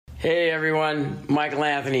Hey everyone, Michael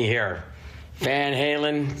Anthony here. Van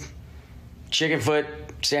Halen, Chickenfoot,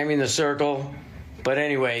 Sammy in the Circle. But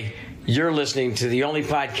anyway, you're listening to the only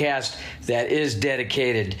podcast that is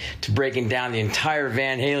dedicated to breaking down the entire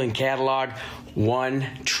Van Halen catalog one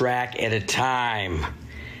track at a time.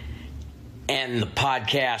 And the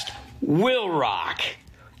podcast will rock.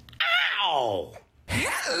 Ow!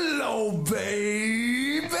 Hello,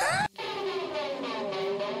 baby!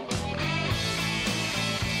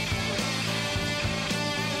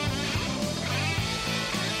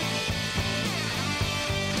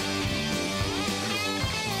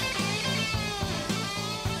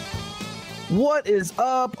 What is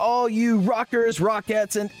up, all you rockers,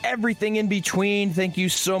 rockettes, and everything in between? Thank you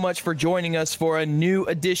so much for joining us for a new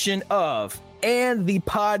edition of And the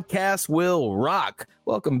Podcast Will Rock.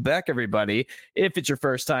 Welcome back, everybody. If it's your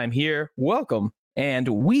first time here, welcome. And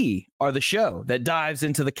we are the show that dives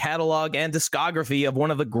into the catalog and discography of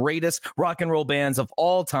one of the greatest rock and roll bands of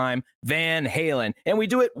all time, Van Halen. And we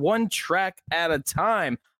do it one track at a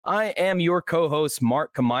time. I am your co-host,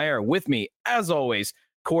 Mark Kamier. With me, as always,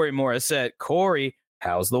 Corey Morissette. Corey,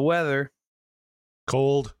 how's the weather?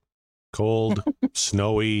 Cold,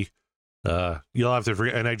 snowy. You'll have to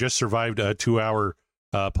forget. And I just survived a 2-hour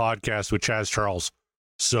podcast with Chaz Charles.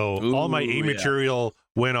 So all my material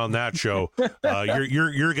went on that show.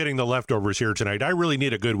 You're getting the leftovers here tonight. I really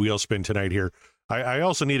need a good wheel spin tonight here. I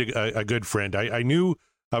also need a good friend. I knew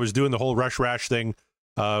I was doing the whole Rush Rash thing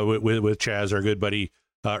with Chaz, our good buddy,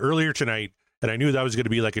 earlier tonight, and I knew that was going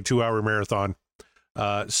to be like a 2-hour marathon.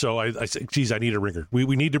 So I said, geez, I need a ringer. We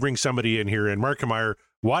need to bring somebody in here. And Mark Kamier,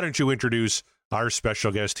 why don't you introduce our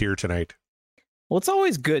special guest here tonight? Well, it's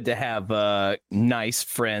always good to have nice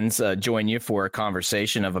friends join you for a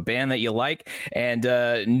conversation of a band that you like, and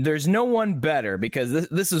there's no one better because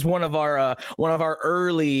this is one of our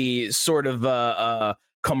early sort of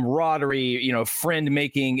camaraderie, friend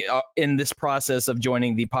making in this process of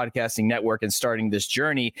joining the podcasting network and starting this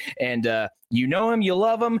journey. And you know him, you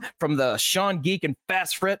love him from the Sean Geek and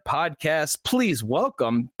Fast Fret podcast. Please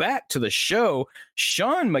welcome back to the show,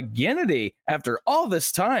 Sean McGinnity. After all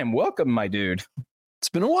this time, welcome, my dude. It's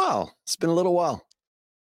been a while. It's been a little while.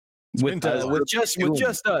 With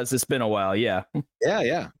just us, it's been a while. Yeah.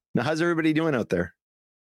 Yeah. Now, how's everybody doing out there?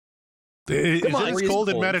 Is it as cold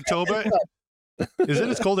in Manitoba? Is it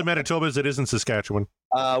as cold in Manitoba as it is in Saskatchewan?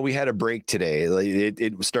 We had a break today.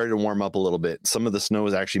 It started to warm up a little bit. Some of the snow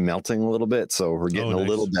is actually melting a little bit, so we're getting a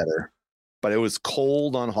little better. But it was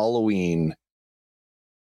cold on Halloween.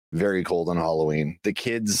 Very cold on Halloween. The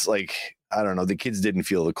kids, I don't know, the kids didn't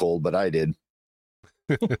feel the cold, but I did.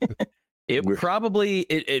 It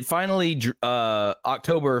finally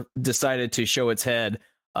October decided to show its head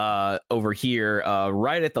over here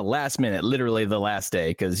right at the last minute, literally the last day,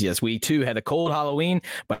 because yes, we too had a cold Halloween,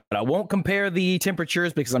 but I won't compare the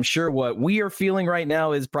temperatures because I'm sure what we are feeling right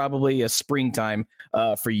now is probably a springtime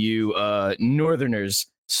for you northerners,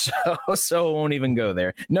 so I won't even go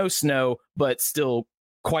there. No snow, but still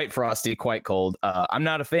quite frosty, quite cold. I'm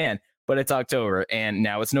not a fan, but it's October and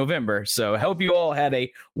now it's November. So I hope you all had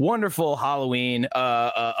a wonderful Halloween,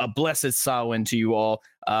 a blessed Samhain to you all.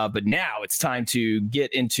 But now it's time to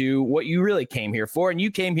get into what you really came here for. And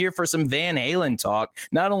you came here for some Van Halen talk.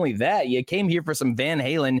 Not only that, you came here for some Van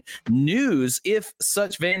Halen news, if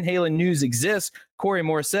such Van Halen news exists. Corey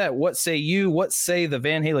Morissette, what say you? What say the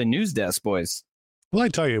Van Halen news desk, boys? Well, I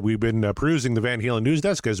tell you, we've been perusing the Van Halen news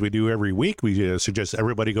desk as we do every week. We suggest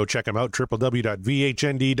everybody go check them out,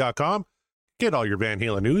 www.vhnd.com. Get all your Van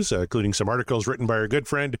Halen news, including some articles written by our good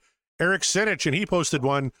friend Eric Sinich, and he posted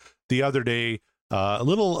one the other day, a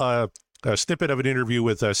little snippet of an interview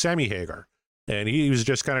with Sammy Hagar, and he was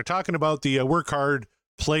just kind of talking about the work hard,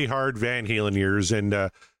 play hard Van Halen years, and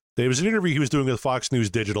there was an interview he was doing with Fox News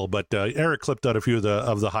Digital, but Eric clipped out a few of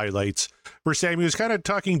the highlights where Sammy was kind of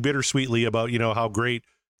talking bittersweetly about, how great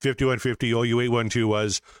 5150 OU812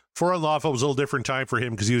 was. For Unlawful, it was a little different time for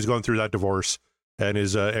him because he was going through that divorce, and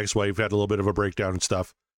his ex-wife had a little bit of a breakdown and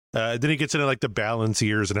stuff. Then he gets into the balance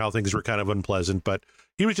years and how things were kind of unpleasant, but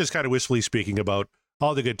he was just kind of wistfully speaking about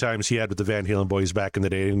all the good times he had with the Van Halen boys back in the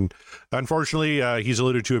day. And unfortunately, he's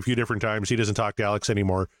alluded to a few different times, he doesn't talk to Alex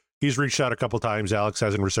anymore. He's reached out a couple times. Alex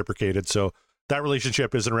hasn't reciprocated. So that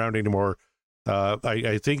relationship isn't around anymore.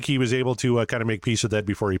 I think he was able to kind of make peace with that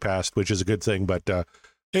before he passed, which is a good thing. But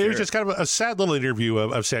it was just kind of a sad little interview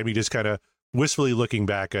of Sammy just kind of wistfully looking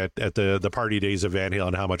back at the party days of Van Halen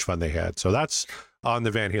and how much fun they had. So that's on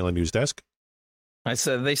the Van Halen news desk. I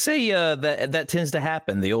said they say that tends to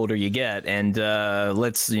happen the older you get, and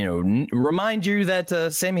let's remind you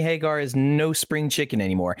that Sammy Hagar is no spring chicken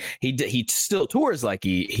anymore. He still tours like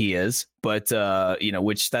he is, but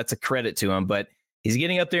which that's a credit to him. But he's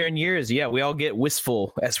getting up there in years. Yeah, we all get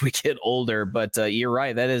wistful as we get older. But you're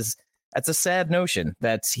right. That's a sad notion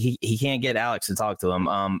that he can't get Alex to talk to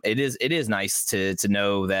him. It is nice to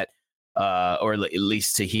know that, or at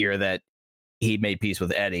least to hear that he made peace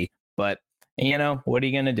with Eddie, but. What are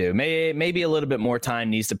you going to do? Maybe a little bit more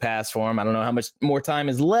time needs to pass for him. I don't know how much more time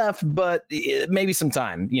is left, but maybe some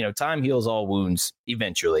time. Time heals all wounds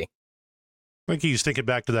eventually. I think he's thinking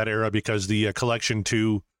back to that era because the Collection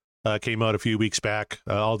 2 came out a few weeks back.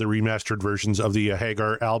 All the remastered versions of the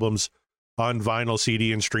Hagar albums on vinyl,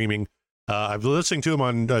 CD, and streaming. I've been listening to him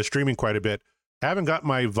on streaming quite a bit. I haven't got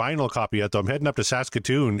my vinyl copy yet, though. I'm heading up to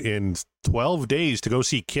Saskatoon in 12 days to go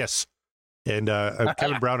see Kiss. And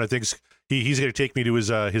Kevin Brown, I think, he's going to take me to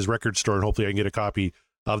his record store, and hopefully I can get a copy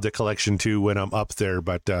of the Collection 2 when I'm up there.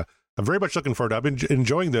 But I'm very much looking forward to it. I've been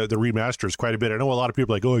enjoying the remasters quite a bit. I know a lot of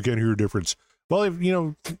people are like, oh, I can't hear a difference. Well, if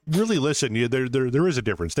really listen, there is a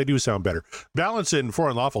difference. They do sound better. Balance and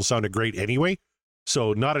Foreign Lawful sounded great anyway,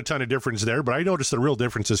 so not a ton of difference there. But I noticed the real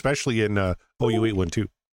difference, especially in OU812.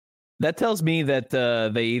 That tells me that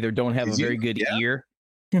they either don't have a very good ear.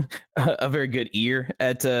 A very good ear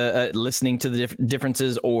at listening to the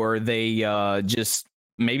differences, or they just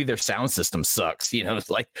maybe their sound system sucks. It's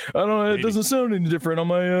like, I don't know, it doesn't sound any different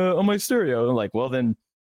on my stereo. I'm like, well, then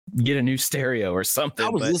get a new stereo or something. I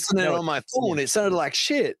was listening on my phone. It sounded like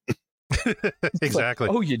shit. Exactly.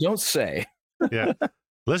 Like, oh, you don't say. Yeah.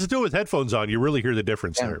 Listen to it with headphones on. You really hear the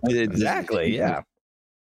difference there. Exactly. Yeah.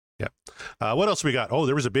 Yeah. What else we got? Oh,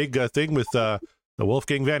 there was a big thing with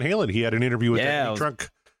Wolfgang Van Halen. He had an interview with Eddie Trunk.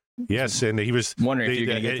 Yes, and he was wondering if you're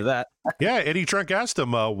going to get to that. Yeah, Eddie Trunk asked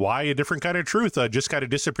him why a different kind of truth just kind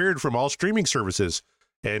of disappeared from all streaming services.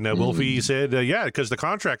 And Wolfie said, yeah, because the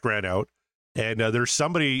contract ran out, and there's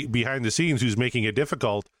somebody behind the scenes who's making it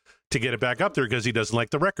difficult to get it back up there because he doesn't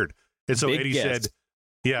like the record. And so Eddie said,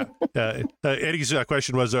 yeah, Eddie's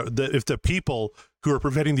question was if the people who are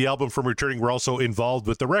preventing the album from returning were also involved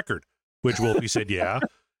with the record, which Wolfie said, yeah.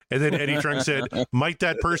 And then Eddie Trunk said, might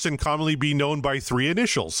that person commonly be known by 3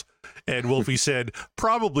 initials? And Wolfie said,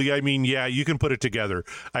 probably. I mean, yeah, you can put it together.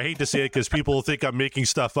 I hate to say it because people think I'm making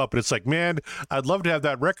stuff up. But it's like, man, I'd love to have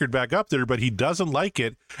that record back up there, but he doesn't like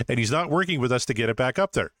it. And he's not working with us to get it back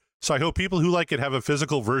up there. So I hope people who like it have a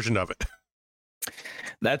physical version of it.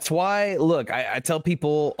 That's why, look, I tell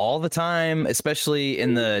people all the time, especially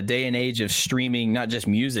in the day and age of streaming, not just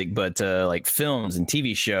music, but like films and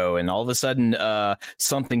TV show. And all of a sudden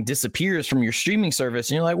something disappears from your streaming service.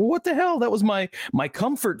 And you're like, well, what the hell? That was my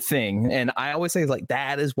comfort thing. And I always say, like,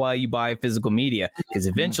 that is why you buy physical media, because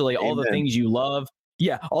eventually all the things you love.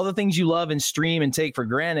 Yeah, all the things you love and stream and take for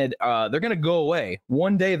granted, they're going to go away.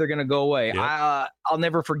 One day they're going to go away. Yep. I'll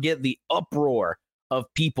never forget the uproar of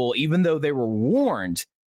people, even though they were warned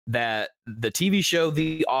that the TV show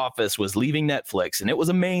The Office was leaving Netflix, and it was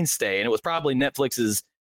a mainstay, and it was probably Netflix's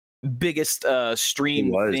biggest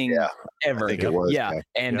stream thing ever. I think it was,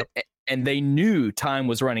 and they knew time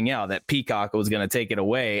was running out, that Peacock was going to take it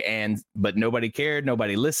away, but nobody cared,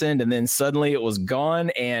 nobody listened, and then suddenly it was gone,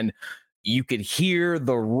 and you could hear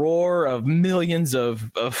the roar of millions of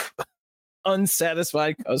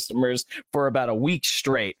unsatisfied customers for about a week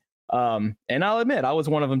straight. And I'll admit, I was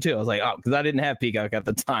one of them too. I was like, oh, because I didn't have Peacock at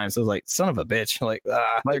the time, so I was like, son of a bitch. Like,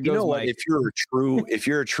 there goes, you know what? If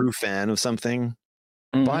you're a true fan of something,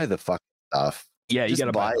 buy the fucking stuff. Yeah, you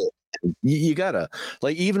gotta buy it. You gotta,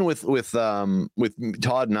 like, even with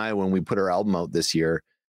Todd and I, when we put our album out this year,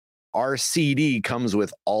 our CD comes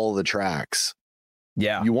with all the tracks.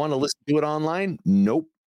 Yeah, you want to listen to it online? Nope,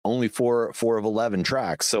 only four of 11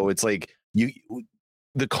 tracks. So it's like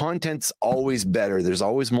the content's always better. There's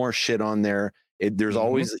always more shit on there. There's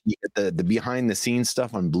always the behind the scenes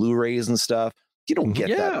stuff on Blu-rays and stuff. You don't get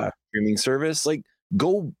that on a streaming service. Like,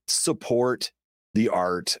 go support the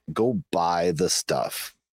art. Go buy the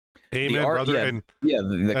stuff. Amen, brother. And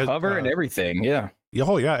the cover and everything. Yeah.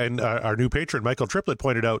 Oh, yeah. And our new patron, Michael Triplett,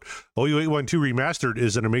 pointed out OU812 Remastered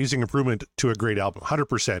is an amazing improvement to a great album,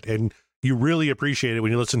 100%. And you really appreciate it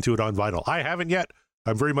when you listen to it on vinyl. I haven't yet.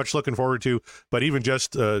 I'm very much looking forward to, but even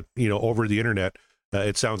just, over the internet,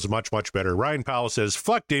 it sounds much, much better. Ryan Powell says,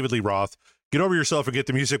 fuck David Lee Roth. Get over yourself and get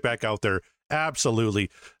the music back out there. Absolutely.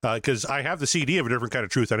 Because I have the CD of A Different Kind of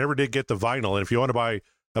Truth. I never did get the vinyl. And if you want to buy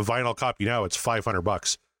a vinyl copy now, it's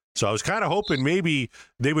 $500. So I was kind of hoping maybe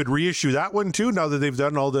they would reissue that one too. Now that they've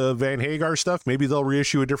done all the Van Hagar stuff, maybe they'll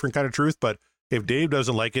reissue A Different Kind of Truth. But if Dave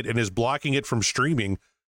doesn't like it and is blocking it from streaming,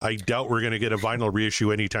 I doubt we're going to get a vinyl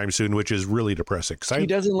reissue anytime soon, which is really depressing. He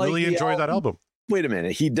doesn't like really enjoy that album. Wait a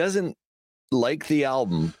minute. He doesn't like the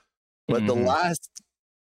album, but the last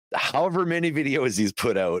however many videos he's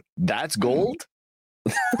put out, that's gold.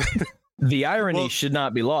 The irony should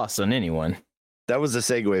not be lost on anyone. That was a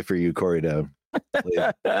segue for you, Corey.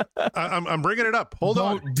 I'm bringing it up. Hold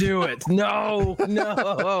on. Don't do it. No.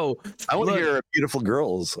 I want to hear Beautiful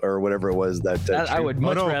Girls or whatever it was that. I would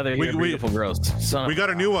much rather hear Beautiful Girls. We got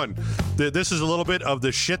a new one. This is a little bit of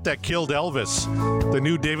the shit that killed Elvis, the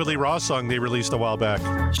new David Lee Roth song they released a while back.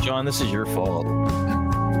 Sean, this is your fault.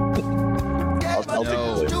 I'll take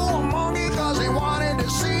it.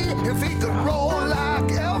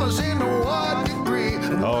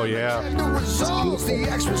 Oh yeah. The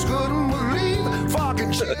extras couldn't believe.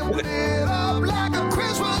 Fucking Chimp lit up like a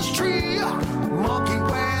Christmas tree. Monkey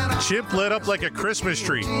went Chimp lit up like a Christmas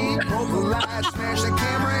tree.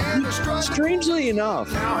 Strangely enough,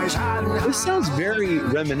 this sounds very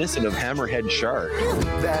reminiscent of Hammerhead Shark.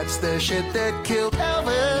 That's the shit that killed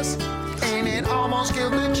Elvis. And it almost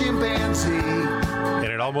killed the chimpanzee. And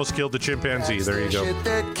it almost killed the chimpanzee. That's there you the go. Shit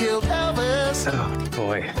that killed Elvis. Oh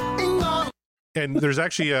boy. And there's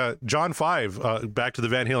actually John 5, back to the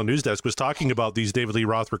Van Halen news desk, was talking about these David Lee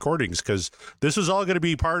Roth recordings because this was all going to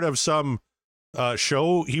be part of some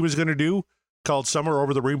show he was going to do called Summer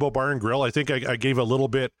Over the Rainbow Bar and Grill. I think I gave a little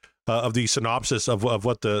bit of the synopsis of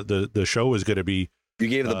what the show was going to be. You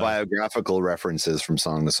gave the biographical references from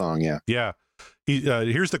song to song, yeah. Yeah.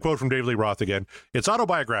 Here's the quote from David Lee Roth again. It's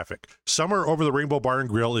autobiographic. Summer Over the Rainbow Bar and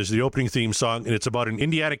Grill is the opening theme song, and it's about an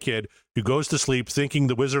Indiana kid who goes to sleep thinking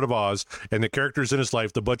the Wizard of Oz and the characters in his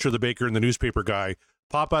life, the butcher, the baker, and the newspaper guy,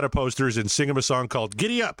 pop out of posters and sing him a song called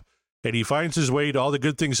Giddy Up. And he finds his way to all the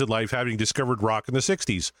good things in life, having discovered rock in the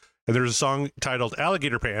 60s. And there's a song titled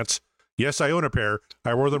Alligator Pants. Yes, I own a pair.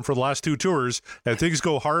 I wore them for the last 2 tours, and things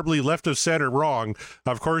go horribly left of center wrong.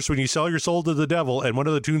 Of course, when you sell your soul to the devil, and one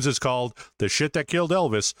of the tunes is called The Shit That Killed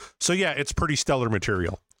Elvis. So yeah, it's pretty stellar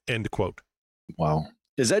material. End quote. Wow.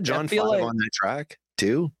 Is that John 5 on that track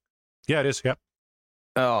too? Yeah, it is. Yep.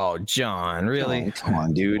 Oh, John, really? Oh, come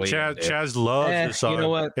on, dude. Chaz loves the song. You know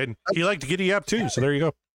what? And he liked Giddy Up too, so there you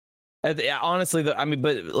go. Honestly,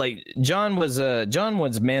 but like John was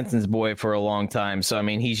Manson's boy for a long time, so I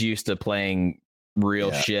mean he's used to playing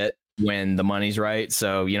real shit when the money's right.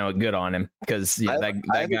 So good on him because that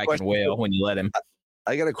guy can wail when you let him.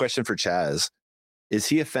 I got a question for Chaz. Is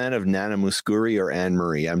he a fan of Nana Mouskouri or Anne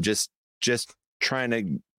Marie? I'm just trying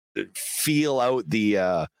to feel out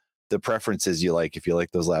the preferences you like if you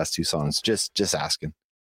like those last 2 songs. Just asking.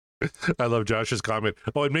 I love Josh's comment.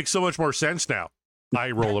 Oh, it makes so much more sense now.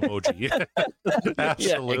 Eye roll emoji.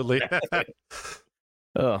 Absolutely. Yeah, exactly.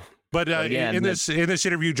 Oh, but in this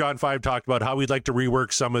interview, John 5 talked about how he'd like to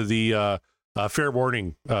rework some of the Fair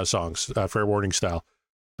Warning songs, Fair Warning style.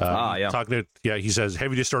 He says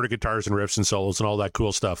heavy distorted guitars and riffs and solos and all that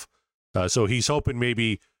cool stuff. So he's hoping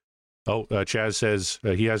maybe. Chaz says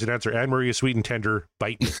he has an answer. Anne Marie is sweet and tender,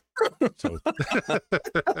 bite me. So.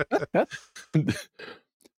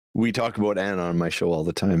 We talk about Anne on my show all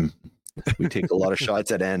the time. We take a lot of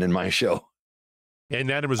shots at Anne in my show. And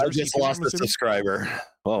Nana was I just lost a subscriber.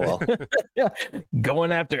 Oh well. Yeah.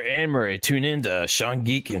 Going after Anne Murray. Tune in to Sean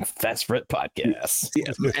Geek and Fast Fret podcast.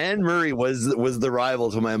 Yeah, Anne Murray was the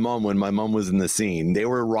rival to my mom when my mom was in the scene. They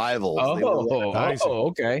were rivals.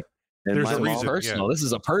 Okay. And there's my a reason. Personal. This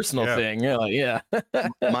is a personal thing. Yeah.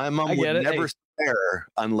 My mom would never swear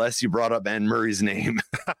unless you brought up Anne Murray's name.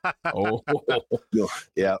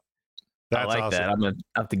 Yeah. That's I like awesome. That. I'm gonna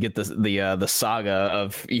have to get the saga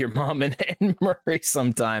of your mom and Anne Murray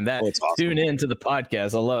sometime. Awesome. Tune in to the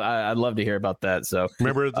podcast. I'd love to hear about that. So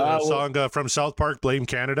remember the song from South Park, "Blame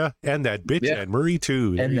Canada," and that bitch Anne Murray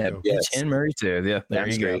too. And that bitch Anne Murray too. Yeah, there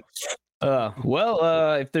you go.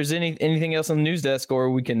 If there's anything else on the news desk,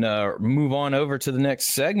 or we can move on over to the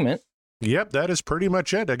next segment. Yep, that is pretty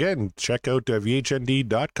much it. Again, check out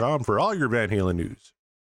vhnd.com for all your Van Halen news.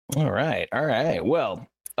 All right. Well,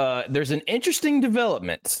 there's an interesting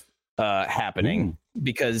development happening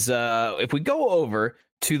because if we go over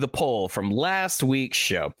to the poll from last week's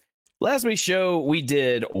show, we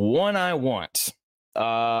did One I Want.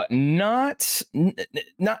 Not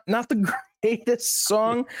the greatest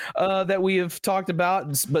song that we have talked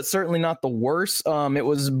about, but certainly not the worst.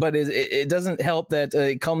 It doesn't help that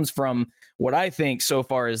it comes from what I think so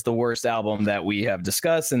far is the worst album that we have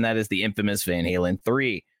discussed, and that is the infamous Van Halen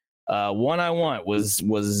 3. One I Want was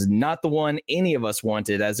not the one any of us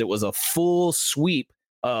wanted, as it was a full sweep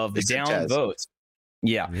of down votes.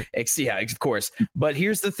 Yeah, of course. But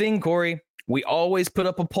here's the thing, Corey. We always put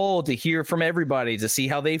up a poll to hear from everybody to see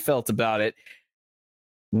how they felt about it.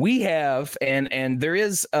 we have, and there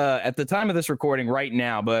is at the time of this recording right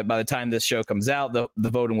now, but by the time this show comes out, the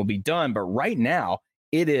voting will be done. But right now,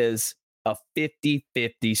 it is a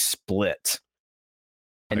 50-50 split.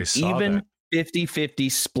 An even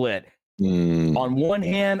 50-50 split. On one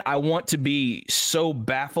hand, I want to be so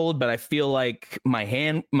baffled, but I feel like my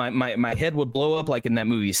head would blow up like in that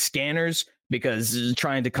movie Scanners, because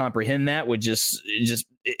trying to comprehend that would just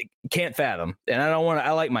can't fathom. And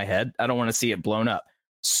I like my head. I don't want to see it blown up.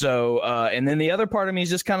 So, and then the other part of me is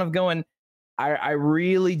just kind of going, I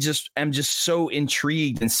really am just so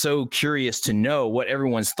intrigued and so curious to know what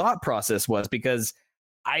everyone's thought process was, because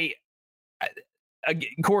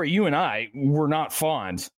Corey, you and I were not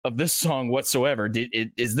fond of this song whatsoever.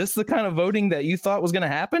 Is this the kind of voting that you thought was going to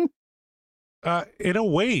happen? In a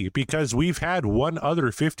way, because we've had one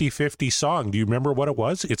other 50-50 song. Do you remember what it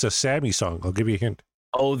was? It's a Sammy song. I'll give you a hint.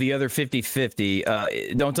 Oh, the other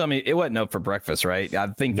 50-50. Don't tell me it wasn't Up for Breakfast, right? I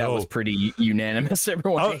think that was pretty unanimous.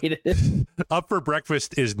 Everyone hated it. Up for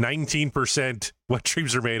Breakfast is 19% What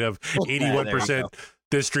Dreams Are Made Of, 81%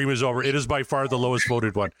 This Dream Is Over. It is by far the lowest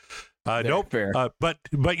voted one. Nope. Fair. But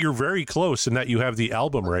you're very close in that you have the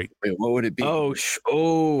album right. Wait, what would it be?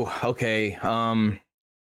 Okay.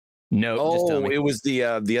 No, just tell me. It was the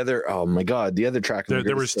other. Oh my God, the other track.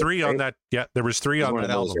 There was three on that. Yeah, there was three on that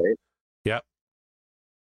album. Right? Yeah.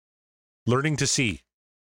 Learning to See.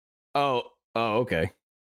 Oh, okay.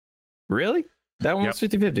 Really? That one was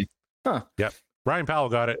 50-50. Huh. Yep. Ryan Powell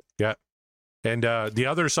got it. Yeah. And the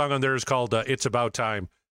other song on there is called It's About Time.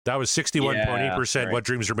 That was 61.8% What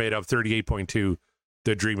Dreams Are Made Of, 38.2%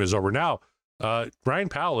 The Dream Is Over. Now, Ryan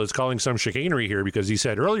Powell is calling some chicanery here, because he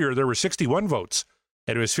said earlier there were 61 votes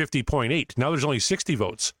and it was 50.8. Now there's only 60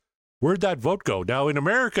 votes. Where'd that vote go? Now, in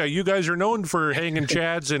America, you guys are known for hanging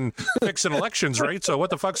chads and fixing elections, right? So what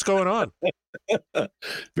the fuck's going on?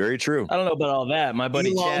 Very true. I don't know about all that. My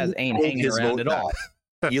buddy Chaz ain't hanging around at all.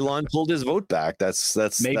 Elon pulled his vote back. That's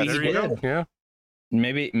maybe he did. Yeah.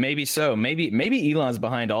 Maybe so. Maybe Elon's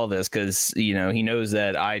behind all this, because he knows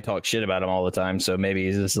that I talk shit about him all the time. So maybe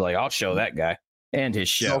he's just like, I'll show that guy and his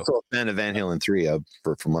show. He's also a fan of Van Halen 3,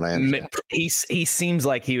 from what I understand. He seems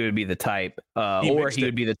like he would be the type,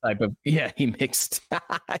 would be the type of he mixed.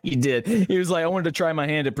 He did. He was like, I wanted to try my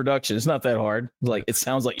hand at production. It's not that hard. Like, it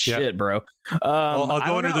sounds like shit, bro. I'll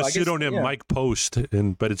go under the pseudonym Mike Post,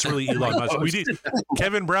 but it's really Elon Musk. We need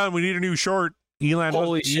Kevin Brown. We need a new short.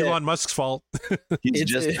 Elon Musk's fault. He's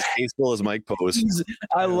just as tasteful as Mike Post.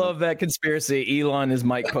 I love that conspiracy. Elon is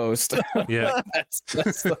Mike Post. Yeah,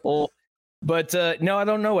 that's the whole. But no, I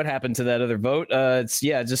don't know what happened to that other vote. It's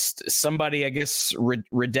just somebody, I guess,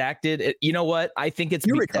 redacted. You know what? I think it's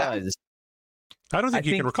because I don't think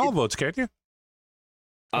you can recall votes, can you?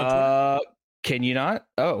 Can you not?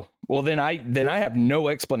 Oh, well, then I have no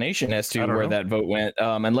explanation as to where that vote went,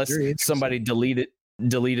 unless somebody deleted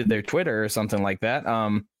their Twitter or something like that.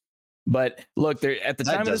 But look, there at the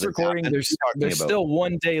time of this recording, there's still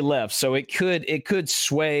 1 day left, so it could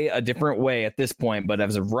sway a different way at this point. But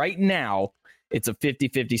as of right now, it's a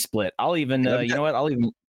 50-50 split. I'll even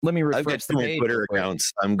let me refresh the page. Twitter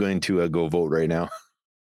accounts. I'm going to go vote right now.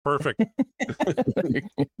 Perfect.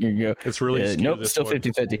 You go. It's really nope, still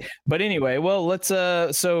 50-50. But anyway, well, let's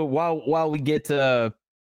so while we get a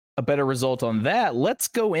better result on that, let's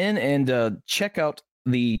go in and check out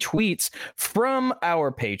the tweets from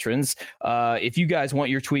our patrons. If you guys want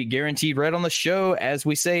your tweet guaranteed read on the show, as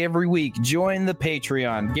we say every week, join the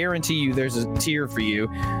Patreon. Guarantee you there's a tier for you.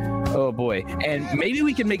 Oh boy. And maybe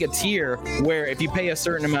we can make a tier where if you pay a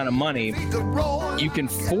certain amount of money, you can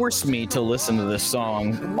force me to listen to this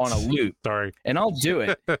song on a loop. Sorry. And I'll do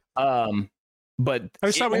it. But I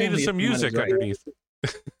just thought we needed some music underneath.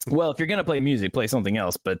 Well, if you're gonna play music, play something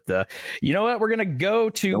else. But you know what? We're gonna go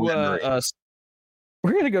to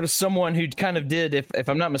we're gonna go to someone who kind of did, if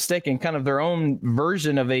I'm not mistaken, kind of their own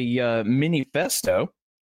version of a mini festo,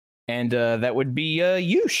 and that would be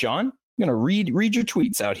you, Sean. I'm gonna read your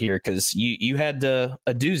tweets out here because you had a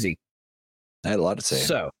doozy. I had a lot to say.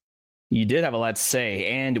 So you did have a lot to say,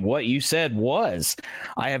 and what you said was,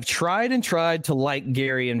 I have tried and tried to like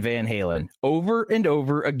Gary and Van Halen over and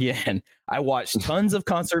over again. I watched tons of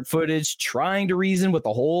concert footage, trying to reason with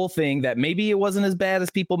the whole thing that maybe it wasn't as bad as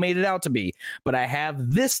people made it out to be. But I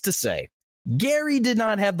have this to say. Gary did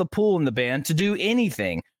not have the pull in the band to do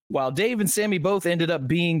anything, while Dave and Sammy both ended up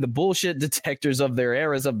being the bullshit detectors of their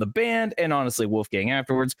eras of the band, and honestly, Wolfgang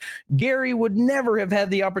afterwards. Gary would never have had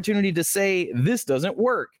the opportunity to say, this doesn't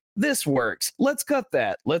work. This works. Let's cut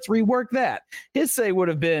that. Let's rework that. His say would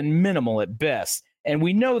have been minimal at best. And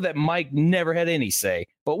we know that Mike never had any say.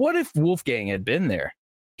 But what if Wolfgang had been there?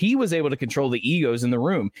 he was able to control the egos in the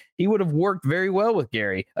room. He would have worked very well with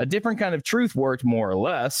Gary. A different kind of truth worked more or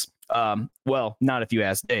less. Well, not if you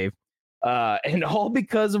ask Dave. And all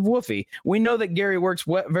because of Woofy. We know that Gary works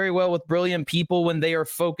very well with brilliant people when they are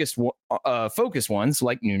focused ones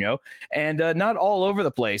like Nuno, and not all over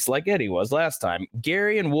the place like Eddie was last time.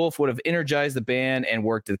 Gary and Wolf would have energized the band and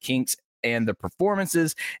worked the kinks and the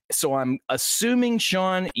performances. So I'm assuming,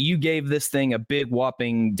 Sean, you gave this thing a big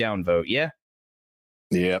whopping downvote, yeah?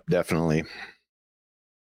 Yep, definitely.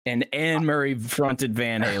 And Anne Murray fronted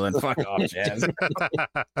Van Halen. Fuck off, Jazz.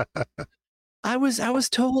 I was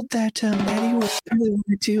told that Eddie was really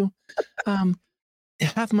wanted to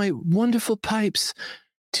have my wonderful pipes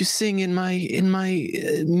to sing in my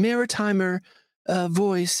maritimer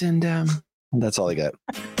voice, and that's all I got.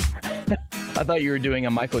 I thought you were doing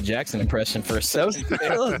a Michael Jackson impression for a second.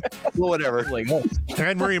 Well, whatever. Like, oh.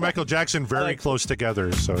 Anne Marie and Michael Jackson very close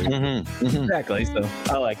together. So Exactly. So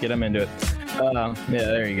I like it. I'm into it. Yeah,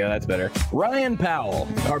 there you go. That's better. Ryan Powell,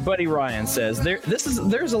 our buddy Ryan, says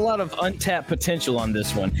there's a lot of untapped potential on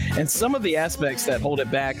this one, and some of the aspects that hold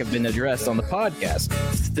it back have been addressed on the podcast.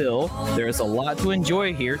 Still, there is a lot to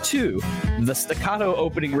enjoy here too. The staccato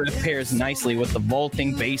opening riff pairs nicely with the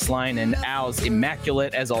vaulting bass line and Al's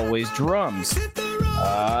immaculate as always drums.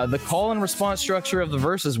 The call and response structure of the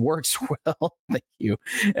verses works well. Thank you.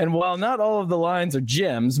 And while not all of the lines are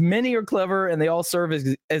gems, many are clever and they all serve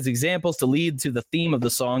as examples to lead to the theme of the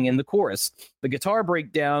song in the chorus. The guitar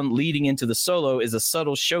breakdown leading into the solo is a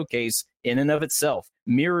subtle showcase in and of itself,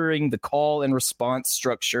 mirroring the call and response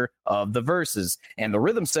structure of the verses. And the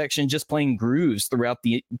rhythm section just playing grooves throughout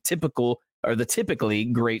the typically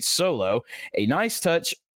great solo. A nice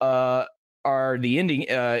touch are the ending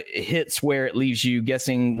hits where it leaves you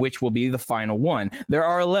guessing which will be the final one. There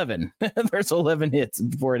are 11. There's 11 hits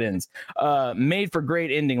before it ends. Made for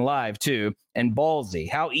great ending live, too. And ballsy.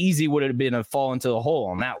 How easy would it have been to fall into the hole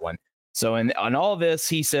on that one? So on all this,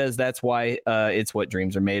 he says that's why it's what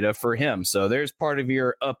dreams are made of for him. So there's part of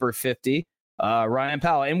your upper 50, Ryan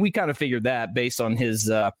Powell. And we kind of figured that based on his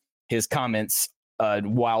comments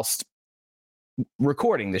whilst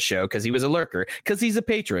recording the show, because he was a lurker, because he's a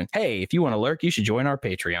patron. Hey, if you want to lurk, you should join our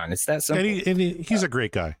Patreon. It's that simple. And he's a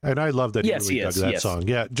great guy, and I love that he dug that song.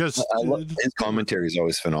 Yeah, just his commentary is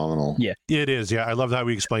always phenomenal. Yeah, it is. Yeah, I love how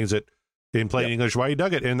he explains it in plain English why he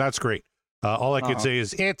dug it, and that's great. All I can say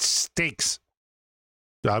is it stinks.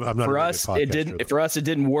 I'm not for us. It didn't. For us, it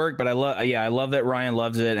didn't work. But I love that Ryan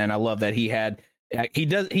loves it, and I love that he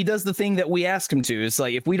does the thing that we ask him to. It's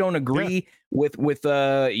like, if we don't agree with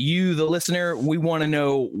you, the listener, we want to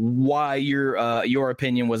know why your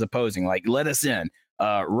opinion was opposing. Like, let us in.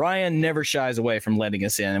 Ryan never shies away from letting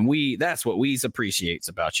us in, and that's what we appreciates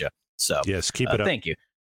about you. So yes, keep it up. Thank you.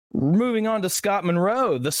 Moving on to Scott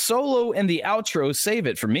Monroe, the solo and the outro save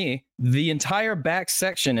it for me. The entire back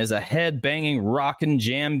section is a head-banging rockin'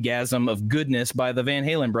 jam-gasm of goodness by the Van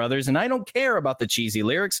Halen brothers, and I don't care about the cheesy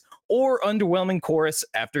lyrics or underwhelming chorus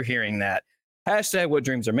after hearing that. Hashtag what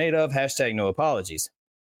dreams are made of. Hashtag no apologies.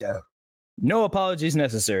 Yeah. No apologies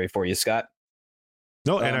necessary for you, Scott.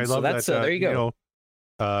 No, and I love that. There you go.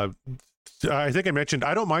 I think I mentioned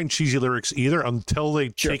I don't mind cheesy lyrics either until they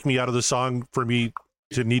take me out of the song for me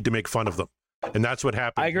to need to make fun of them, and that's what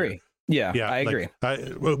happened. I agree. Here. Yeah, I agree.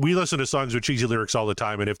 We listen to songs with cheesy lyrics all the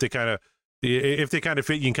time, and if they kind of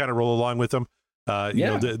fit, you can kind of roll along with them. You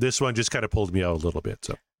know, this one just kind of pulled me out a little bit.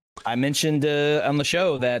 So I mentioned on the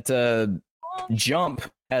show that Jump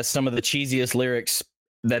has some of the cheesiest lyrics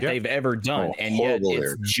that they've ever done, and yet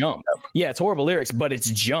it's Jump. Yeah, it's horrible lyrics, but it's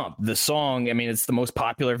Jump. The song, I mean, it's the most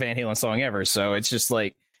popular Van Halen song ever, so it's just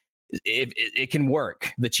like, it can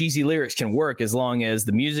work. The cheesy lyrics can work as long as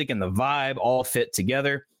the music and the vibe all fit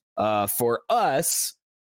together. For us,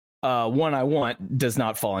 One I Want does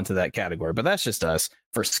not fall into that category, but that's just us.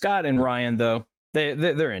 For Scott and Ryan, though,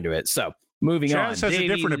 they're into it. So moving on. Chaz has a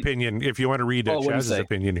different opinion if you want to read Chaz's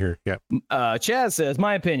opinion here. Yeah. Chaz says,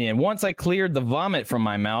 my opinion, once I cleared the vomit from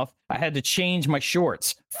my mouth, I had to change my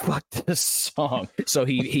shorts. Fuck this song. So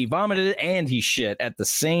he vomited and he shit at the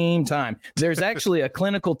same time. There's actually a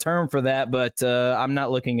clinical term for that, but I'm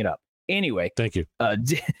not looking it up. Anyway, thank you.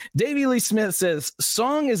 Davey Lee Smith says,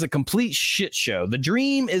 song is a complete shit show. The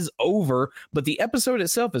dream is over, but the episode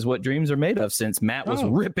itself is what dreams are made of, since Matt was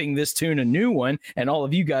ripping this tune a new one and all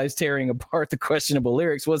of you guys tearing apart the questionable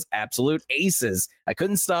lyrics was absolute aces. I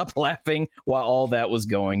couldn't stop laughing while all that was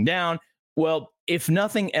going down. Well, if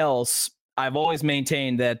nothing else, I've always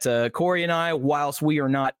maintained that Corey and I, whilst we are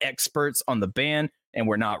not experts on the band, and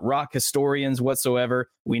we're not rock historians whatsoever,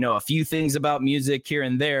 we know a few things about music here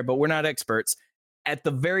and there, but we're not experts. At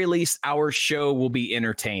the very least, our show will be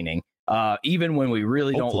entertaining. even when we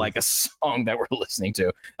really don't Hopefully. like a song that we're listening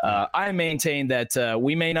to. I maintain that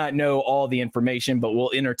we may not know all the information, but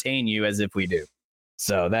we'll entertain you as if we do.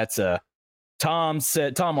 So that's Tom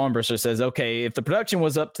Armbruster says, okay, if the production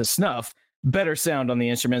was up to snuff, better sound on the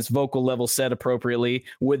instruments, vocal level set appropriately,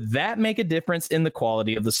 would that make a difference in the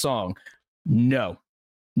quality of the song? No,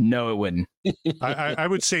 it wouldn't. I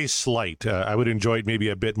would say slight. I would enjoy it maybe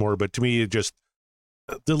a bit more, but to me, it just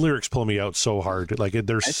the lyrics pull me out so hard. Like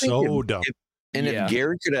they're I think so dumb. Yeah. If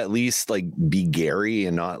Gary could at least like be Gary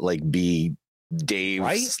and not like be Dave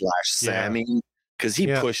Right? / Sammy, because he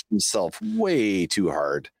Yeah. pushed himself way too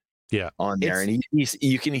hard. Yeah. On there, and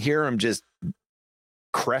you can hear him just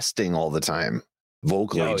cresting all the time,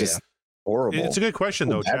 vocally, Oh, just horrible. It's a good question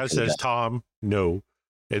though. bad Chaz for says that. Tom, no.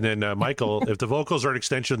 And then Michael, if the vocals are an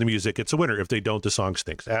extension of the music, it's a winner. If they don't, the song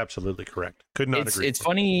stinks. Absolutely correct. Could not agree. It's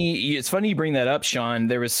funny. It's funny you bring that up, Sean.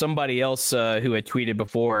 There was somebody else who had tweeted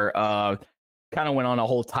before, kind of went on a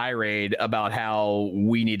whole tirade about how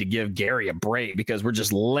we need to give Gary a break because we're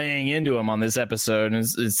just laying into him on this episode. And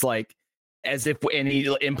it's like as if, and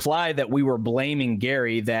he implied that we were blaming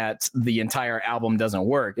Gary that the entire album doesn't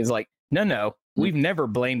work. It's like, no, we've never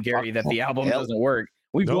blamed Gary that the album doesn't work.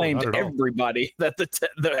 We No, blamed not at all. everybody that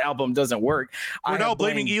the album doesn't work. We're I now have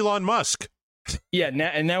blaming blamed- Elon Musk. Yeah,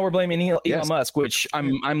 now we're blaming Elon Yes. Musk, which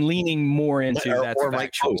I'm leaning more into. Or- That's or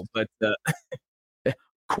Mike factual, Post. but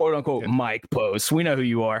quote unquote Yeah. Mike Post. We know who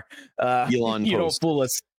you are. Elon you Post. don't fool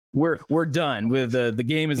us. We're done with the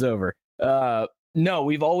game is over. No,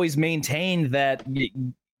 we've always maintained that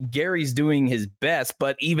Gary's doing his best,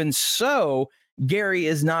 but even so, Gary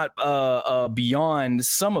is not beyond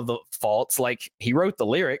some of the faults. Like he wrote the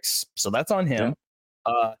lyrics, so that's on him.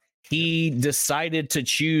 He decided to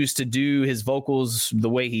choose to do his vocals the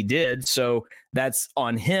way he did, so that's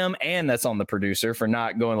on him, and that's on the producer for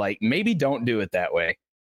not going like maybe don't do it that way.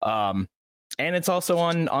 And it's also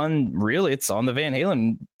on really it's on the Van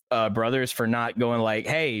Halen brothers for not going like,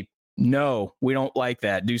 hey, no, we don't like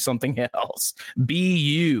that. Do something else. Be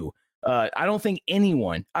you. I don't think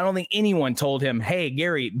anyone told him, hey,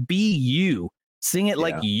 Gary, be you. Sing it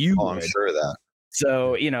like you Oh, I'm would. sure of that.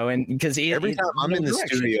 So, and because Every time I'm in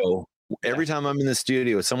the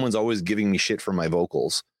studio, someone's always giving me shit for my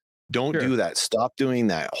vocals. Don't Sure. do that. Stop doing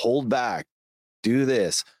that. Hold back. Do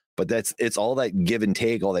this. But it's all that give and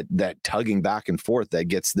take, all that tugging back and forth that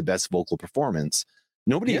gets the best vocal performance.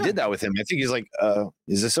 Nobody Yeah. did that with him. I think he's like,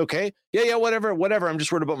 is this okay? Yeah, whatever. I'm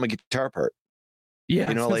just worried about my guitar part. Yeah,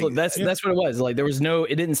 You know, like- that's what it was. Like there was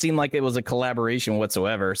it didn't seem like it was a collaboration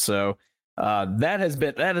whatsoever. So that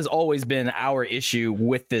has always been our issue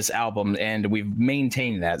with this album, and we've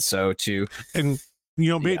maintained that. So And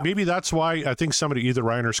maybe that's why I think somebody, either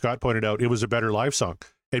Ryan or Scott, pointed out it was a better live song.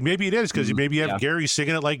 And maybe it is because maybe you have Gary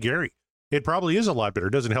singing it like Gary. It probably is a lot better.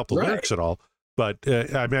 It doesn't help the Right. lyrics at all, but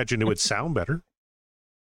I imagine it would sound better.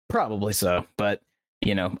 probably so, but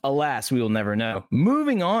alas, we will never know.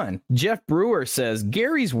 Moving on, Jeff Brewer says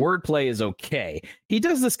Gary's wordplay is okay. He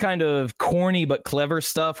does this kind of corny but clever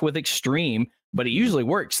stuff with Extreme, but it usually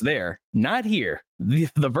works there. Not here. The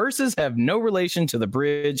verses have no relation to the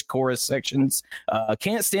bridge chorus sections.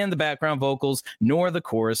 Can't stand the background vocals nor the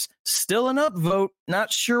chorus. Still an upvote.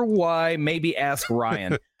 Not sure why. Maybe ask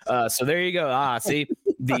Ryan. So there you go. See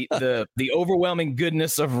the overwhelming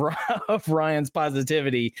goodness of Ryan's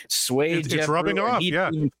positivity swayed. It's Jeff rubbing Brewer. off. He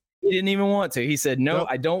Yeah. didn't even want to. He said, "No, Nope.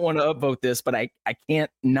 I don't want to upvote this, but I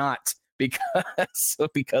can't not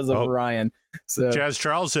because of Oh. Ryan." So Jazz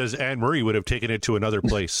Charles says Anne Murray would have taken it to another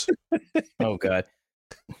place. oh god,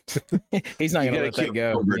 he's not You gonna gotta let that keep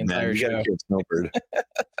go. Snowbird, The man. entire You show. gotta keep Snowbird.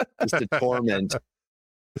 Just a torment.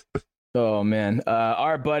 Oh man,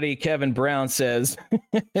 our buddy Kevin Brown says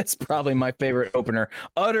it's probably my favorite opener.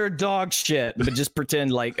 Utter dog shit, but just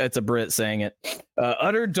pretend like it's a Brit saying it.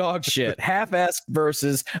 Utter dog shit. Half-assed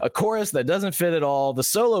verses, a chorus that doesn't fit at all. The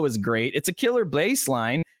solo is great. It's a killer bass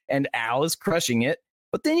line, and Al is crushing it.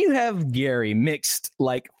 But then you have Gary mixed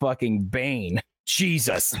like fucking Bane.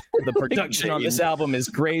 Jesus, the production on this album is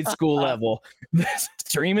grade school level. The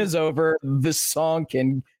stream is over. The song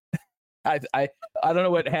can. I don't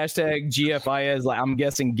know what hashtag GFI is. Like I'm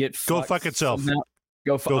guessing get Go fucked fuck itself. somehow.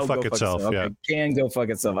 Go fuck itself. yeah. Okay. Can go fuck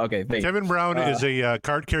itself. Okay, thank you. Kevin Brown is a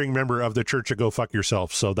card-carrying member of the Church of Go Fuck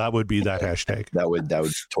Yourself, so that would be that hashtag. That would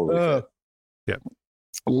totally fit.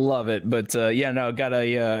 Love it, but got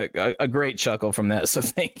a great chuckle from that. So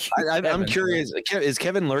thank you. I'm Kevin. curious. Is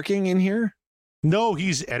Kevin lurking in here? No,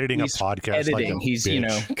 he's editing He's a podcast. Editing. Like a He's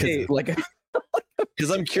bitch. because like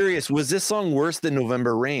Because I'm curious. Was this song worse than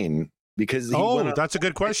November Rain? Because he went Oh, on that's a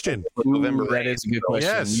good question. November that Rain. is a good question.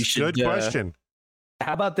 Yes, You should, good question.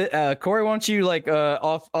 How about that, Corey? Why don't you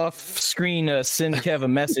off screen send Kev a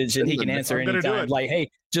message and he can answer anytime. Like, hey,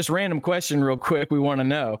 just random question, real quick. We want to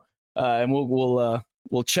know, and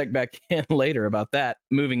we'll check back in later about that.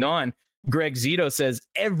 Moving on, Greg Zito says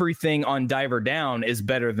everything on Diver Down is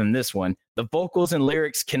better than this one. The vocals and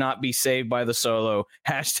lyrics cannot be saved by the solo.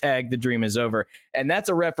 Hashtag the dream is over, and that's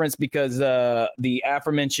a reference because the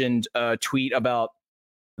aforementioned tweet about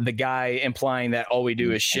the guy implying that all we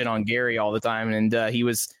do is shit on Gary all the time, and he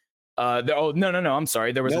was no, I'm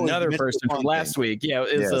sorry, there was another person from last week,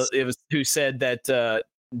 it was who said that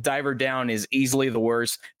Diver Down is easily the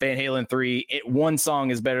worst. Van Halen 3, one song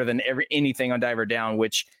is better than anything on Diver Down,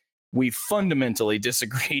 which we fundamentally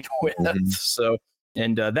disagreed with. So,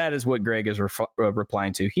 and that is what Greg is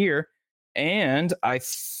replying to here, and I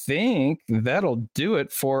think that'll do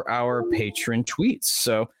it for our patron tweets.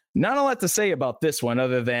 So not a lot to say about this one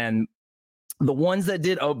other than the ones that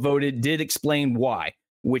did upvote did explain why,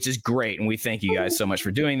 which is great. And we thank you guys so much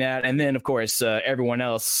for doing that. And then, of course, everyone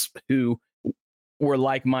else who were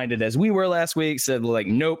like-minded as we were last week said, like,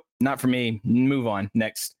 nope, not for me. Move on.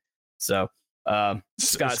 Next. So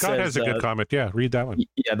Scott says, has a good comment. Yeah, read that one.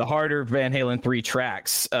 Yeah, the harder Van Halen 3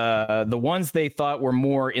 tracks, the ones they thought were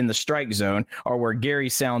more in the strike zone are where Gary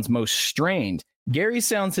sounds most strained. Gary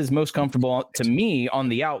sounds his most comfortable to me on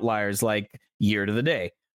the outliers, like Year to the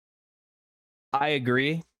Day. I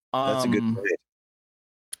agree. That's a good point.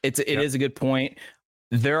 It is a good point.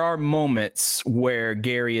 There are moments where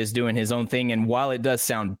Gary is doing his own thing, and while it does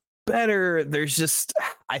sound better,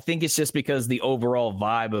 I think it's just because the overall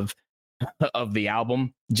vibe of the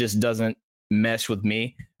album just doesn't mesh with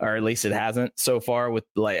me, or at least it hasn't so far. With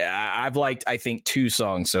I've liked, I think, 2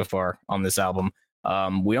 songs so far on this album.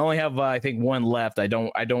 We only have I think one left. I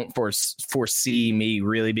don't foresee me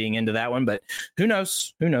really being into that one, but who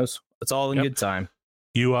knows? It's all in good time.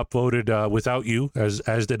 You upvoted Without You,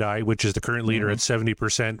 as did I, which is the current leader at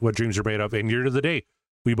 70%. What Dreams Are Made Of, and Year to the Day.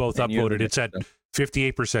 We both upvoted. It's at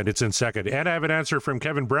 58%. It's in second. And I have an answer from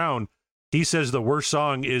Kevin Brown. He says the worst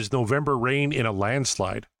song is November Rain in a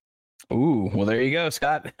Landslide. Ooh, well, there you go,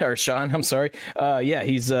 Scott or Sean. I'm sorry. Yeah,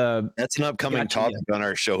 he's that's an upcoming topic on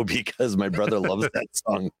our show because my brother loves that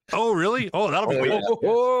song. Oh, really? Oh, that'll be good.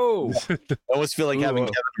 I almost feel like having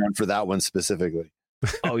Kevin on for that one specifically.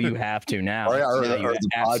 Oh, you have to now. You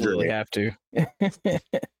absolutely have to.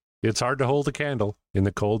 It's hard to hold a candle in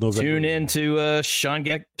the cold November. Tune in to Sean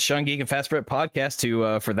Geek and Fast Brett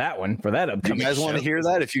podcast for that one, for that upcoming. You guys want to hear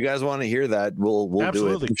that? If you guys want to hear that, we'll do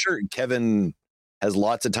it. I'm sure Kevin has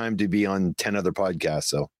lots of time to be on 10 other podcasts.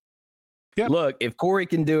 So, Look, if Corey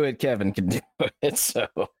can do it, Kevin can do it.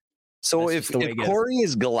 So if Corey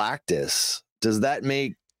is Galactus, does that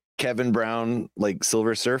make Kevin Brown like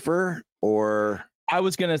Silver Surfer? Or I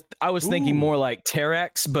was thinking more like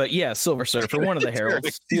Terex, but yeah, Silver Surfer, one of the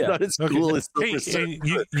heralds. He's not as cool as Silver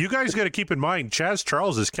Surfer. You guys got to keep in mind, Chaz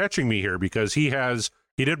Charles is catching me here because he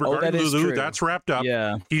did Regarding Lulu. True. That's wrapped up.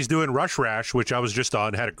 Yeah. He's doing Rush Rash, which I was just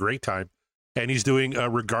on, had a great time. And he's doing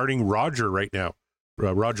Regarding Roger right now,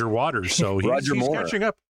 Roger Waters. So he's catching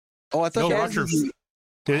up. Oh, I thought Roger.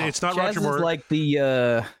 It's not Chaz Roger Moore. Is like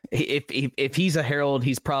the if he's a herald,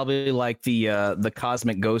 he's probably like the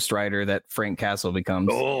cosmic ghost rider that Frank Castle becomes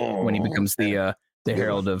when he becomes the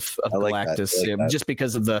herald of Galactus, just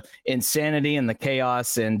because of the insanity and the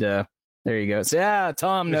chaos. And there you go. So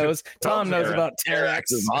Tom knows. Tom knows about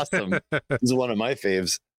Terex. Is awesome. This is one of my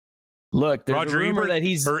faves. Look, there's Roger a rumor Ebert, that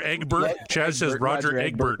he's or Egbert. Chaz says Roger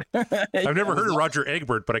Egbert. I've never heard of Roger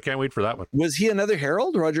Egbert, but I can't wait for that one. Was he another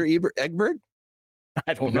herald, Roger Egbert?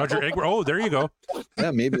 I don't know. Roger Egbert. Oh, there you go.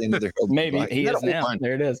 Yeah, maybe another herald. Maybe he is now.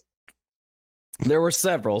 There it is. There were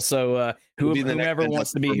several. So whoever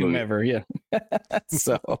wants to be whomever. Yeah.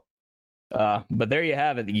 So, but there you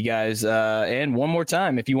have it, you guys. And one more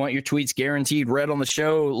time, if you want your tweets guaranteed read on the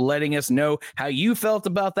show, letting us know how you felt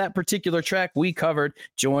about that particular track we covered,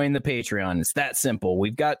 join the Patreon. It's that simple.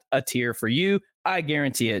 We've got a tier for you. I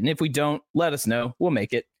guarantee it. And if we don't, let us know. We'll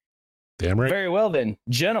make it. Damn right. Very well then,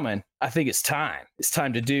 gentlemen, I think it's time. It's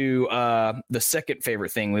time to do the second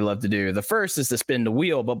favorite thing we love to do. The first is to spin the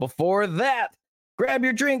wheel. But before that, grab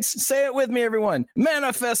your drinks. Say it with me, everyone.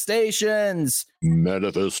 Manifestations.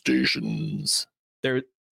 Manifestations. There,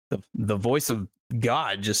 the voice of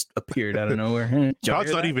God just appeared out of nowhere.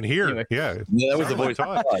 God's not even here. Anyway. Yeah, that was the voice of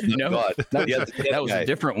God. No, God. That was a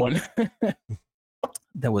different one.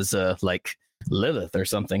 That was like Lilith or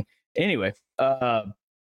something. Anyway,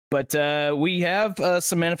 but we have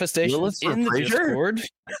some manifestations in the Discord.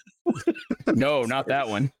 No, not that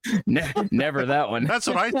one. Never that one. That's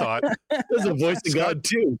what I thought. That's the voice of God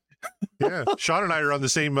too. Yeah, Sean and I are on the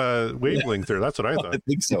same wavelength there. That's what I thought. I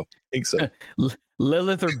think so.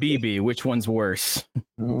 Lilith or BB, which one's worse? I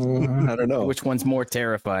don't know. Which one's more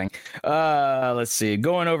terrifying? Let's see.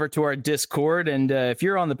 Going over to our Discord, and if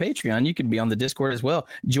you're on the Patreon, you can be on the Discord as well.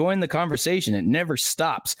 Join the conversation. It never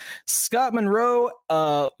stops. Scott Monroe,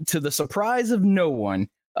 to the surprise of no one,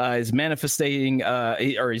 is manifesting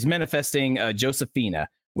Josephina,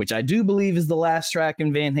 which I do believe is the last track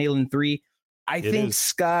in Van Halen 3. I think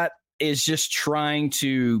Scott is just trying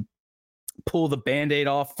to pull the Band-Aid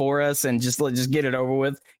off for us and just get it over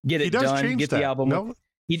with, get it done, get the album. No,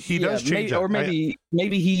 he does change that. Or maybe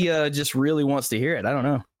he just really wants to hear it. I don't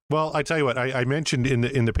know. Well, I tell you what, I mentioned in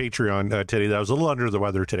the Patreon today that I was a little under the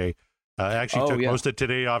weather today. I actually took most of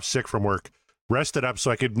today off sick from work, rested up so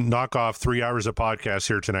I could knock off 3 hours of podcast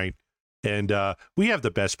here tonight. And we have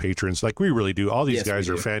the best patrons, like we really do. All these guys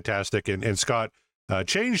are fantastic. And Scott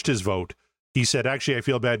changed his vote. He said, actually, I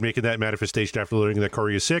feel bad making that manifestation after learning that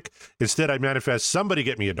Corey is sick. Instead, I manifest somebody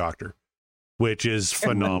get me a doctor, which is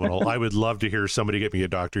phenomenal. I would love to hear somebody get me a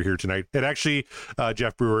doctor here tonight. And actually,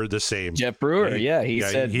 Jeff Brewer, the same. Jeff Brewer, he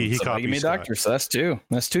said, he copied me a doctor. So that's two.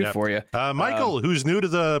 That's two for you. Michael, who's new to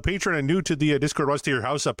the Patreon and new to the Discord, wants to hear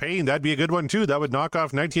House of Pain. That'd be a good one, too. That would knock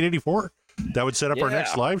off 1984. That would set up our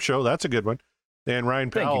next live show. That's a good one. And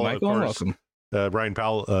Ryan Powell, Thank you, Michael. of course. Ryan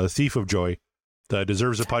Powell, Thief of Joy.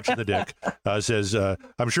 Deserves a punch in the dick. Says,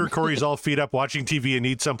 I'm sure Corey's all feet up watching TV and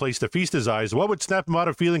needs someplace to feast his eyes. What would snap him out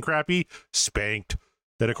of feeling crappy? Spanked.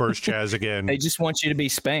 Then, of course, Chaz again. They just want you to be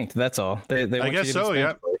spanked. That's all. They want I guess you to so, be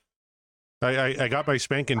yeah. I got my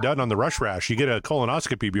spanking done on the Rush Rash. You get a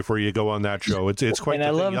colonoscopy before you go on that show. It's quite the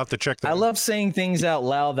thing. You have to check that. I love saying things out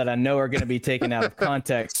loud that I know are going to be taken out of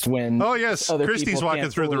context when other Christy's walking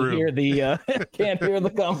through the room. Can't hear the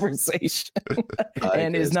conversation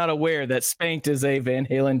and is not aware that Spanked is a Van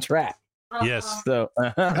Halen track. Yes. So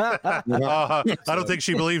I don't think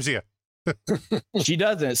she believes you. She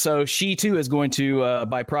doesn't. So she too is going to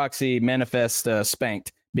by proxy manifest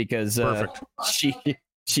Spanked because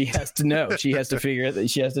she has to know. She has to figure it.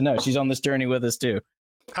 She has to know. She's on this journey with us too.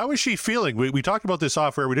 How is she feeling? We talked about this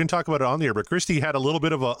off air. We didn't talk about it on the air, but Christy had a little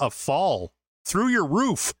bit of a fall through your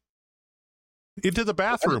roof into the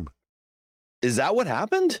bathroom. Is that what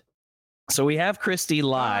happened? So we have Christy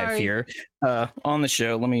live here on the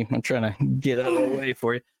show. I'm trying to get out of the way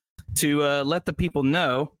for you to let the people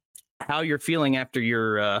know how you're feeling after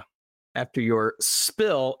your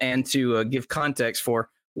spill and to give context for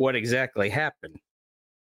what exactly happened.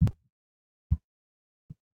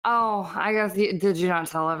 Oh, I guess did you not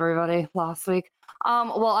tell everybody last week?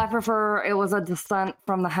 Well, I prefer it was a descent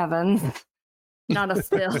from the heavens, not a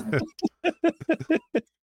spill.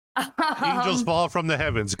 Angels fall from the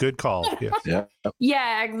heavens. Good call. Yeah.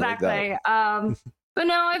 Yeah, exactly. But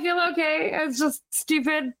no, I feel okay. It's just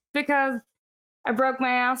stupid because I broke my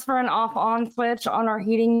ass for an off-on switch on our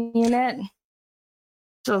heating unit.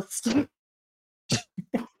 Just.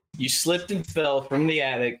 You slipped and fell from the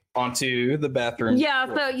attic onto the bathroom. Yeah,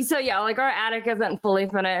 so like our attic isn't fully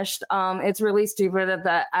finished. It's really stupid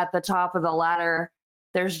at the top of the ladder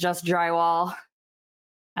there's just drywall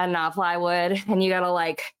and not plywood, and you gotta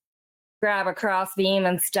like grab a cross beam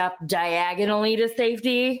and step diagonally to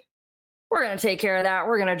safety. We're gonna take care of that.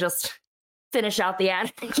 We're gonna just finish out the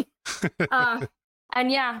attic. And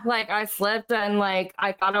yeah, like I slipped and like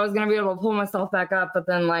I thought I was gonna be able to pull myself back up, but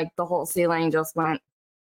then like the whole ceiling just went.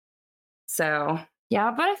 So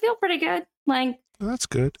yeah, but I feel pretty good. Like that's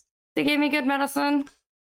good. They gave me good medicine.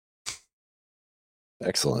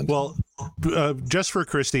 Excellent. Well, just for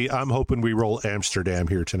Christy, I'm hoping we roll Amsterdam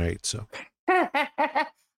here tonight. So I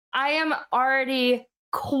am already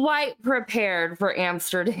quite prepared for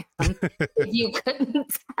Amsterdam. If you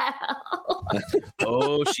couldn't tell.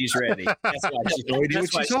 Oh, she's ready.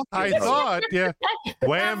 I thought, yeah.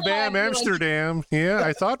 Wham, bam, Amsterdam. Yeah,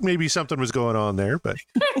 I thought maybe something was going on there, but.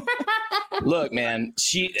 Look, man,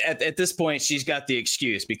 she at this point she's got the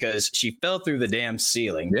excuse because she fell through the damn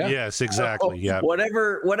ceiling. Yeah. Yes, exactly. Yeah.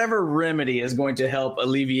 Whatever remedy is going to help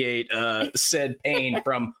alleviate said pain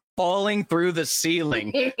from falling through the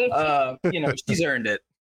ceiling. She's earned it.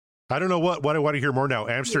 I don't know what I want to hear more now.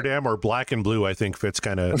 Amsterdam or Black and Blue, I think fits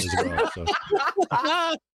kind of as well. So.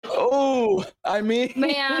 Oh, I mean,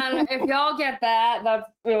 man, if y'all get that, that's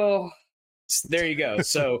there you go.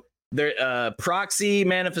 So there, proxy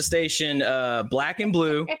manifestation, Black and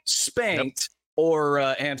Blue, Spanked, or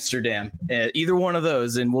Amsterdam. Either one of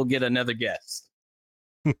those, and we'll get another guest.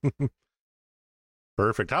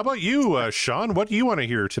 Perfect. How about you, Sean? What do you want to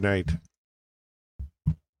hear tonight?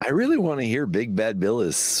 I really want to hear Big Bad Bill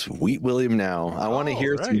is Sweet William Now. I want to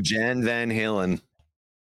hear some Jan Van Halen.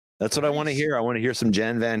 That's what I want to hear. I want to hear some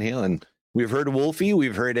Jan Van Halen. We've heard Wolfie,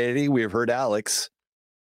 we've heard Eddie, we've heard Alex.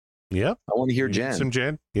 Yep. I want to hear You need Jen. some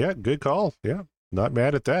Jen. Yeah, good call. Yeah, not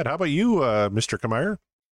mad at that. How about you, Mr. Kamire?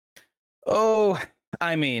 Oh,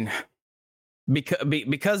 I mean,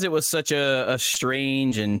 because it was such a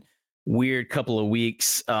strange and weird couple of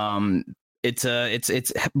weeks.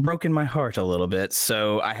 It's broken my heart a little bit.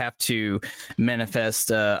 So I have to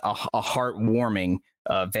manifest a heartwarming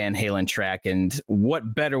Van Halen track, and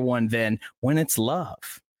what better one than When It's Love?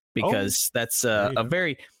 Because that's a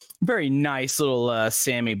very, very nice little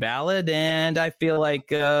Sammy ballad, and I feel like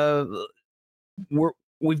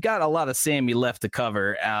we've got a lot of Sammy left to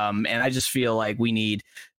cover, and I just feel like we need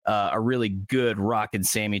a really good rockin'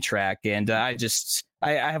 Sammy track, and I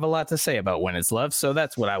have a lot to say about When It's Love, so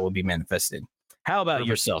that's what I will be manifesting. How about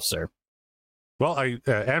yourself, sir? Well,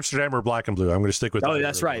 Amsterdam or Black and Blue. I'm going to stick with. Oh,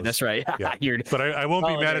 that's right. That's right. Yeah. But I won't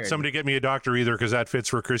be mad at somebody get me a doctor either, because that fits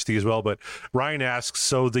for Christy as well. But Ryan asks,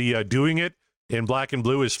 so the doing it in Black and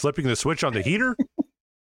Blue is flipping the switch on the heater?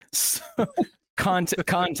 So,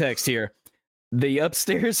 context here. The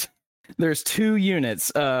upstairs, there's 2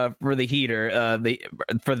 units for the heater,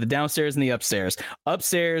 for the downstairs and the upstairs.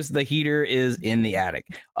 Upstairs, the heater is in the attic.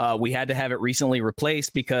 We had to have it recently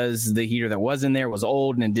replaced because the heater that was in there was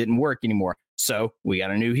old and it didn't work anymore. So we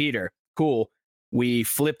got a new heater. Cool. We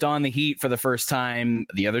flipped on the heat for the first time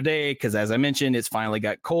the other day because, as I mentioned, it's finally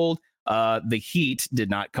got cold. The heat did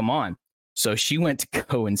not come on. So she went to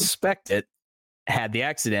go inspect it, had the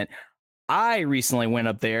accident. I recently went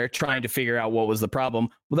up there trying to figure out what was the problem.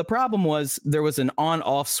 Well, the problem was there was an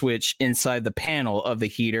on-off switch inside the panel of the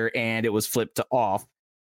heater, and it was flipped to off.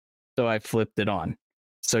 So I flipped it on.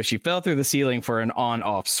 So she fell through the ceiling for an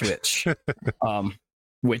on-off switch,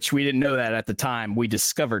 which we didn't know that at the time. We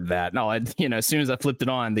discovered that. No, as soon as I flipped it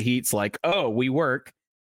on, the heat's like, oh, we work.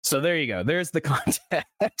 So there you go. There's the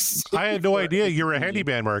context. I had no idea you were a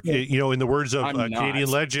handyman, Mark. In the words of Canadian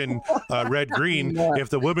legend Red Green, if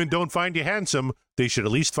the women don't find you handsome, they should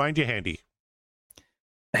at least find you handy.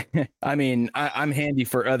 I mean, I'm handy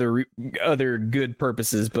for other good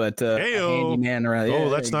purposes, but handyman around. Oh,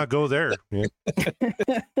 let's not go there.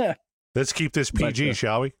 Yeah. Let's keep this PG,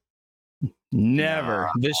 shall we? Never.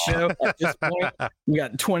 This show at this point, we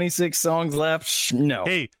got 26 songs left. No.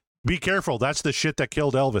 Hey, be careful. That's the shit that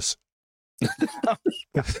killed Elvis. I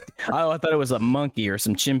thought it was a monkey or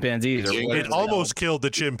some chimpanzees. It almost killed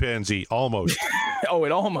the chimpanzee. Almost. Oh,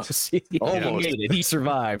 it almost. He made it. He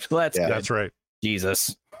survived. That's good. That's right.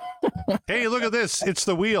 Jesus. Hey, look at this. It's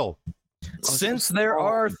the wheel. Since there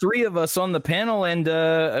are 3 of us on the panel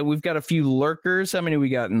and we've got a few lurkers, how many we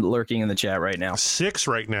got lurking in the chat right now? 6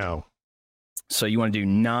 right now. So you want to do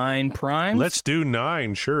 9 primes? Let's do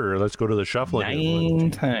 9. Sure. Let's go to the shuffle. 9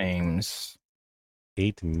 times.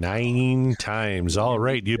 8, 9 times. All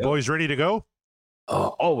right. You boys ready to go?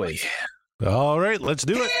 Oh, always. All right. Let's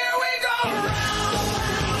do it. Here we go.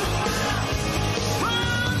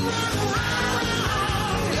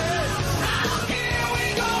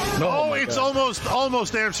 Oh, it's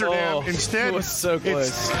almost Amsterdam. Oh, Instead, it was so close.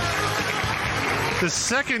 It's the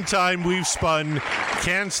second time we've spun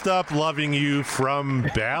Can't Stop Loving You from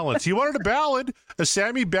Balance. You wanted a ballad, a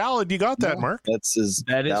Sammy ballad. You got that, Mark. That is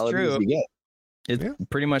true. As you get. It's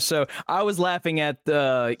pretty much so. I was laughing at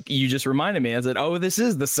you just reminded me. I said, "Oh, this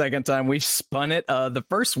is the second time we spun it. The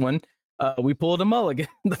first one, we pulled a mulligan.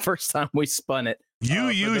 The first time we spun it. You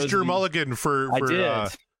used your mulligan for I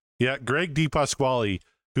did. Greg DePasquale,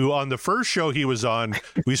 who on the first show he was on,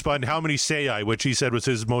 we spun How Many Say I, which he said was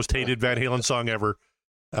his most hated Van Halen song ever.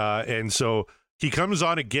 And so he comes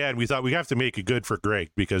on again. We thought we have to make it good for Greg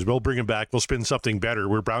because we'll bring him back. We'll spin something better.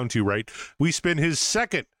 We're bound to, right? We spin his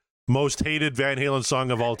second most hated Van Halen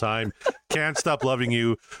song of all time, Can't Stop Loving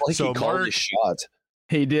You. Like so he called Mark, a shot.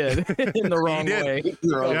 He did in the wrong way. In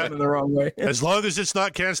the wrong way. As long as it's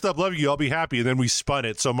not Can't Stop Loving You, I'll be happy. And then we spun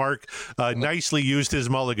it. So Mark nicely used his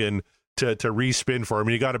mulligan to respin for him.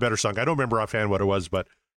 And he got a better song. I don't remember offhand what it was, but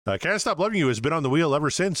Can't Stop Loving You has been on the wheel ever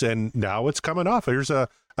since. And now it's coming off. There's a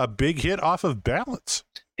big hit off of Balance.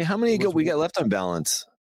 Hey, how many we got left on Balance?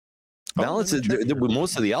 Balance is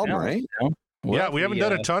most of the album, right? Well, we haven't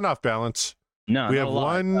done a ton off Balance. No, we have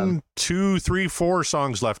 1, 2, 3, 4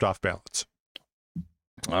 songs left off Balance.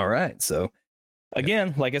 All right. So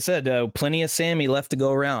again, like I said, plenty of Sammy left to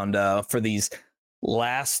go around for these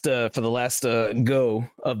last go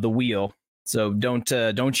of the wheel. So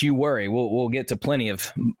don't you worry. We'll get to plenty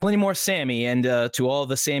more Sammy, and to all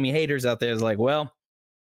the Sammy haters out there is like, well,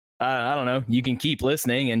 I don't know. You can keep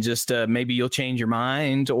listening and just maybe you'll change your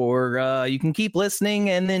mind, or you can keep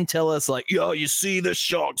listening and then tell us like, yo, you see, this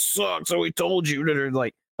song sucks, so we told you.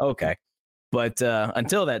 Like, okay, but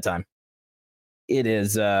until that time, it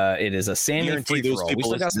is a Sammy and Guarantee those free-for-all. We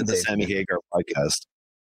people still got listen some to the days. Sammy Hagar podcast.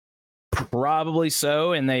 Probably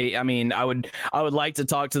so, and I would like to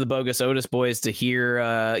talk to the Bogus Otis boys to hear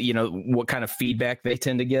what kind of feedback they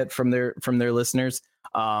tend to get from their listeners,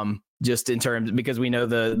 just in terms, because we know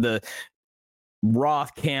the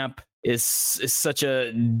Roth camp is such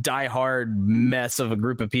a diehard mess of a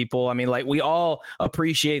group of people. I mean, like, we all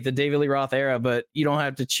appreciate the David Lee Roth era, but you don't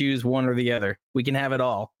have to choose one or the other. We can have it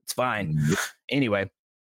all. It's fine. Anyway.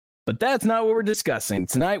 But that's not what we're discussing.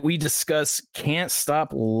 Tonight we discuss Can't Stop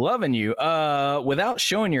Loving You. Without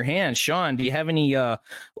showing your hand, Sean, do you have any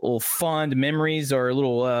little fond memories or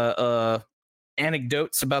little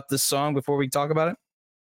anecdotes about this song before we talk about it?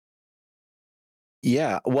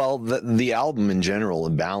 Yeah, well, the album in general,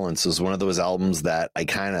 Balance, is one of those albums that I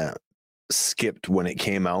kind of skipped when it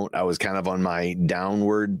came out. I was kind of on my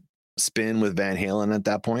downward spin with Van Halen at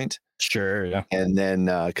that point. Sure, yeah. And then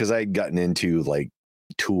because I had gotten into like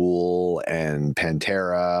Tool and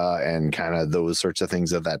Pantera and kind of those sorts of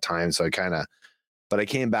things at that time. So but I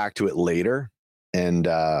came back to it later and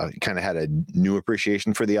kind of had a new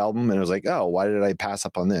appreciation for the album. And it was like, oh, why did I pass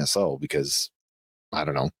up on this? Oh, because I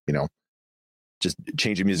don't know, just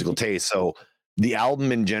change of musical taste. So the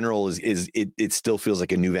album in general it still feels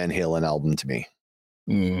like a new Van Halen album to me.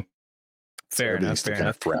 Fair enough. Fair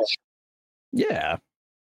enough. Fresh. Yeah,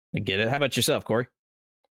 I get it. How about yourself, Corey?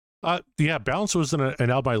 Yeah, Balance was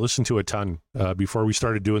an album I listened to a ton before we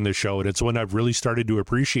started doing this show, and it's one I've really started to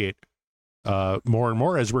appreciate more and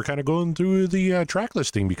more as we're kind of going through the track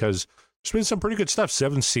listing, because there's been some pretty good stuff.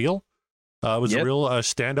 Seventh Seal was a real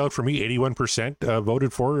standout for me. 81%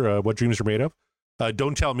 voted for What Dreams Are Made Of.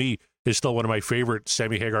 Don't Tell Me is still one of my favorite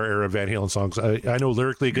Sammy Hagar era Van Halen songs. I know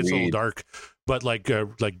lyrically it gets a little dark, but like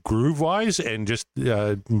groove wise and just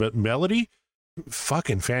melody,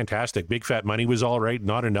 fucking fantastic. Big Fat Money was all right.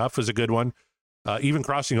 Not Enough was a good one. Even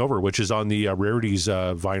Crossing Over, which is on the Rarities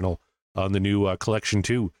vinyl on the new Collection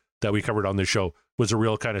 2 that we covered on this show, was a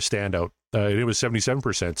real kind of standout. It was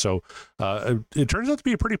 77%. So it turns out to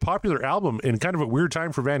be a pretty popular album in kind of a weird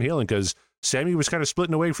time for Van Halen, because Sammy was kind of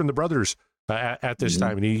splitting away from the brothers at this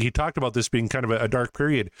time. And he talked about this being kind of a dark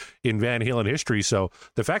period in Van Halen history. So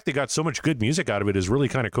the fact they got so much good music out of it is really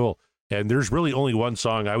kind of cool. And there's really only one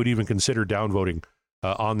song I would even consider downvoting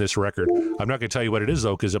on this record. I'm not going to tell you what it is,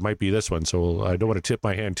 though, because it might be this one. So I don't want to tip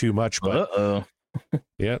my hand too much. But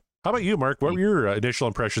yeah. How about you, Mark? What were your initial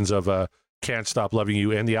impressions of Can't Stop Loving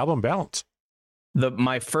You and the album Balance?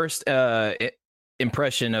 My first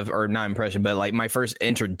impression of, or not impression, but like my first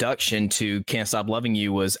introduction to Can't Stop Loving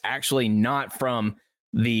You was actually not from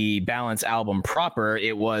the Balance album proper.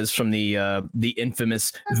 It was from the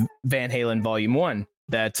infamous Van Halen Volume 1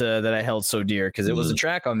 that I held so dear, because it was a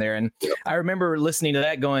track on there. And I remember listening to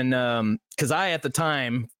that going, because I at the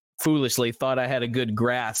time foolishly thought I had a good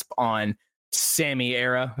grasp on Sammy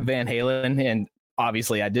era Van Halen, and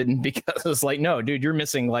obviously I didn't, because it's like, no, dude, you're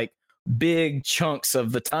missing like big chunks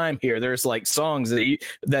of the time here. There's like songs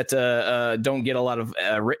that don't get a lot of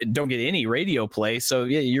don't get any radio play. So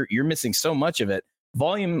yeah, you're missing so much of it.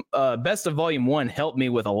 Best of Volume 1 helped me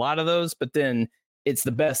with a lot of those, but then it's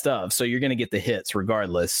the best of, so you're going to get the hits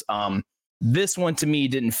regardless. This one to me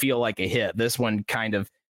didn't feel like a hit. This one kind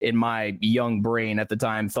of, in my young brain at the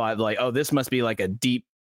time, thought like, oh, this must be like a deep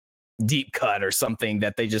cut or something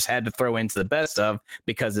that they just had to throw into the best of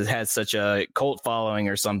because it has such a cult following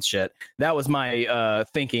or some shit. That was my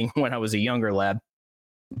thinking when I was a younger lad.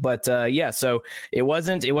 But yeah, so it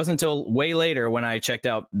wasn't until way later when I checked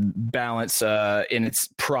out Balance in its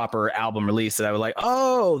proper album release that I was like,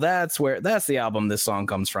 oh, that's the album this song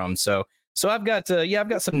comes from. So I've got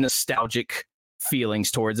some nostalgic feelings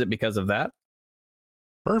towards it because of that.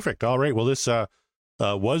 Perfect. All right. Well, this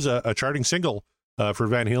was a charting single for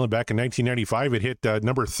Van Halen back in 1995. It hit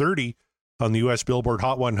number 30 on the U.S. Billboard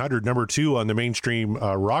Hot 100, number 2 on the mainstream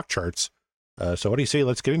rock charts. So what do you say?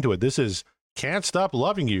 Let's get into it. This is Can't Stop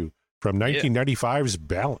Loving You from 1995's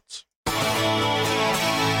Balance.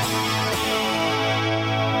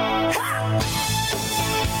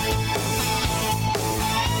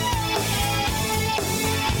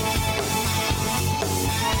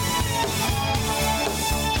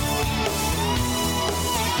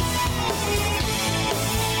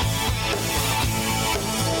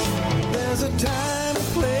 There's a time and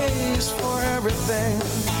place for everything,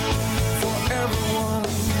 for everyone.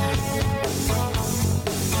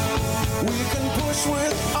 We can push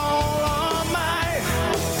with all our might,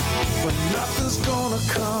 but nothing's gonna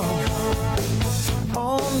come.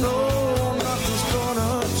 Oh no, nothing's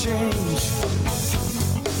gonna change.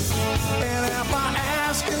 And if I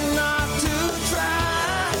ask you not to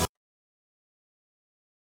try.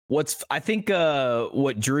 I think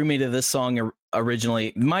what drew me to this song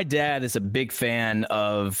originally, my dad is a big fan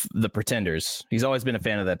of the Pretenders. He's always been a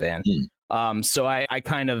fan of that band. So I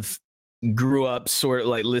kind of grew up sort of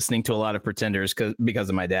like listening to a lot of Pretenders because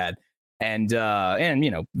of my dad, and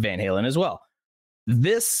you know, Van Halen as well.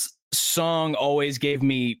 This song always gave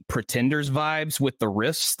me Pretenders vibes with the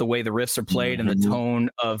riffs, the way the riffs are played, and the tone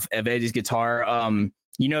of Eddie's guitar.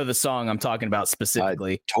 You know the song I'm talking about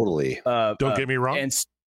specifically. Totally. Don't get me wrong. And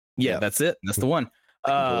yeah, that's it. That's the one.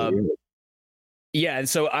 Yeah, and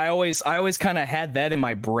so I always kind of had that in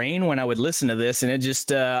my brain when I would listen to this, and it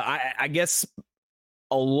just I guess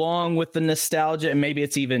along with the nostalgia, and maybe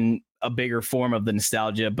it's even a bigger form of the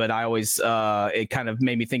nostalgia, but I always it kind of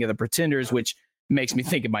made me think of the Pretenders, which makes me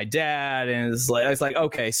think of my dad, and it's like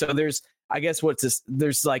okay, so there's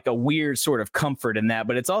there's like a weird sort of comfort in that,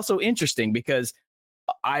 but it's also interesting because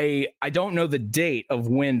I don't know the date of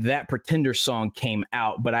when that Pretender song came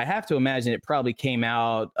out, but I have to imagine it probably came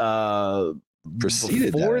out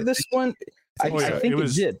Preceded before that, this one. I think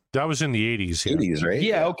it did. That was in the 80s. 80s, right?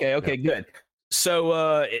 Yeah. Okay. Good.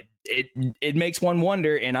 So it makes one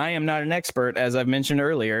wonder, and I am not an expert, as I've mentioned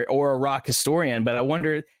earlier, or a rock historian, but I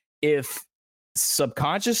wonder if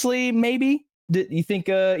subconsciously, maybe, you think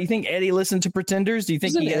Eddie listened to Pretenders? Do you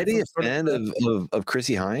think Eddie a fan of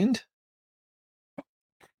Chrissie Hynde?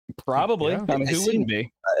 Probably. Yeah. I mean, who wouldn't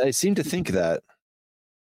be? I seem to think that.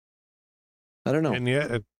 I don't know. And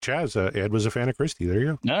yeah, Chaz, Ed was a fan of Christie. There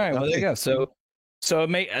you go. All right. Well, there you go. So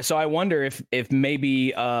I wonder if maybe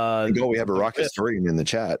we have a rock historian in the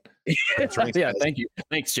chat. That's right. Yeah, thank you.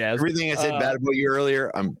 Thanks, Chaz. Everything I said bad about you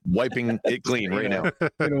earlier, I'm wiping it clean right now.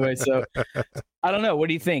 Anyway, so I don't know. What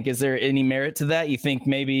do you think? Is there any merit to that? You think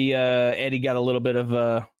maybe Eddie got a little bit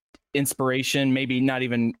of inspiration, maybe not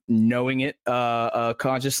even knowing it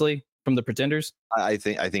consciously from the Pretenders? I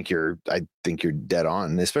think you're dead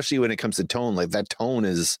on, especially when it comes to tone. Like that tone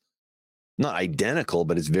is not identical,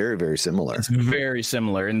 but it's very, very similar. It's very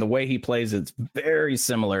similar, and the way he plays it's very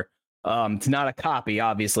similar. It's not a copy,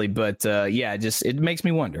 obviously, but yeah, it makes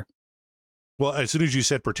me wonder. Well, as soon as you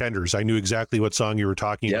said Pretenders, I knew exactly what song you were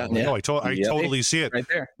talking about. Yeah. Oh, I totally see it. Right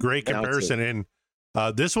there. Great comparison.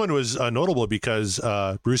 And this one was notable because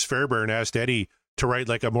Bruce Fairbairn asked Eddie to write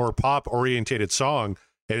like a more pop orientated song.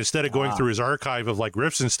 And instead of going through his archive of like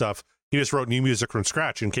riffs and stuff, he just wrote new music from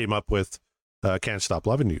scratch and came up with Can't Stop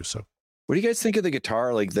Loving You. So what do you guys think of the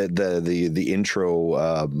guitar, like the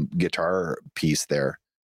intro guitar piece there?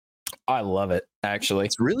 I love it, actually.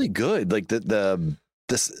 It's really good. Like the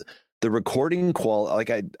recording quality, like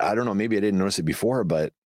I don't know, maybe I didn't notice it before,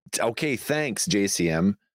 but okay, thanks,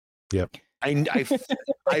 JCM. Yep. I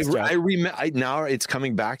remember now it's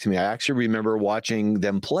coming back to me. I actually remember watching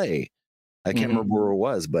them play. I can't remember where it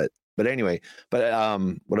was, but anyway, what I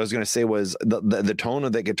was going to say was the tone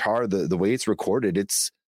of the guitar, the way it's recorded,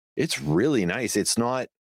 it's really nice. It's not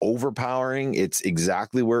overpowering. It's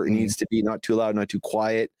exactly where it needs to be. Not too loud, not too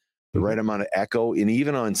quiet, the right amount of echo. And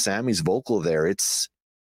even on Sammy's vocal there, his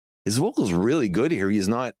vocal's really good here. He's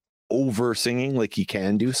not over singing like he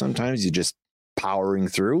can do sometimes. He's just powering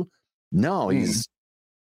through. No, he's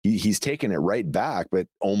taking it right back, but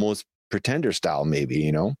almost Pretender style, maybe,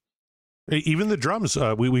 you know? Even the drums,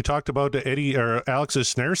 we talked about Eddie or Alex's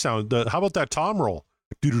snare sound. How about that tom roll?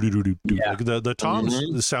 Yeah. Like the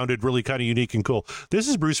toms sounded really kind of unique and cool. This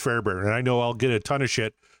is Bruce Fairbairn, and I know I'll get a ton of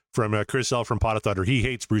shit from Chris L from Pot of Thunder. He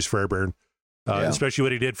hates Bruce Fairbairn, especially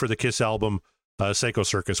what he did for the Kiss album, Psycho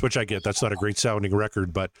Circus, which I get. That's not a great sounding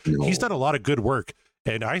record, but he's done a lot of good work.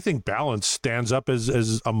 And I think Balance stands up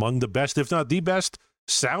as among the best, if not the best,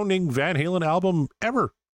 sounding Van Halen album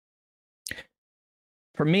ever.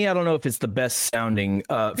 For me, I don't know if it's the best sounding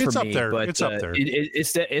it's for up me, there. but It's up there.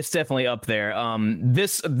 It's definitely up there.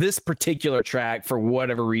 This particular track, for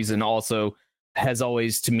whatever reason, also has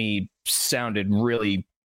always to me sounded really,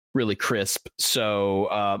 really crisp. So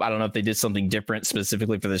I don't know if they did something different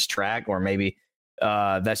specifically for this track, or maybe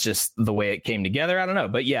that's just the way it came together. I don't know,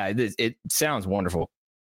 but yeah, it sounds wonderful.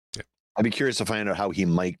 I'd be curious to find out how he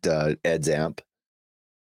mic'd Ed's amp.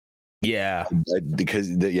 Yeah, because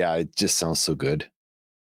it just sounds so good.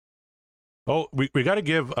 Oh, we got to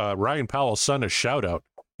give Ryan Powell's son a shout out.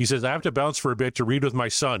 He says, I have to bounce for a bit to read with my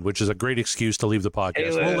son, which is a great excuse to leave the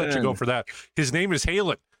podcast. We'll let you go for that. His name is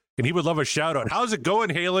Halen, and he would love a shout out. How's it going,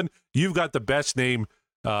 Halen? You've got the best name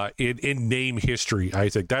in name history. I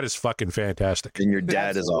think that is fucking fantastic. And your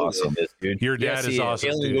dad is awesome. Dude. Your dad is awesome.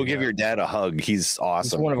 Halen, go give your dad a hug. He's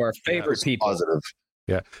awesome. He's one of our favorite people. Positive.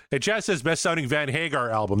 Yeah. And Chad says best sounding Van Hagar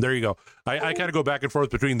album. There you go. I kind of go back and forth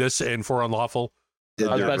between this and For Unlawful.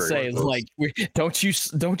 I was about to very say, it's close. like,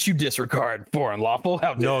 don't you disregard For Unlawful?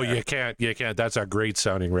 How dare No, you? you can't. You can't. That's a great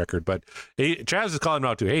sounding record. But hey, Chaz is calling him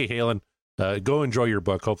out too. Hey, Halen, go enjoy your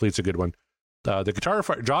book. Hopefully, it's a good one. The guitar,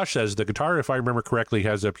 Josh says the guitar, if I remember correctly,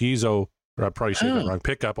 has a piezo. Or I'm probably saying that wrong.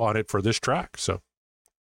 Pickup on it for this track. So,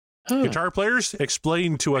 guitar players,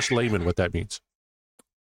 explain to us laymen what that means.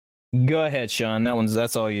 Go ahead, Sean.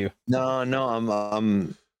 That's all you. No,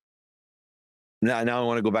 I'm now I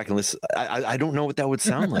want to go back and listen. I don't know what that would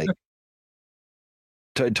sound like.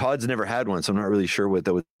 Todd's never had one, so I'm not really sure what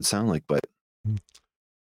that would sound like. But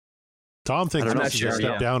Tom thinks I'm not this is a sure,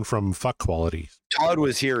 step yeah. down from fuck quality. Todd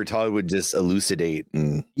was here. Todd would just elucidate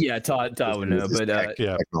and Yeah, Todd would know, but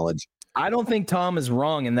Yeah. knowledge. I don't think Tom is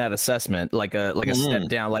wrong in that assessment. Like a step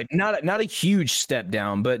down, like not a huge step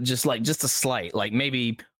down, but just a slight, like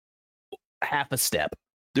maybe half a step.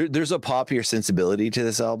 There's a poppier sensibility to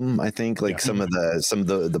this album. I think, like some of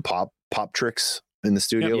the pop tricks in the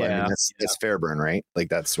studio. Yeah. I mean, that's Fairburn, right? Like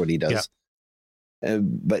that's what he does.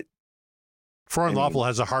 But For Unlawful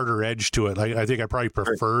has a harder edge to it. I think I probably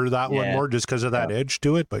prefer that one Yeah. more just because of that edge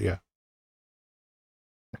to it. But yeah.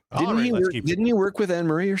 All right, let's keep didn't he work with Anne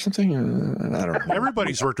Marie or something? I don't know.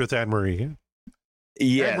 Everybody's worked with Anne Marie.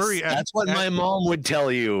 Yeah. Yes, Marie, that's what my mom would tell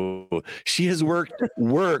you. She has worked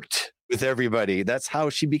with everybody. That's how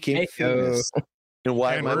she became Hey, famous. And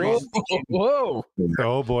why Anne my Marie? mom Whoa!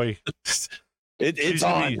 Oh boy. it's She's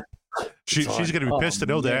on. gonna she's going to be pissed to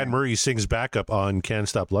know that man. Anne Marie sings backup on "Can't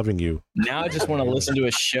Stop Loving You." Now I just want to listen to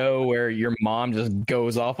a show where your mom just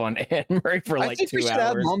goes off on Anne Marie for I like think 2 we should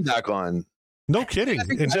have hours. mom back on. No kidding.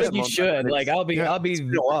 And I just, think you should. Like I'll be It's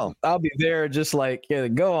been a while. I'll be there. Just like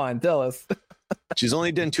go on, tell us. She's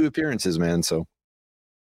only done 2 appearances, man. So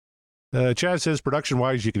Chaz says,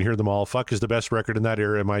 production-wise, you can hear them all. Fuck is the best record in that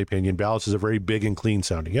era, in my opinion. Balance is a very big and clean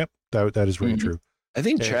sounding. Yep, that is very Mhm. true. I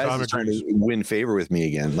think Yeah, Chaz Tom is trying agrees. to win favor with me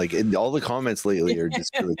again. Like all the comments lately are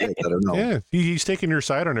just really good. I don't know. Yeah, he's taking your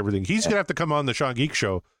side on everything. He's going to have to come on the Sean Geek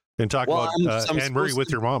Show and talk Well, about I'm Anne Marie supposed with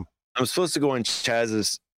to- your mom. I'm supposed to go on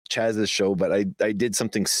Chaz's show, but I did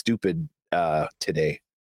something stupid today.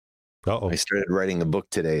 Uh-oh. I started writing a book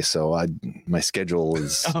today, so my schedule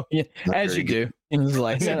is Oh yeah, not as very you good. do. And it's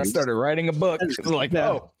like, man, I started writing a book. It's like,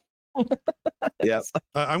 Yeah. oh, Yeah.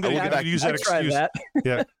 I'm going I will to get back- use I that tried excuse.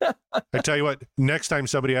 that. I tell you what, next time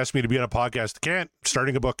somebody asks me to be on a podcast, can't,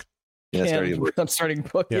 starting a book. Yeah, starting And I'm starting a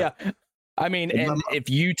book. Yeah. Yeah. I mean, And my and mom- if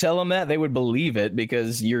you tell them that, they would believe it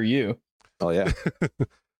because you're you. Oh yeah.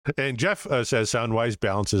 And Jeff says sound-wise,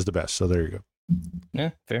 balance is the best. So there you go. Yeah,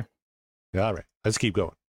 fair. All right, let's keep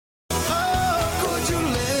going. Could you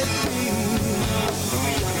let me?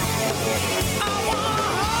 I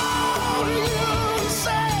wanna hold you and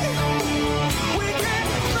say we can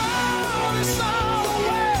throw this all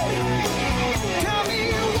away. Tell me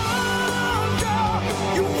you won't go,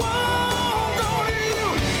 you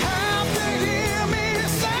have to hear me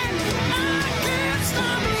say I can't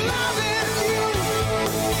stop loving you.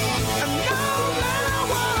 And no matter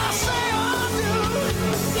what I say or do,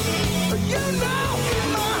 you know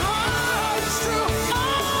my heart is true. Oh,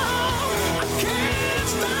 I can't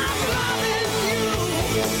stop loving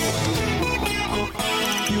you.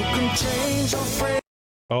 You can change your friend.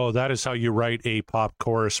 Oh, that is how you write a pop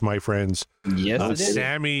chorus, my friends. Yes, it is.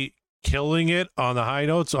 Sammy killing it on the high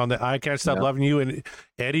notes on the "I Can't Stop Loving You," and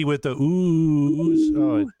Eddie with the oohs.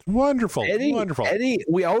 Oh, it's wonderful, wonderful. Eddie,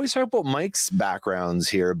 we always talk about Mike's backgrounds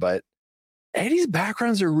here, but Eddie's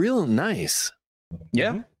backgrounds are real nice.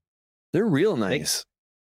 Yeah. They're real nice.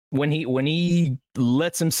 When he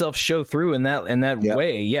lets himself show through in that Yeah.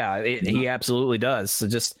 way, yeah, he absolutely does. So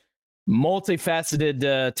just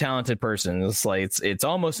multifaceted, talented person. It's like it's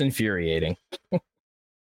almost infuriating.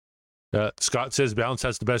 Scott says balance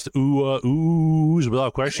has the best oohs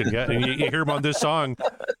without question. Yeah, and you hear him on this song.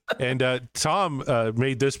 And Tom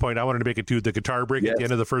made this point. I wanted to make it too. The guitar break at the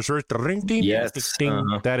end of the first verse. Ding, ding, Yes. ding.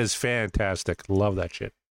 Uh-huh. That is fantastic. Love that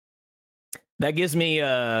shit. That gives me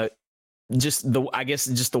just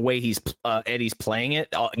the way he's Eddie's playing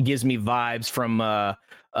it gives me vibes from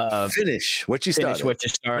Finish what you Finish started. What You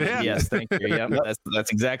Started. Yeah. Yes, thank you. Yep,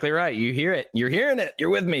 that's exactly right. You hear it. You're hearing it. You're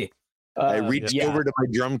with me. I reached yeah. over to my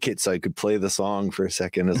drum kit so I could play the song for a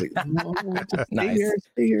second. I was like, no, stay Nice. here,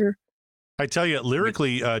 stay here. I tell you,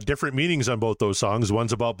 lyrically, different meanings on both those songs.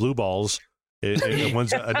 One's about blue balls. And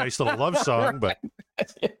one's a nice little love song, but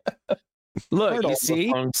Look, Heard all you the see,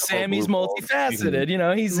 songs about Sammy's blue balls. multifaceted. You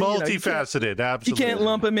know, he's multifaceted. You Absolutely. can't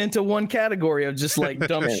lump him into one category of just like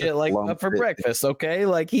dumb shit like Lump up for it. breakfast, okay?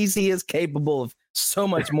 Like he is capable of so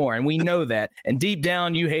much more, and we know that. And deep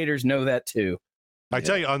down, you haters know that too. I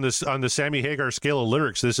tell you, on the Sammy Hagar scale of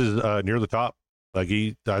lyrics, this is near the top. Like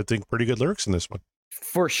I think pretty good lyrics in this one.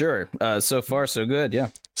 For sure. So far, so good. Yeah.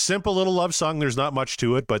 Simple little love song. There's not much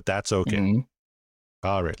to it, but that's okay. Mhm.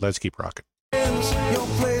 All right, let's keep rocking. Your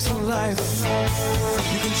place in life,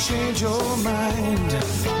 you can change your mind.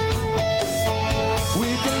 We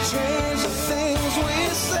can change the things we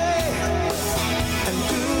say and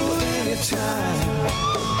do anytime.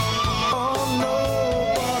 Oh no,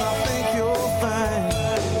 but I think you'll find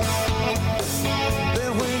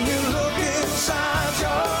that when you look inside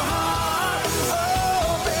your heart,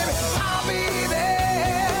 oh baby, I'll be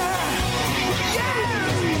there. Yeah,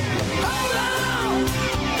 hold on.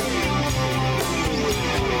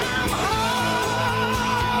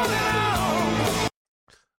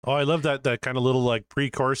 Oh, I love that kind of little like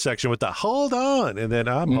pre-chorus section with the hold on, and then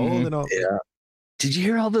I'm holding on. Yeah. Did you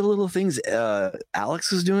hear all the little things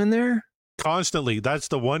Alex was doing there? Constantly. That's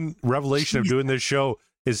the one revelation of doing this show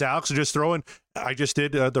is Alex just throwing. I just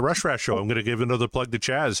did the Rush Rash show. I'm going to give another plug to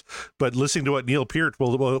Chaz, but listening to what Neil Peart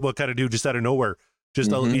will kind of do just out of nowhere.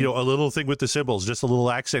 Just a little thing with the cymbals, just a little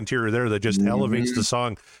accent here or there that just elevates the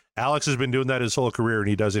song. Alex has been doing that his whole career, and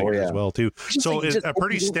he does it here as well too. So like, it's just a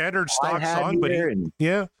pretty standard stock song, but and,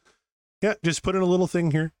 yeah, just put in a little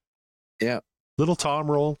thing here. Yeah. Little tom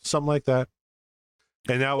roll, something like that.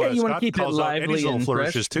 And now Yeah, you wanna Scott keep it calls out lively Eddie's little and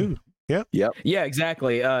flourishes fresh. too. Yeah. Yeah,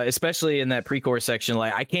 exactly. Especially in that pre-chorus section,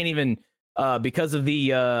 like I can't even because of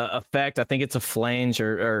the effect. I think it's a flange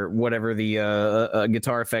or whatever the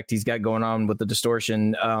guitar effect he's got going on with the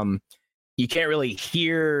distortion. You can't really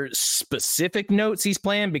hear specific notes he's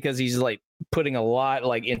playing because he's like putting a lot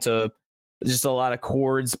like into just a lot of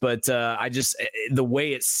chords. But I just the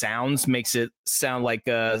way it sounds makes it sound like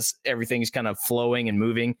everything's kind of flowing and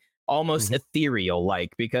moving. Almost ethereal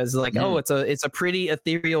like because like oh it's a pretty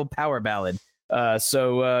ethereal power ballad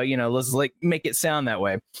so let's like make it sound that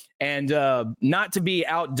way and not to be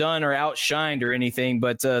outdone or outshined or anything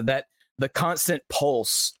but that the constant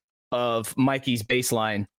pulse of Mikey's bass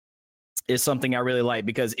line is something I really like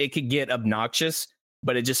because it could get obnoxious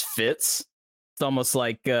but it just fits. It's almost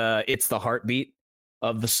like it's the heartbeat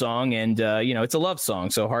of the song and it's a love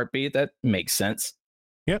song so heartbeat that makes sense.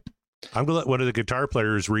 Yep. I'm going to let one of the guitar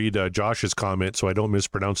players read Josh's comment so I don't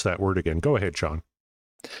mispronounce that word again. Go ahead, Sean.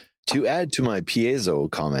 To add to my piezo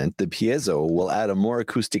comment, the piezo will add a more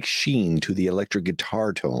acoustic sheen to the electric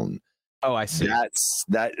guitar tone. Oh, I see.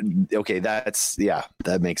 That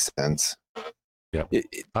makes sense. Yeah.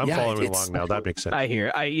 I'm following along now. That makes sense. I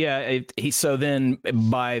hear. So then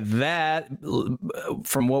by that,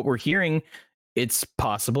 from what we're hearing, it's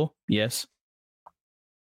possible. Yes.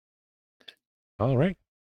 All right.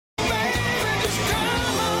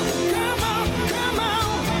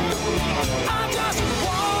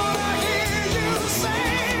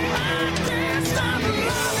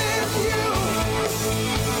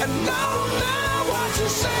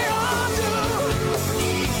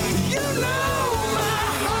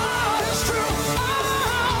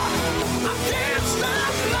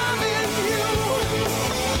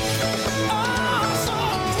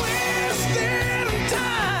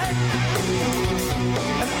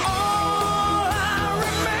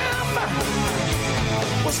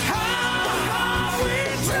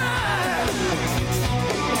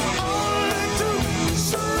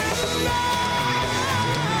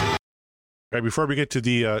 All right, before we get to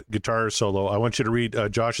the guitar solo, I want you to read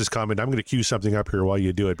Josh's comment. I'm going to cue something up here while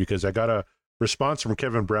you do it because I got a response from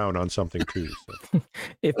Kevin Brown on something too. So.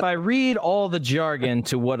 If I read all the jargon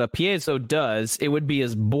to what a piezo does, it would be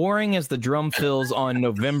as boring as the drum fills on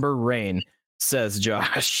November Rain, says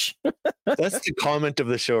Josh. That's the comment of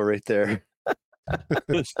the show right there.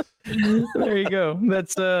 There you go.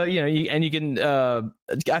 That's you can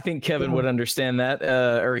I think Kevin would understand that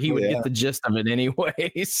or he would get the gist of it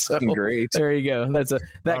anyway. So great. There you go. That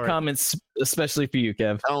right. comment's especially for you,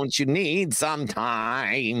 Kev. Don't you need some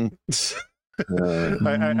time?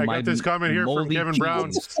 I got this comment here from Kevin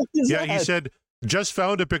Brown. Yeah, he said, just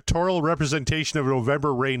found a pictorial representation of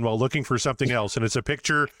November Rain while looking for something else, and it's a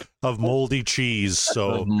picture of moldy cheese.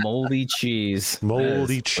 So moldy cheese.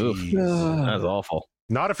 Moldy cheese. That's awful.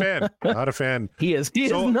 Not a fan. Not a fan. He is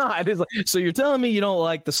not. It's like, so you're telling me you don't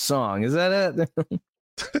like the song? Is that it?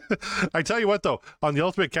 I tell you what, though, on the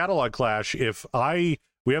Ultimate Catalog Clash,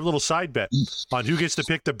 we have a little side bet on who gets to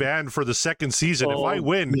pick the band for the second season. If I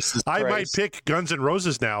win, I might pick Guns N'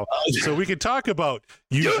 Roses now, so we can talk about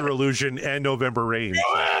Use Your Illusion and November Rain.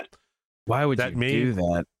 Why would you do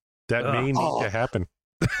that? That may need to happen.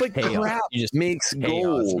 But crap makes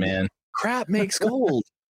gold, man. Crap makes gold.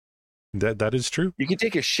 That is true. You can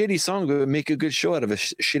take a shitty song but make a good show out of a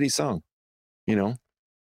shitty song.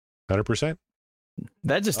 100%.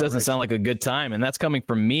 That just doesn't sound like a good time, and that's coming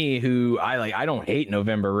from me, who I don't hate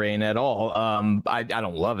November Rain at all. I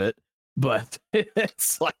don't love it, but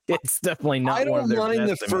it's definitely not. I one of don't their mind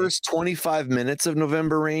the best to me. first 25 minutes of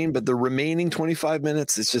November Rain, but the remaining 25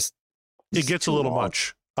 minutes, it's just It gets a little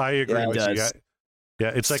much. I agree Yeah, it with you. does.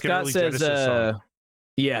 Yeah, it's like an Scott early says, Genesis song.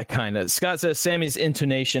 yeah, kind of. Scott says Sammy's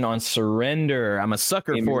intonation on Surrender. I'm a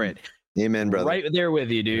sucker for Amen. it. Amen, brother. Right there with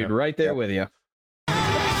you, dude. Yeah. Right there Yeah. with you.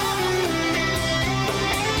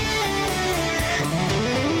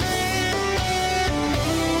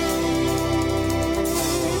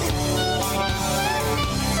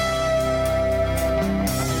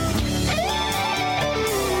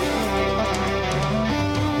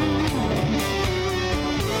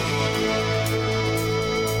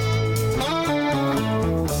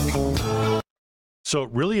 So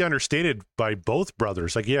really understated by both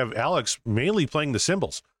brothers. Like you have Alex mainly playing the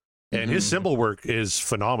cymbals, and his cymbal work is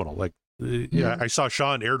phenomenal. Like, yeah, I saw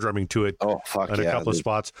Sean air drumming to it Oh, fuck on a yeah. couple of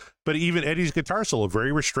spots. But even Eddie's guitar solo,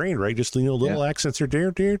 very restrained, right? Just little accents are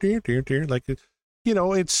dear, like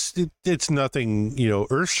it's nothing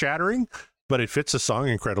earth shattering, but it fits the song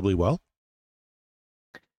incredibly well.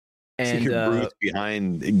 See And your Bruce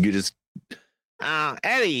behind, you just,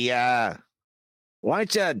 Eddie, why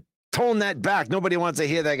don't you tone that back? Nobody wants to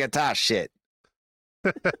hear that guitar shit.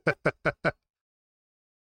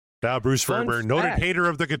 Now, Bruce Fun Fairburn, noted fact. hater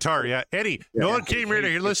of the guitar. Yeah, Eddie, no one came here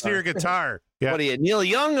to listen to your guitar. Yeah, What are you, Neil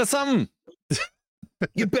Young or something?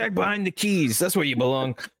 get back behind the keys. That's where you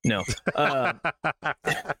belong. No.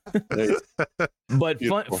 But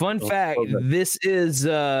fun fact, this is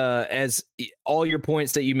as all your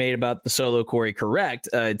points that you made about the solo, Corey, correct.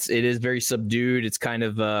 It is very subdued. It's kind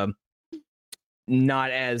of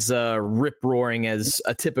not as rip roaring as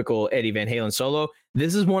a typical Eddie Van Halen solo.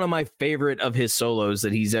 This is one of my favorite of his solos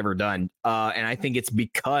that he's ever done, and I think it's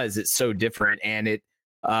because it's so different, and it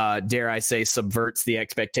dare I say subverts the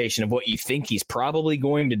expectation of what you think he's probably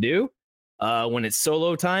going to do when it's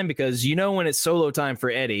solo time, because when it's solo time for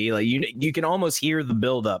Eddie, like you can almost hear the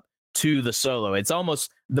buildup to the solo. It's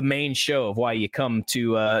almost the main show of why you come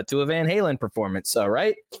to a Van Halen performance.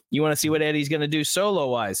 Right? You want to see what Eddie's going to do solo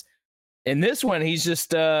wise. In this one, he's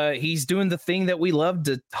just he's doing the thing that we love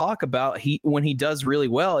to talk about. When he does really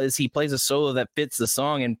well is he plays a solo that fits the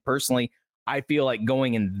song. And personally, I feel like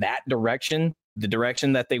going in that direction, the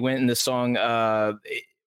direction that they went in this song,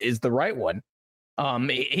 is the right one.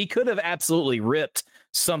 He could have absolutely ripped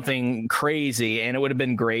something crazy, and it would have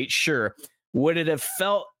been great. Sure, would it have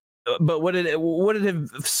felt? But would it have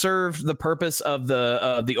served the purpose of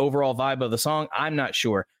the overall vibe of the song? I'm not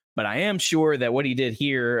sure. But I am sure that what he did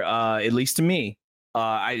here, at least to me,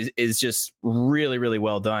 is just really, really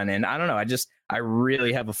well done. And I don't know, I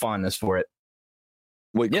really have a fondness for it.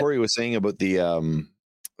 What Yep. Corey was saying about the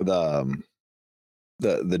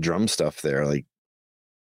drum stuff there, like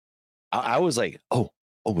I was like, oh,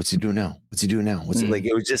 what's he doing now? What's he doing now? What's it like?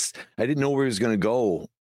 It was just, I didn't know where he was going to go,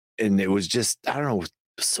 and it was just, I don't know, it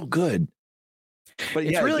was so good. But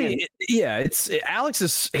It's yeah, really, again,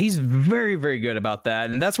 Alex he's very, very good about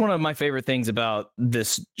that. And that's one of my favorite things about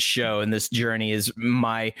this show and this journey is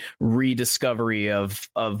my rediscovery of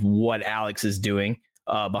what Alex is doing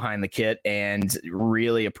behind the kit and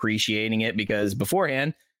really appreciating it, because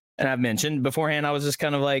beforehand, and I've mentioned beforehand, I was just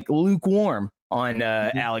kind of like lukewarm on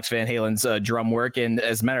Alex Van Halen's drum work. And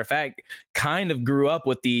as a matter of fact, kind of grew up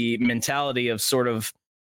with the mentality of sort of,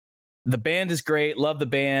 the band is great, love the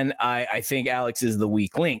band. I think Alex is the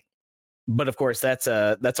weak link, but of course that's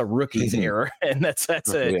a rookie's error, and that's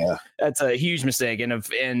a huge mistake.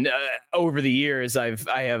 And over the years,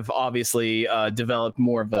 I have obviously developed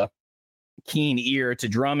more of a keen ear to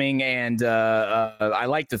drumming, and I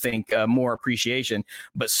like to think more appreciation.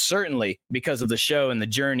 But certainly because of the show and the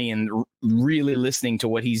journey, and really listening to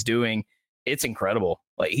what he's doing, it's incredible.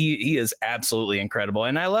 Like he is absolutely incredible,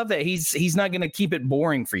 and I love that he's not going to keep it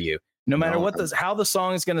boring for you. No matter how the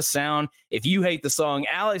song is going to sound, if you hate the song,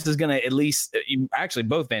 Alex is going to at least, actually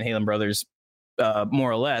both Van Halen brothers,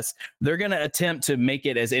 more or less, they're going to attempt to make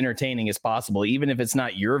it as entertaining as possible. Even if it's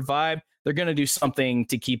not your vibe, they're going to do something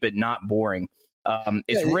to keep it not boring.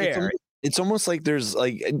 It's rare. It's almost like there's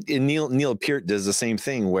like, and Neil Peart does the same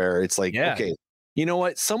thing where it's like, okay, you know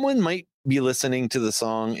what? Someone might be listening to the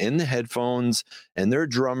song in the headphones, and they're a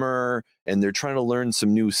drummer, and they're trying to learn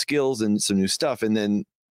some new skills and some new stuff. And then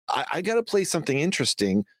I got to play something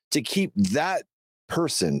interesting to keep that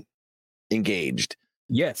person engaged.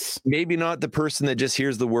 Yes. Maybe not the person that just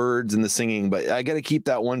hears the words and the singing, but I got to keep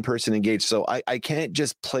that one person engaged. So I can't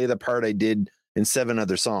just play the part I did in 7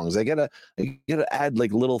 other songs. I gotta add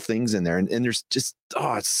like little things in there. And there's just,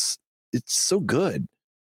 it's so good.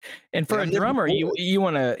 And for a drummer, you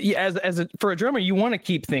want to for a drummer, you want to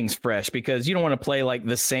keep things fresh because you don't want to play like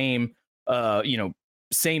the same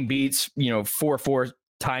same beats, 4/4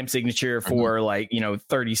 time signature for like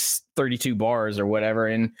 32 bars or whatever,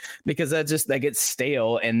 and because that gets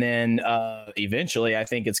stale, and then eventually I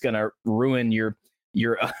think it's going to ruin your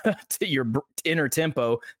your inner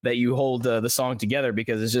tempo that you hold the song together,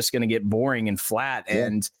 because it's just going to get boring and flat.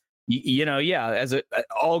 And as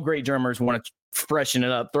all great drummers want to freshen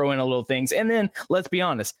it up, throw in a little things, and then let's be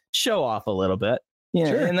honest, show off a little bit.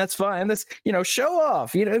 Sure. And that's fine. That's show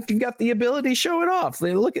off. If you've got the ability, show it off.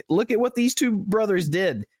 Look at what these two brothers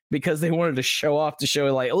did, because they wanted to show off, to show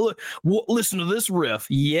like, look, listen to this riff.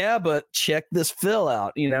 Yeah, but check this fill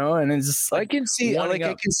out. And it's just like, I can see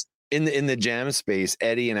in the jam space,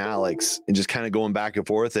 Eddie and Alex, and just kind of going back and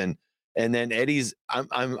forth, and then Eddie's,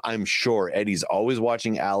 I'm sure Eddie's always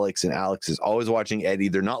watching Alex, and Alex is always watching Eddie.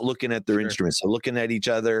 They're not looking at their instruments, they're looking at each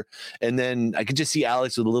other. And then I could just see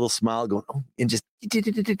Alex with a little smile going, oh, and just ding,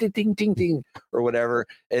 ding, ding, or whatever.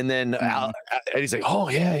 And then Eddie's like, oh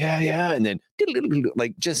yeah. And then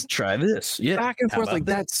like, just try this. Yeah. Back and forth. Like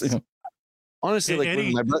that's honestly, like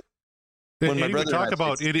Eddie, when my brother talk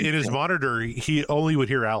about it in his monitor, he only would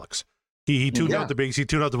hear Alex. He tuned out the bass, he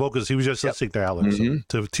tuned out the vocals. He was just listening to Alex.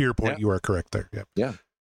 So to your point, you are correct there. Yeah.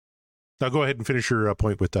 Now go ahead and finish your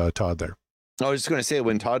point with Todd there. I was just going to say,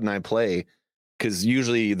 when Todd and I play, because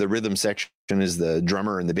usually the rhythm section is the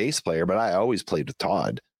drummer and the bass player, but I always played with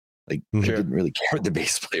Todd. Like, I didn't really care what the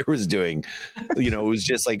bass player was doing. It was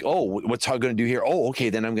just like, oh, what's Todd going to do here? Oh, okay,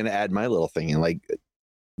 then I'm going to add my little thing. And like,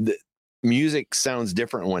 the music sounds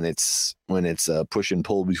different when it's a push and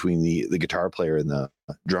pull between the guitar player and the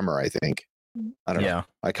drummer. I think. I don't know.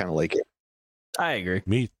 I kind of like it. I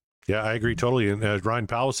agree. I agree totally. And as Ryan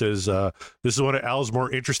Powell says, this is one of Al's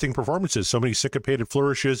more interesting performances. So many syncopated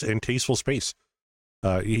flourishes and tasteful space.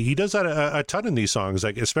 He does that a ton in these songs,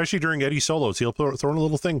 like especially during Eddie solos. He'll throw in a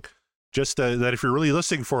little thing just that if you're really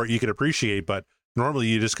listening for it, you can appreciate. But normally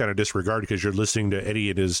you just kind of disregard because you're listening to Eddie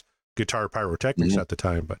and his guitar pyrotechnics at the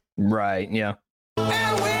time. But right, yeah.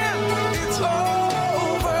 And when it's over,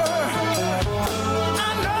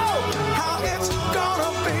 I know how it's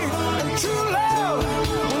gonna be. And true love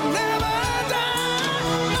will never die.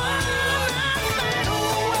 Fade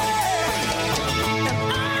away.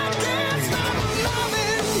 And I can't stop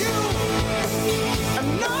loving you. And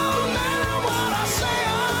no matter what I say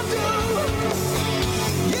or do,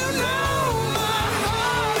 you know my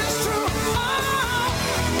heart is true. Oh,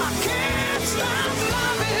 I can't stop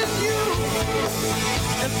loving you.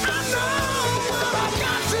 And I know what I've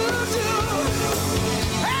got to do.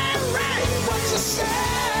 Hey, Ray, what you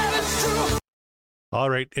said is true. all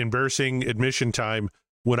right, embarrassing admission time.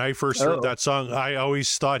 When I first heard that song, I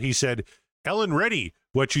always thought he said, Ellen Reddy,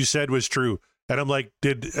 what you said was true. And I'm like,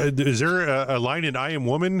 is there a line in I Am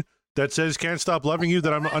Woman that says Can't Stop Loving You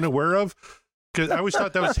that I'm unaware of? Because I always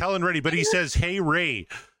thought that was Helen Reddy, but he says, Hey Ray.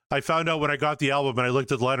 I found out when I got the album and I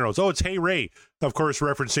looked at the liner notes. Oh, it's Hey Ray. Of course,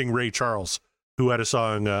 referencing Ray Charles, who had a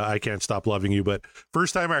song, I Can't Stop Loving You. But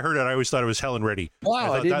first time I heard it, I always thought it was Helen Reddy.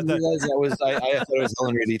 Wow, I didn't realize that was, I thought it was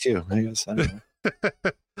Helen Reddy too. I guess, I don't know.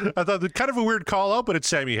 I thought that kind of a weird call out, but it's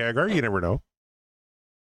Sammy Hagar. You never know.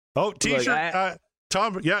 Oh, t-shirt.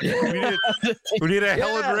 Tom, we need a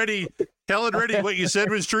Helen Reddy. Helen Reddy, what you said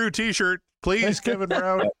was true t-shirt. Please, Kevin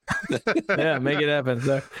Brown. Yeah, make it happen.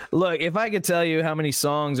 So, look, if I could tell you how many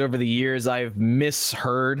songs over the years I've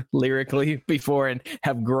misheard lyrically before and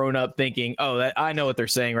have grown up thinking, oh, that I know what they're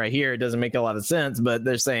saying right here. It doesn't make a lot of sense, but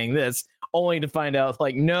they're saying this, only to find out,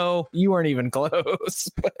 like, no, you weren't even close.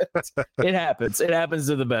 It happens. It happens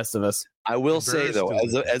to the best of us. I will say, though,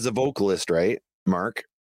 as a vocalist, right, Mark?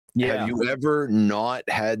 Yeah. Have you ever not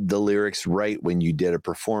had the lyrics right when you did a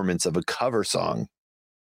performance of a cover song?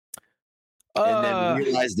 And then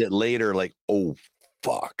realized it later, like, oh,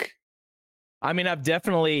 fuck. I mean, I've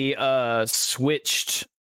definitely switched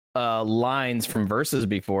lines from verses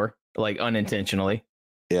before, like unintentionally.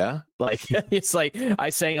 Yeah. Like, it's like I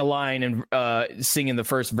sang a line and singing the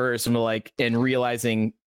first verse and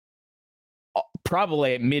realizing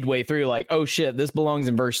probably midway through, like, oh shit, this belongs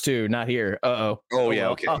in verse 2, not here. Oh yeah,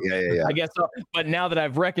 okay. Yeah. I guess so. But now that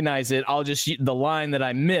I've recognized it, I'll just the line that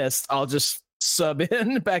I missed, I'll just sub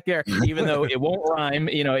in back there, even though it won't rhyme.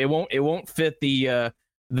 It won't fit the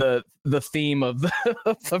theme of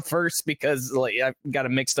the verse, because like I've got it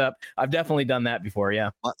mixed up. I've definitely done that before.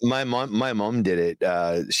 Yeah. My mom did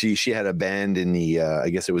it. She had a band in the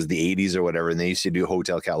I guess it was the 80s or whatever, and they used to do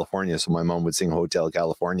Hotel California. So my mom would sing Hotel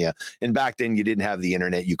California. And back then you didn't have the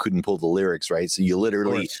internet, you couldn't pull the lyrics, right? So you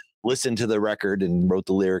literally listened to the record and wrote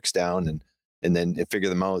the lyrics down and then figure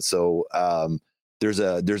them out. So there's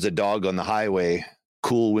a dog on the highway.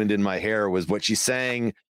 Cool wind in my hair was what she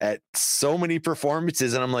sang at so many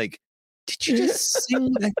performances, and I'm like, did you just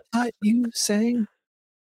sing what I thought you sang?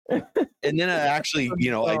 And then I actually,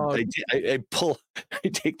 I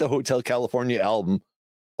take the Hotel California album,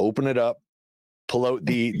 open it up, pull out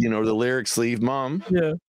the lyric sleeve, Mom.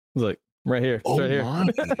 Yeah. Look, right here. Oh right here. my.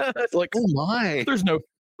 It's like, Oh my. there's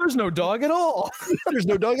no dog at all. There's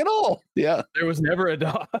no dog at all. Yeah. There was never a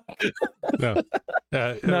dog. No.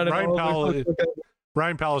 Not at all.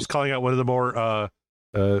 Ryan Powell is calling out one of the more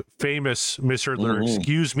famous misheard lyrics.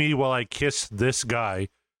 Excuse me while I kiss this guy.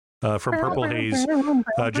 From Purple Haze.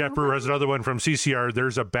 Jeff Brewer has another one from CCR.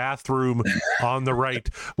 There's a bathroom on the right.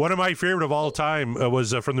 One of my favorite of all time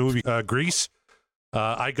was from the movie Grease.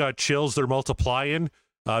 I got chills, they're multiplying.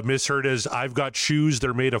 Misheard as I've got shoes,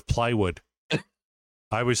 they're made of plywood.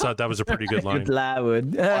 I always thought that was a pretty good line.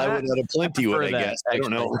 Plywood. Plywood out of plenty wood, I that, guess. I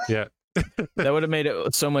don't know. Yeah. That would have made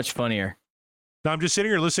it so much funnier. Now I'm just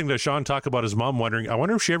sitting here listening to Sean talk about his mom, wondering, I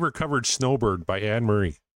wonder if she ever covered Snowbird by Anne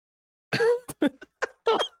Murray.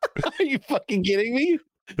 Are you fucking kidding me?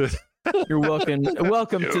 You're welcome.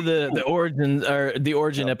 Welcome to the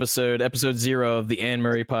origin episode 0 of the Anne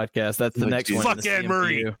Murray podcast. That's the next one. Fuck Anne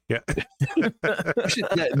Murray. Yeah.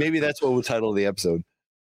 Maybe that's what we'll title the episode.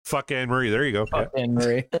 Fuck Anne Murray. There you go. Fuck Anne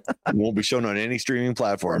Murray. It won't be shown on any streaming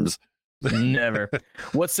platforms. Never.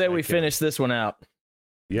 What say we finish this one out?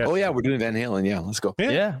 Yes. Oh yeah, we're doing Van Halen. Yeah, let's go.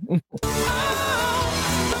 Yeah.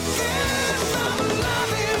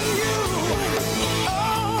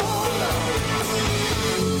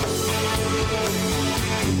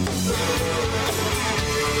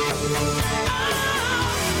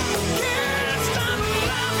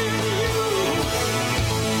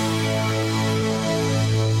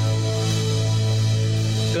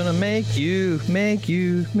 Gonna make you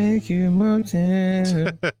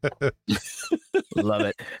Martin. Love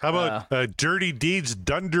it. How about Dirty Deeds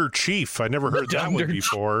Dunder Chief? I never heard that one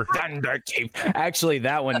before. Dunder Chief. Actually,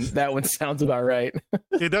 that one sounds about right.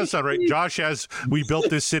 It does sound right. Josh has We Built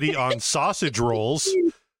This City on Sausage Rolls.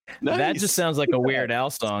 Nice. That just sounds like a Weird Al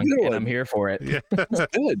song, and I'm here for it. Yeah.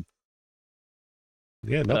 Good.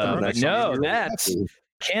 Yeah, nothing wrong. No, that's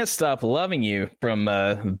Can't Stop Loving You from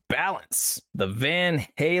Balance, the Van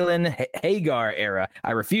Halen Hagar era.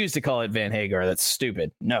 I refuse to call it Van Hagar. That's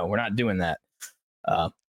stupid. No, we're not doing that.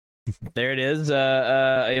 There it is.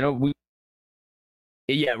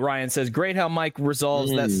 Ryan says, great how Mike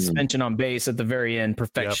resolves that suspension on bass at the very end.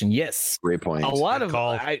 Perfection. Yep. Yes. Great point. A lot Good of,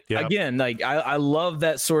 call. Again, like I love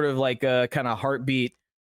that sort of like kind of heartbeat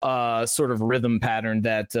sort of rhythm pattern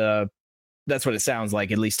that that's what it sounds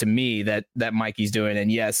like, at least to me, that Mikey's doing.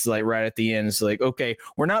 And yes, like right at the end, it's like, okay,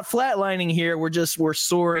 we're not flatlining here. We're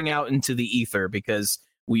soaring out into the ether because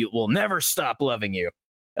we will never stop loving you.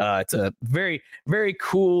 It's a very, very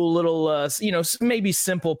cool little, maybe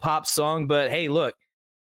simple pop song, but hey, look,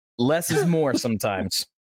 less is more sometimes.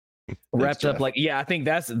 Wrapped up like, I think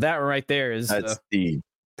that right there is that's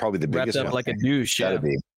probably the biggest wrapped up like a douche. Gotta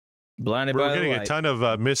be. Blinded We're by the getting light. a ton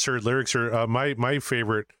of misheard lyrics. Or my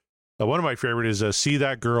favorite, one of my favorite is "See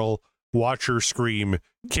That Girl, Watch Her Scream,"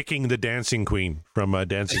 kicking the Dancing Queen from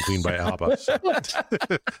Dancing Queen by ABBA.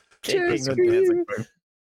 Kicking the Dancing Queen.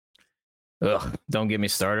 Ugh, don't get me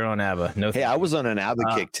started on ABBA. No, Hey, I was on an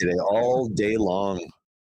ABBA kick today all day long.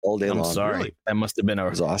 All day long. I'm sorry. Really? That must have been a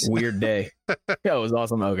awesome. weird day. Yeah, it was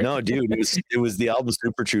awesome. Okay. No, dude, it was the album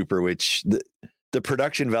Super Trooper, which the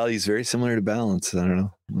production value is very similar to Balance. I don't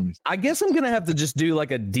know. I guess I'm gonna have to just do like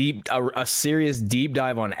a serious deep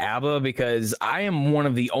dive on ABBA, because I am one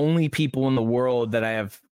of the only people in the world that I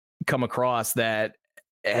have come across that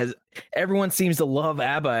everyone seems to love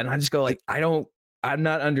ABBA, and I just go like, I'm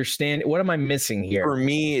not understanding. What am I missing here? For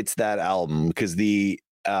me, it's that album, because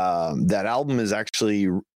that album is actually.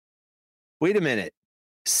 Wait a minute,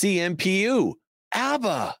 CMPU,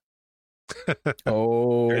 ABBA.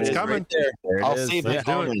 Oh, It's is coming. right there. I'll save the Yeah.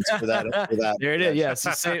 comments for that. There it is. Yes,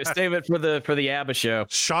 save it for the ABBA show.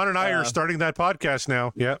 Sean and I are starting that podcast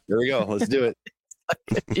now. Yeah. There we go. Let's do it.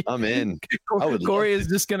 I'm in. I would Corey is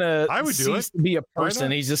just gonna I would do cease it. to be a Why person.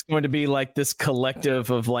 not? He's just going to be like this collective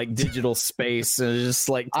of like digital space and just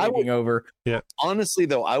like taking over. Honestly,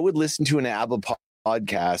 though, I would listen to an ABBA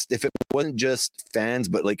podcast if it wasn't just fans,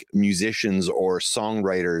 but like musicians or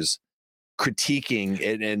songwriters critiquing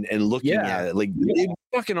it and looking at it. Like, it's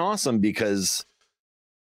fucking awesome, because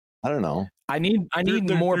I don't know. I need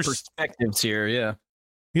more there's- perspectives here. Yeah.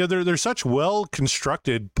 Yeah, they're such well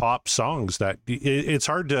constructed pop songs that it's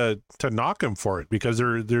hard to knock them for it, because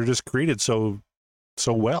they're just created so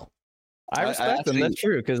well. I respect them. actually- That's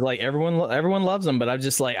true because like everyone loves them, but I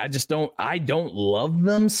don't love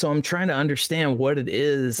them. So I'm trying to understand what it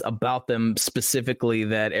is about them specifically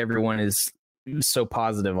that everyone is so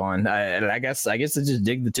positive on. I guess I just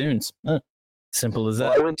dig the tunes. Simple as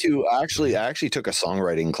Well, that. I actually took a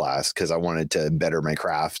songwriting class because I wanted to better my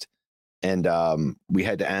craft, and we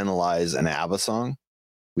had to analyze an ABBA song.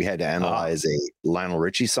 We had to analyze a Lionel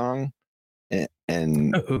Richie song,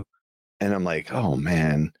 and I'm like, oh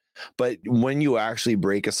man. But when you actually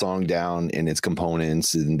break a song down in its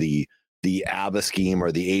components and the ABBA scheme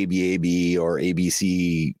or the ABAB or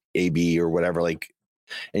ABC AB or whatever, like,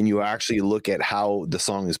 and you actually look at how the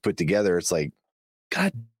song is put together, it's like,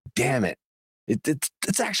 God damn it.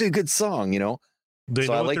 It's actually a good song, you know? They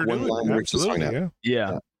So know I what like they're one doing. Lionel Richie song Absolutely, now.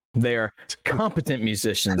 yeah. Yeah. They are competent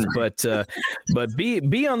musicians, but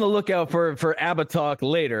be on the lookout for ABBA talk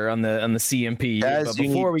later on the CMP. Chaz, But you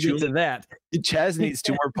before need we get two- to that, Chaz needs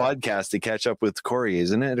 2 more podcasts to catch up with Corey,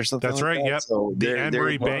 isn't it? Or something. That's like right. that? Yep. So The they're-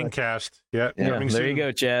 Anne-Marie they're- Bangcast. Yeah. Yeah, coming there soon. you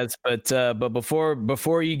go, Chaz. But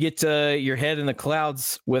before you get your head in the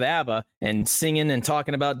clouds with ABBA and singing and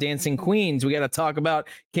talking about Dancing Queens, we got to talk about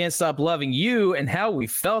Can't Stop Loving You and how we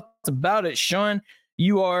felt about it. Sean,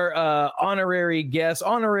 you are honorary guest,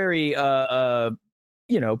 honorary host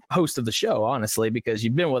of the show, honestly, because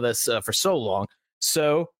you've been with us for so long.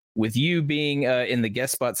 So with you being in the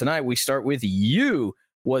guest spot tonight, we start with you.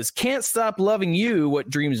 Was Can't Stop Loving You what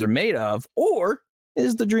dreams are made of, or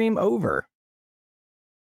is the dream over?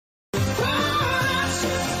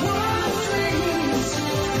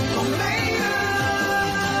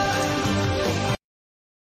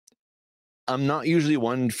 I'm not usually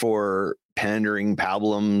one for pandering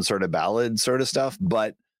pablum sort of ballad sort of stuff,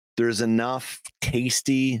 but there's enough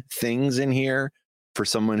tasty things in here for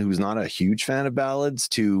someone who's not a huge fan of ballads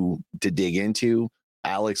to dig into.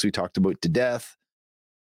 Alex, we talked about to death.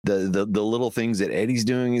 The little things that Eddie's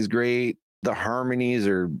doing is great. The harmonies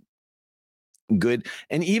are good,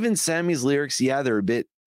 and even Sammy's lyrics, yeah, they're a bit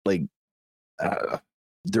like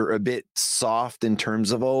they're a bit soft in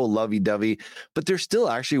terms of lovey-dovey, but they're still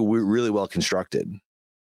actually really well constructed.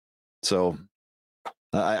 So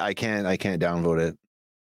I can't downvote it.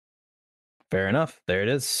 Fair enough. There it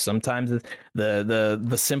is. Sometimes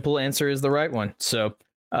the simple answer is the right one. So,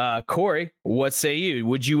 Corey, what say you?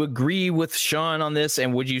 Would you agree with Sean on this?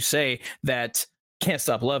 And would you say that Can't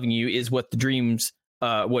Stop Loving You is what dreams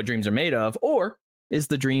are made of, or is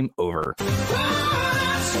the dream over?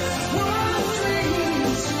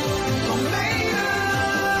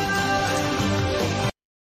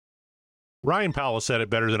 Ryan Powell said it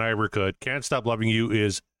better than I ever could. Can't Stop Loving You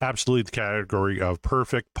is absolutely the category of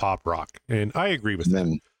perfect pop rock. And I agree with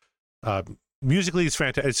Then that. Musically, it's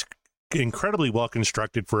fantastic. It's incredibly well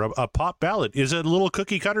constructed for a pop ballad. Is it a little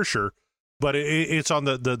cookie cutter? Sure. But it's on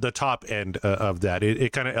the top end of that.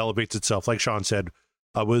 It kind of elevates itself, like Sean said,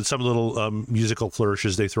 with some little musical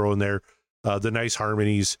flourishes they throw in there, the nice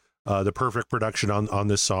harmonies, the perfect production on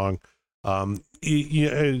this song. A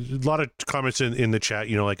lot of comments in the chat,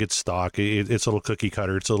 like it's stock, it's a little cookie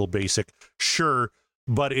cutter, it's a little basic, sure,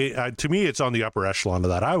 but to me it's on the upper echelon of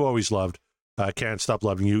that. I've always loved Can't Stop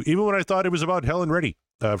Loving You, even when I thought it was about Helen Reddy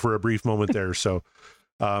for a brief moment there. So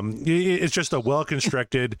it's just a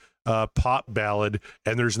well-constructed pop ballad,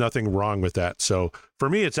 and there's nothing wrong with that. So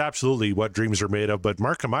for me, it's absolutely what dreams are made of. But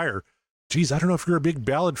Mark Meyer, geez, I don't know if you're a big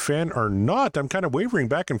ballad fan or not. I'm kind of wavering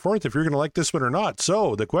back and forth if you're going to like this one or not.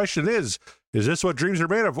 So the question is this what dreams are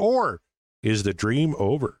made of, or is the dream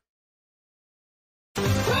over?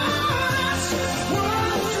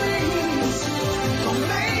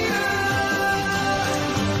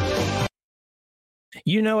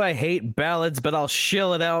 I hate ballads, but I'll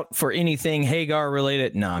shill it out for anything Hagar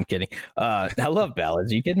related. No, I'm kidding. I love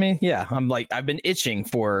ballads. Are you kidding me? Yeah, I've been itching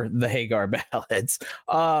for the Hagar ballads.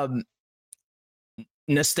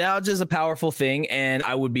 Nostalgia is a powerful thing, and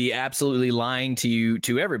I would be absolutely lying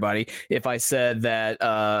to everybody if I said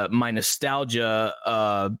that my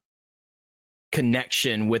nostalgia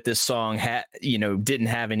connection with this song didn't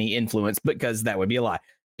have any influence, because that would be a lie.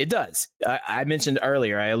 It does. I mentioned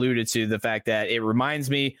earlier, I alluded to the fact that it reminds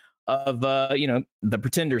me of the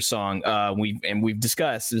Pretender song. We've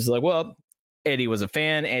discussed. It's like, well, Eddie was a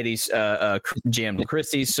fan. Eddie's jammed with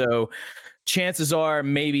Christie, so chances are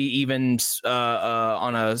maybe even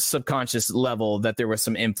on a subconscious level that there was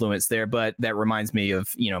some influence there. But that reminds me of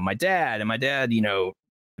my dad, and my dad,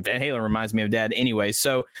 Van Halen reminds me of Dad anyway.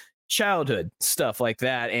 So childhood stuff like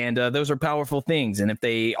that, and those are powerful things, and if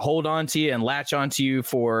they hold on to you and latch onto you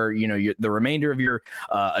for the remainder of your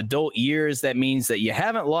adult years, that means that you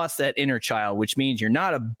haven't lost that inner child, which means you're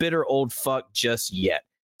not a bitter old fuck just yet.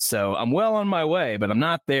 So I'm well on my way, but I'm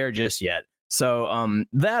not there just yet. So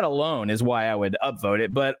that alone is why I would upvote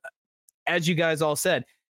it. But as you guys all said,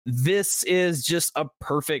 this is just a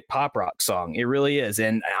perfect pop rock song. It really is.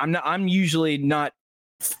 And I'm usually not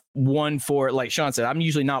one for, like Sean said, I'm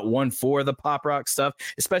usually not one for the pop rock stuff,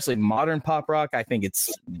 especially modern pop rock. I think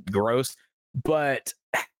it's gross. But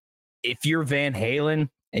if you're Van Halen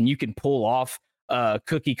and you can pull off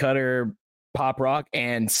cookie cutter pop rock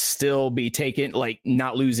and still be taken, like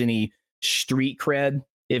not lose any street cred,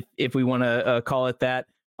 if we want to call it that,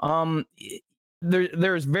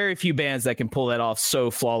 there's very few bands that can pull that off so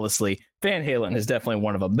flawlessly. Van Halen is definitely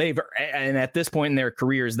one of them. And at this point in their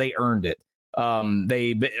careers, they earned it.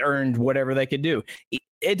 They earned whatever they could do.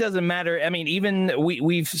 It doesn't matter. I mean, even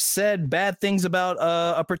we've said bad things about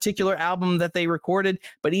a particular album that they recorded,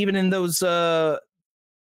 but even in those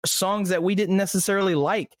songs that we didn't necessarily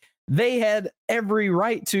like, they had every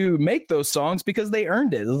right to make those songs because they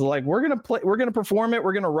earned it. It was like, we're gonna perform it,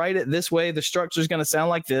 we're gonna write it this way, the structure's gonna sound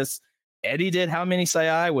like this. Eddie did How Many Say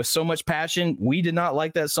I with so much passion. We did not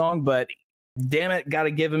like that song, but damn it, got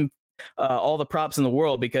to give him all the props in the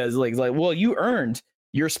world, because like, well, you earned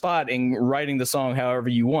your spot in writing the song however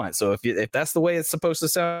you want. So if that's the way it's supposed to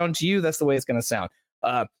sound to you, that's the way it's going to sound.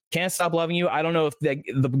 Can't Stop Loving You. I don't know if the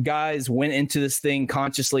guys went into this thing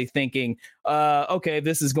consciously thinking, okay,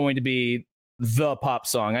 this is going to be the pop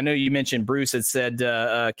song. I know you mentioned Bruce had said,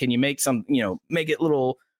 can you make make it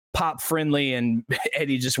little pop friendly, and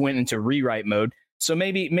Eddie just went into rewrite mode. So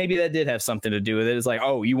maybe that did have something to do with it. It's like,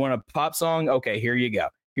 oh, you want a pop song? Okay, here you go.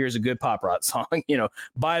 Here's a good pop rock song,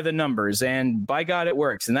 by the numbers, and by God, it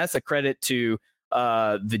works. And that's a credit to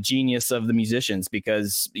the genius of the musicians,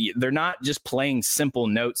 because they're not just playing simple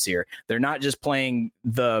notes here. They're not just playing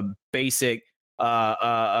the basic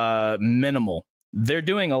minimal. They're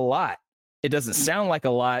doing a lot. It doesn't sound like a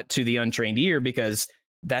lot to the untrained ear because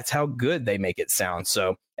that's how good they make it sound.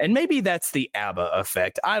 So, and maybe that's the ABBA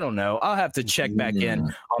effect. I don't know. I'll have to check back in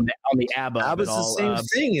on the ABBA. ABBA's the same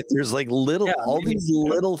thing. If there's like these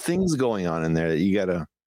little things going on in there that you gotta.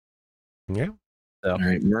 Yeah. So, all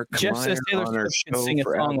right, Merc, Jeff says Taylor Swift could sing a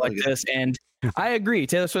song like this, and I agree.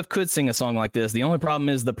 Taylor Swift could sing a song like this. The only problem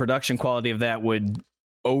is the production quality of that would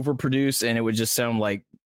overproduce, and it would just sound like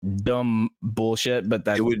dumb bullshit. But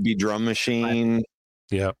that it would be drum machine.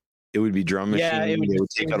 Yeah. It would be drum machine. Yeah, it would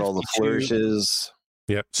take out all the flourishes.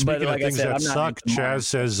 Yeah. Speaking like of things I said, that suck, Chaz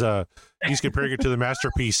says he's comparing it to the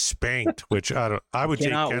masterpiece Spanked, which I would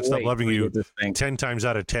take Can't Stop Loving You 10 times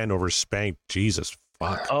out of 10 over Spanked. Jesus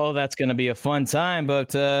fuck. Oh, that's going to be a fun time,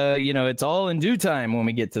 but it's all in due time when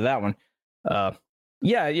we get to that one.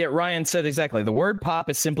 Yeah, Ryan said exactly. The word pop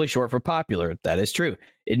is simply short for popular. That is true.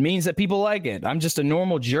 It means that people like it. I'm just a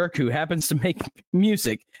normal jerk who happens to make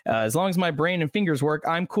music. As long as my brain and fingers work,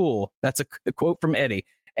 I'm cool. That's a quote from Eddie.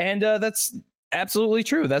 And that's absolutely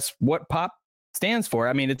true. That's what pop stands for.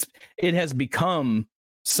 I mean, it has become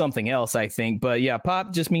something else, I think. But yeah,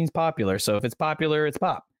 pop just means popular. So if it's popular, it's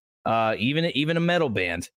pop. Even a metal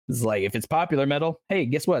band is like, if it's popular metal, hey,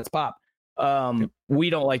 guess what? It's pop. We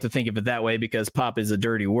don't like to think of it that way because pop is a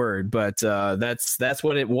dirty word, but that's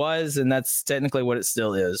what it was, and that's technically what it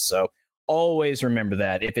still is. So always remember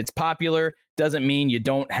that if it's popular, doesn't mean you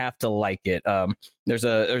don't have to like it. There's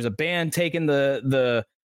a band taking the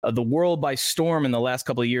world by storm in the last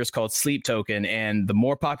couple of years called Sleep Token, and the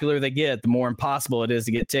more popular they get, the more impossible it is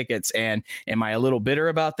to get tickets. And am I a little bitter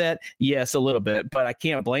about that? Yes, a little bit, but I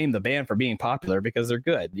can't blame the band for being popular because they're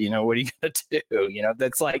good. What are you gonna do?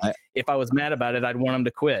 That's like, if I was mad about it, I'd want them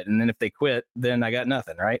to quit, and then if they quit, then I got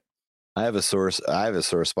nothing, right? I have a sore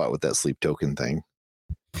spot with that Sleep Token thing.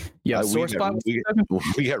 Yeah,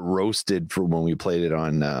 we got roasted for when we played it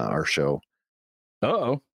on our show.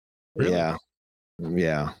 Oh, really?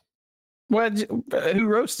 Yeah. What? Who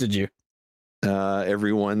roasted you?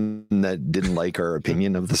 Everyone that didn't like our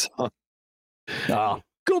opinion of the song. Oh.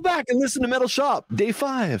 Go back and listen to Metal Shop Day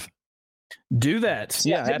 5. Do that.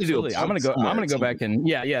 Yeah, absolutely. I'm gonna go back and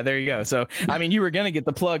yeah. There you go. So I mean, you were gonna get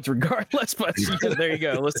the plugs regardless, but there you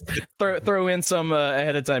go. Let's throw in some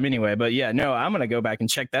ahead of time anyway. But yeah, no, I'm gonna go back and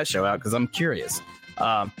check that show out because I'm curious.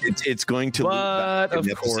 It's going to. But of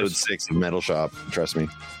episode course, 6 of Metal Shop. Trust me.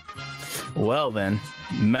 Well then,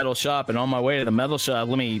 Metal Shop, and on my way to the Metal Shop,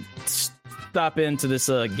 let me stop into this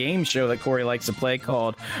game show that Corey likes to play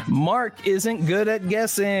called Mark Isn't Good at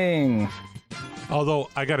Guessing. Although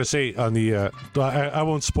I got to say, on the I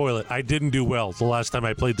won't spoil it. I didn't do well the last time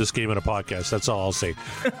I played this game in a podcast. That's all I'll say.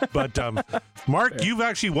 But Mark, you've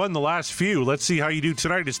actually won the last few. Let's see how you do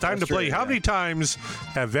tonight. It's time to play. How many times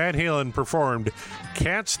have Van Halen performed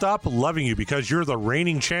 "Can't Stop Loving You"? Because you're the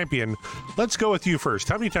reigning champion. Let's go with you first.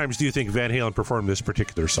 How many times do you think Van Halen performed this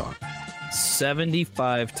particular song?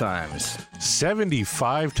 75 times.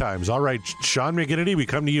 75 times. All right, Sean McGinnity, we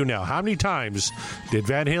come to you now. How many times did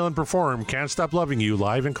Van Halen perform "Can't Stop Loving You"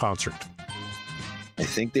 live in concert? I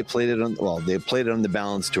think they played it on. Well, they played it on the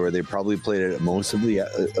Balance tour. They probably played it at most of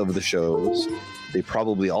the shows. They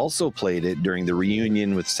probably also played it during the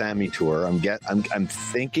reunion with Sammy tour. I'm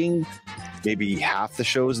thinking maybe half the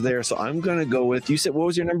shows there. So I'm gonna go with. You said what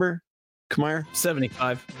was your number, Kamar?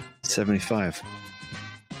 75. 75.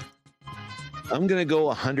 I'm going to go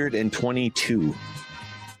 122.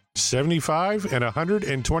 75 and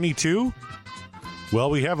 122? Well,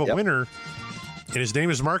 we have a winner, and his name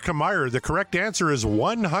is Mark Meyer. The correct answer is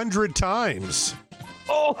 100 times.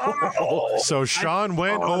 Oh! So Sean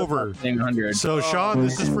went over. 100. So, Sean,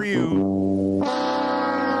 this is for you.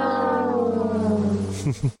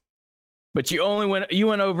 But you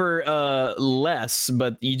went over less,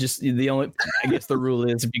 but I guess the rule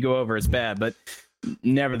is if you go over, it's bad. But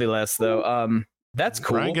nevertheless, though, that's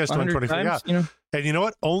cool. Ryan guessed 125. Times, yeah. And you know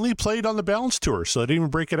what? Only played on the Balance tour, so they didn't even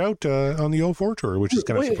break it out on the 04 tour, which is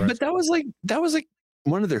kind of surprising. But that was like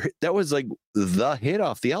one of that was like the hit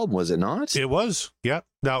off the album, was it not? It was. Yeah.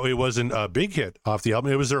 Now, it wasn't a big hit off the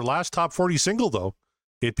album. It was their last top 40 single, though.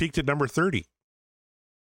 It peaked at number 30.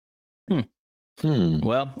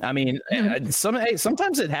 Well, I mean,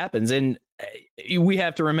 sometimes it happens, and we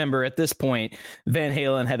have to remember at this point, Van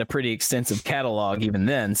Halen had a pretty extensive catalog even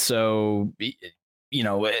then. So, you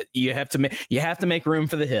know, you have to make room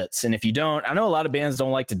for the hits, and if you don't, I know a lot of bands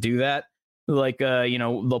don't like to do that. Like,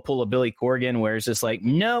 they'll pull a Billy Corgan where it's just like,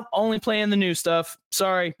 nope, only playing the new stuff.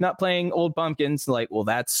 Sorry, not playing old pumpkins. Like, well,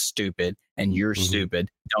 that's stupid, and you're stupid.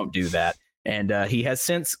 Don't do that. And he has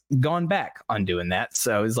since gone back on doing that.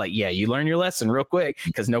 So it's like, yeah, you learn your lesson real quick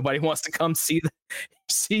because nobody wants to come see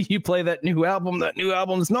you play that new album. That new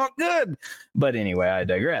album's not good. But anyway, I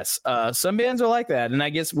digress. Some bands are like that. And I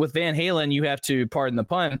guess with Van Halen, you have to, pardon the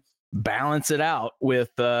pun, balance it out with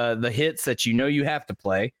the hits that you have to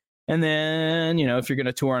play. And then, if you're going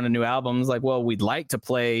to tour on a new album, it's like, well, we'd like to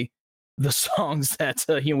play the songs that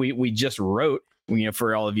we just wrote,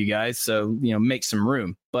 for all of you guys. So, make some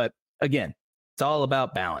room. But again, it's all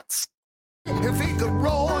about balance. If he could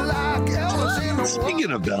roll like Elvis in the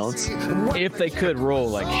Speaking of balance, If they could roll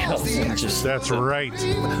like Elvis, That's right.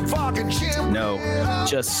 no,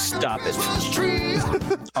 just stop it.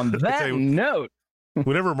 On that note,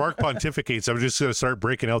 Whenever Mark pontificates, I'm just going to start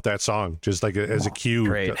breaking out that song, just like as a cue.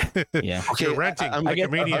 Great. Yeah. okay, You're ranting like a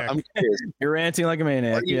maniac. I'm curious. You're ranting like a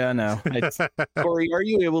maniac. Yeah, no. Corey, are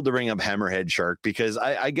you able to bring up Hammerhead Shark? Because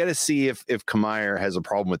I got to see if Kamar has a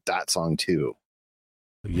problem with that song too.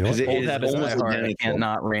 You know, Because it Old is habits almost die hard. I identical. can't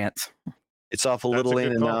not rant. It's off a That's little a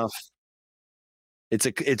good ain't call. enough.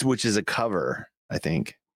 It's which is a cover, I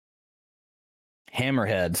think.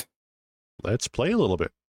 Hammerhead. let's play a little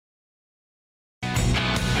bit.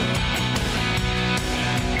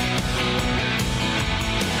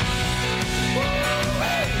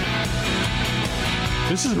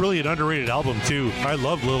 This is really an underrated album too. I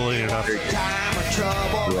love Little Ain't Enough. Time of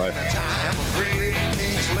trouble, Right. time of greed,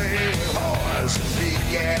 things lay with horse and big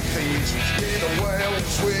gap thieves. Did the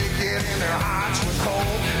werewolves wicked and their hearts were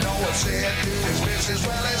cold. Noah said to his missus,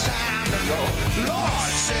 well, it's time to go.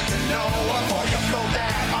 Lord said to Noah, before you float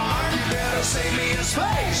that arm, you better save me a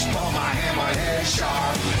space for my hammerhead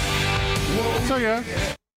shark. Whoa, So yeah,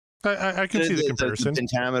 I can see the comparison. The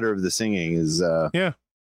pentameter of the singing is Yeah.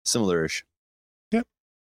 similar-ish. Yep.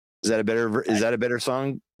 Is that a better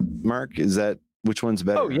song, Mark? Which one's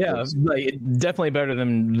better? Oh yeah, like, definitely better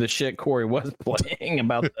than the shit Corey was playing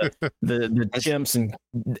about the chimps and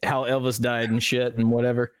how Elvis died and shit and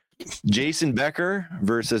whatever. Jason Becker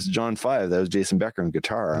versus John Five. That was Jason Becker on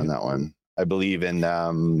guitar on that one, I believe. In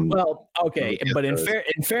Well, okay, but in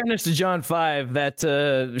fairness to John Five, that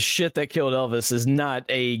shit that killed Elvis is not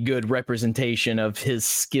a good representation of his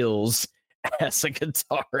skills as a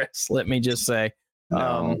guitarist. Let me just say.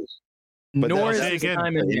 But Nor is that's- his again,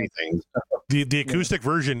 time in anything. The acoustic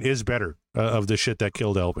version is better of the shit that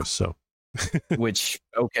killed Elvis. So which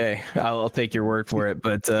okay, I'll take your word for it.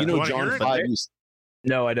 But You know, wanna hear John it? Five.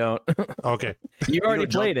 no, I don't. okay, You already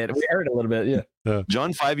John- played it. We heard it a little bit. Yeah.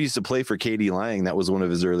 John Five used to play for Katie Lang. That was one of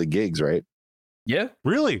his early gigs, right? Yeah.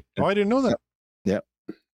 really? Oh, I didn't know that.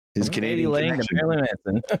 His Katie Canadian Lang and connection. Marilyn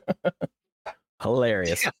Manson.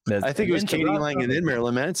 Hilarious. I think it was Katie Lang and then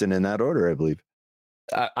Marilyn Manson in that order, I believe.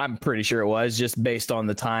 I'm pretty sure it was just based on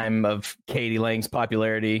the time of Katie Lang's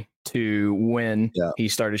popularity to when he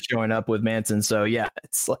started showing up with Manson. So yeah,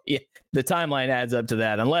 it's like the timeline adds up to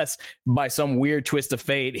that, unless by some weird twist of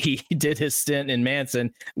fate he did his stint in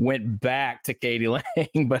Manson, went back to Katie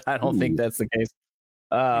Lang, but I don't think that's the case.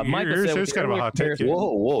 Michael said here's kind of a hot take.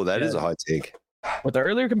 Whoa, that is a hot take. With the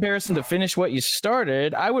earlier comparison to Finish What You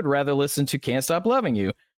Started, I would rather listen to Can't Stop Loving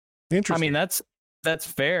You. Interesting. I mean, that's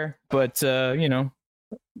fair, but you know,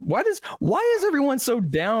 why is everyone so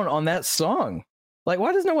down on that song? Like,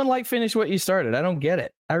 why does no one like Finish What You Started? I don't get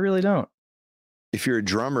it. I really don't. If you're a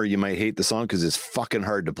drummer, you might hate the song because it's fucking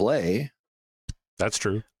hard to play. That's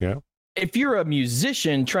true. Yeah. If you're a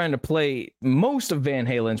musician trying to play most of Van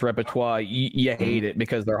Halen's repertoire, you hate it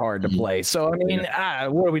because they're hard to play. So I mean,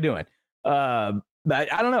 what are we doing? I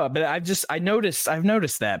don't know, but I've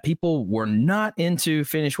noticed that people were not into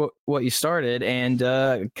Finish What You Started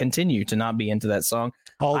and continue to not be into that song.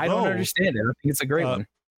 I don't understand it. I think it's a great one.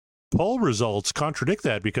 Poll results contradict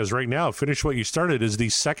that because right now, Finish What You Started is the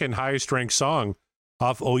second highest ranked song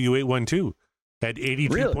off OU812 at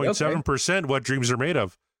 82.7% What Dreams Are Made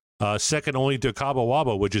Of. Second only to Cabo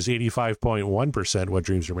Wabo, which is 85.1% What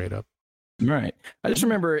Dreams Are Made Of. Right. I just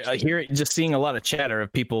remember seeing a lot of chatter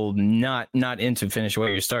of people not into Finish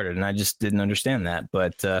What You Started, and I just didn't understand that.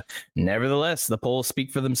 But nevertheless, the polls speak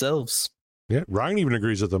for themselves. Yeah, Ryan even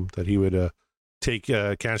agrees with them that he would take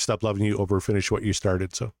Can't Stop Loving You over Finish What You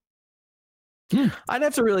Started. So I'd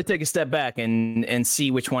have to really take a step back and see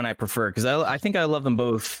which one I prefer, because I think I love them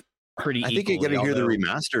both pretty equally. I think you got to hear the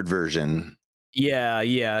remastered version. Yeah,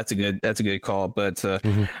 that's a good call. But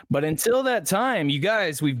but until that time, you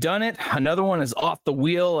guys, we've done it. Another one is off the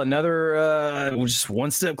wheel. Another just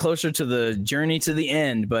one step closer to the journey to the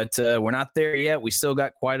end. But we're not there yet. We still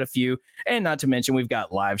got quite a few, and not to mention we've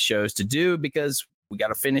got live shows to do because we got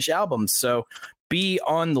to finish albums. So be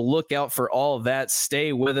on the lookout for all of that.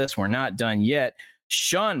 Stay with us. We're not done yet.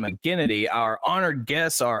 Sean McGinnity, our honored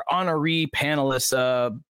guest, our honoree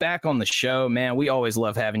panelist, back on the show, man. We always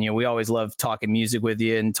love having you. We always love talking music with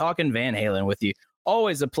you and talking Van Halen with you.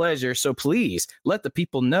 Always a pleasure. So please let the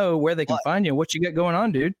people know where they can find you and what you got going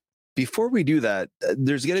on, dude. Before we do that,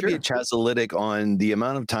 there's going to be a Chazolytic on the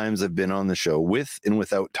amount of times I've been on the show with and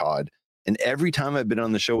without Todd. And every time I've been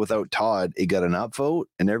on the show without Todd, it got an upvote.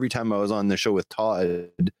 And every time I was on the show with Todd,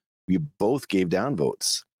 we both gave down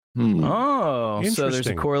votes. Oh, so there's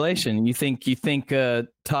a correlation. You think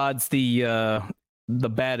Todd's the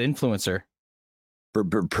bad influencer?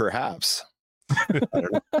 Perhaps. I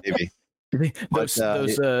don't know, maybe.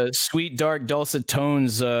 Those sweet, dark, dulcet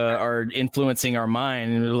tones are influencing our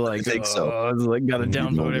mind. And we're like, I think so. It's like, gotta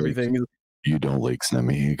downvote everything. You don't like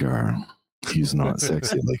Sammy Hagar. He's not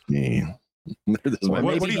sexy like me.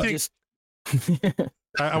 What do you think?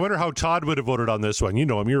 I wonder how Todd would have voted on this one. You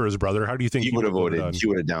know him, you're his brother. How do you think he would have voted? He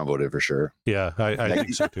would have downvoted for sure. Yeah, I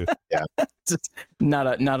think so too. Yeah,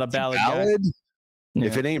 not a ballad. Yeah.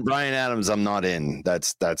 If it ain't Bryan Adams, I'm not in.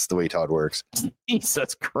 That's the way Todd works.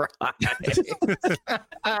 Jesus Christ!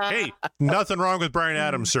 Hey, nothing wrong with Bryan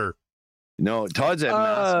Adams, sir. No, Todd's a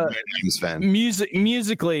massive Bryan Adams fan.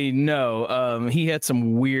 Musically, no. He had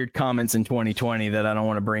some weird comments in 2020 that I don't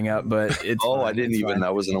want to bring up, but it's I didn't even. I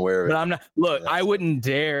wasn't aware of it. But I'm not. Look, I wouldn't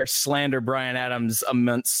dare slander Bryan Adams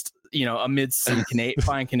amidst some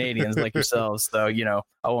fine Canadians like yourselves. So I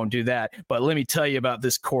won't do that. But let me tell you about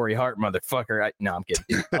this Corey Hart motherfucker. No, I'm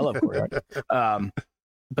kidding. I love Corey Hart.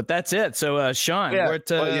 But that's it. So Sean,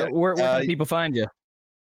 where can people find you?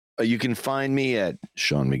 You can find me at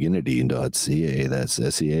SeanMcGinnity.ca. That's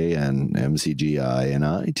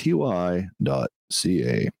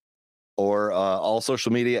SeanMcGinnity.ca. Or all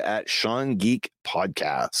social media at Sean Geek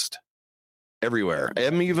Podcast. Everywhere.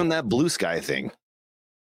 I'm even that Blue Sky thing.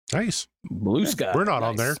 Nice. Blue Sky. We're not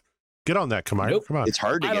on there. Get on that, Kamai. Nope. Come on. It's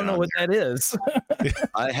hard to get on. I don't know what that is.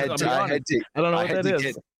 I had to. I don't know what that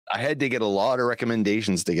is. I had to get a lot of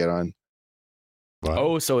recommendations to get on. Wow.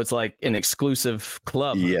 Oh, so it's like an exclusive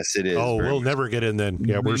club. Yes, it is. Oh, we'll never get in then.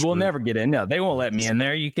 Yeah, we'll never get in. No, they won't let me in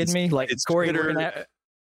there. You kidding me? Like it's Corey, Twitter.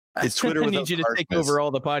 It's Twitter. I need you to take over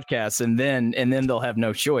all the podcasts, and then they'll have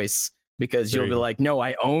no choice because you'll be like, "No,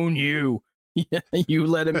 I own you. You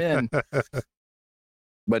let him in."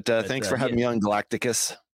 But thanks for having me on,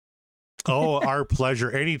 Galacticus. Oh, our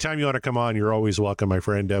pleasure. Anytime you want to come on, you're always welcome, my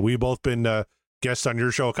friend. We've both been guests on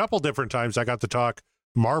your show a couple different times. I got to talk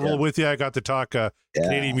Marvel with you. I got to talk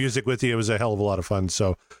Canadian music with you. It was a hell of a lot of fun.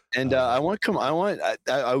 So, and I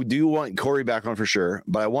do want Corey back on for sure,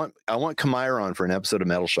 but I want Kamira on for an episode of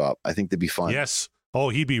Metal Shop. I think that'd be fun. Yes. Oh,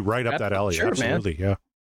 he'd be right up that alley. Sure, absolutely. Man.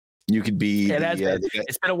 You could be. It has been. the guy-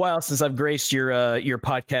 It's been a while since I've graced your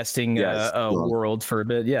podcasting Yes. world for a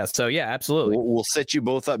bit. Yeah. So yeah, absolutely. we'll set you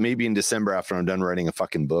both up maybe in December after I'm done writing a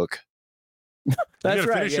fucking book. That's gotta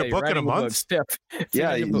right. finish Yeah, a you're book in a writing month? Step.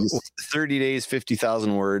 Yeah, Finish a book. 30 days,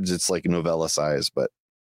 50,000 words. It's like a novella size, but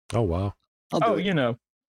Oh wow. I'll do Oh, it. you know.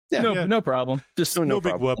 Yeah. no, Yeah. no problem. Just No No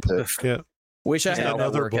big problem. whoop. Yeah. wish I Just had that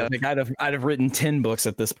another work book. ethic. I'd have written 10 books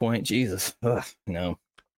at this point. Jesus. Ugh, no.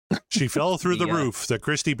 She fell through the Yeah. roof. The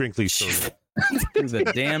Christy Brinkley story. Through the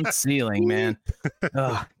damn ceiling, man.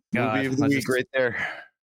 Oh, God. Movie of the I week just- right there.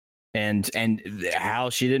 and how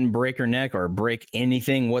she didn't break her neck or break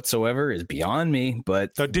anything whatsoever is beyond me.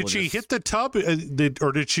 But Did we'll she just- hit the tub,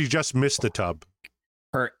 or did she just miss the tub?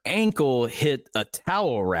 her ankle hit a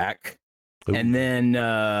towel rack, Ooh. and then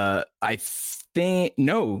I think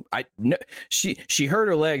no, she hurt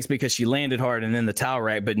her legs because she landed hard, and then the towel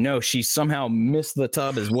rack. But no, she somehow missed the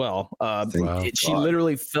tub as well. Thank Wow. She God.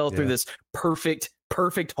 literally fell through Yeah. this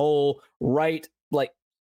perfect hole, right, like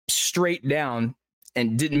straight down,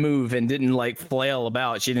 and didn't move and didn't like flail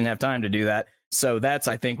about. She didn't have time to do that. So that's,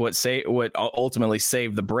 I think, what ultimately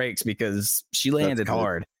saved the brakes, because she landed good.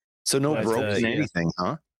 hard. So no But, broken yeah. anything,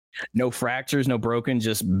 huh? No fractures, no broken,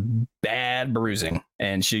 just bad bruising,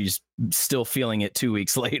 and she's still feeling it 2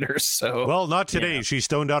 weeks later. So Well, not today. Yeah. She's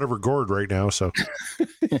stoned out of her gourd right now. So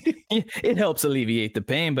it helps alleviate the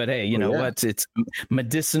pain. But hey, you know yeah. what? It's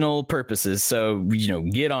medicinal purposes. So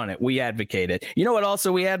get on it. We advocate it. You know what?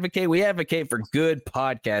 Also, we advocate. We advocate for good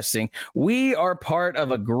podcasting. We are part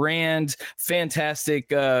of a grand, fantastic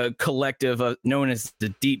collective known as the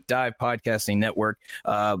Deep Dive Podcasting Network.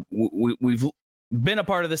 We've been a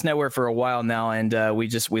part of this network for a while now, and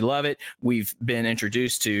we love it. We've been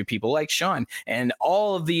introduced to people like Sean and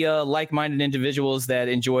all of the like-minded individuals that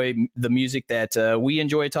enjoy the music that we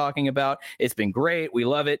enjoy talking about. It's been great. We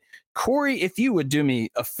love it. Corey, if you would do me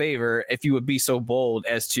a favor, if you would be so bold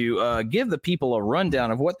as to give the people a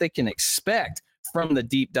rundown of what they can expect from the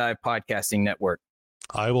Deep Dive Podcasting Network.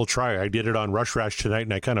 I will try. I did it on Rush Rash tonight,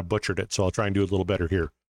 and I kind of butchered it. So I'll try and do it a little better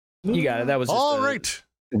here. You got it. That was just All right.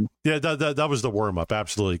 Yeah, that was the warm up.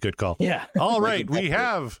 Absolutely, good call. Yeah. All Like right, it we better.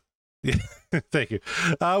 have. Thank you.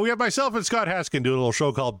 We have myself and Scott Haskin doing a little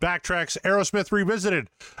show called Backtracks Aerosmith Revisited.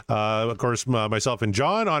 Of course, myself and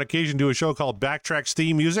John on occasion do a show called Backtracks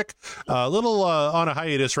Theme Music. A little on a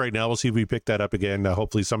hiatus right now. We'll see if we pick that up again,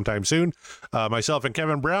 hopefully sometime soon. Myself and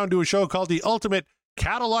Kevin Brown do a show called The Ultimate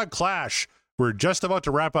Catalog Clash. We're just about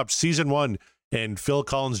to wrap up season 1 and Phil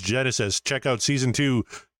Collins' Genesis. Check out season 2,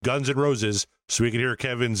 Guns N' Roses, so we can hear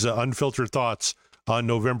Kevin's unfiltered thoughts on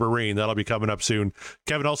November Rain. That'll be coming up soon.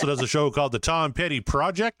 Kevin also does a show called The Tom Petty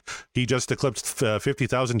Project. He just eclipsed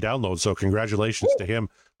 50,000 downloads, so congratulations to him.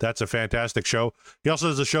 That's a fantastic show. He also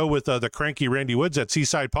does a show with the cranky Randy Woods at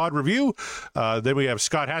Seaside Pod Review. Then we have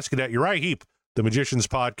Scott Haskin at Uriah Heep, The Magicians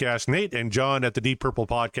Podcast, Nate and John at the Deep Purple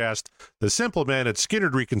Podcast, The Simple Man at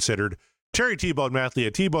Skinnerd Reconsidered, Terry T-Bone Mathley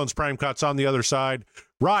at T-Bone's Prime Cuts on the Other Side,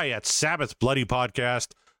 Rye at Sabbath Bloody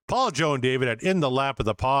Podcast, Paul, Joe, and David at In the Lap of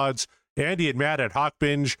the Pods, Andy and Matt at Hawk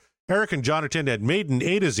Binge, Eric and Jonathan at Maiden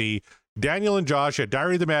A to Z, Daniel and Josh at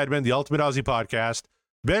Diary of the Madman, the Ultimate Aussie Podcast,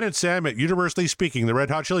 Ben and Sam at Universally Speaking, the Red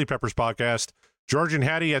Hot Chili Peppers Podcast, George and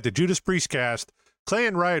Hattie at the Judas Priest Cast, Clay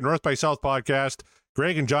and Ryan North by South Podcast,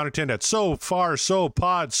 Greg and Jonathan at So Far, So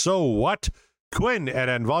Pod, So What, Quinn at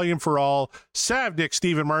End Volume for All, Sav, Nick,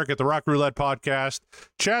 Steve, and Mark at the Rock Roulette Podcast,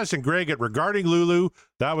 Chaz and Greg at Regarding Lulu.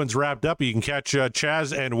 That one's wrapped up. You can catch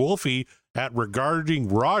Chaz and Wolfie at Regarding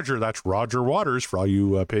Roger. That's Roger Waters for all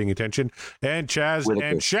you paying attention. And Chaz Whitaker.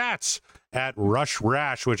 and Shats at Rush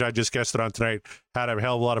Rash, which I just guested on tonight. Had a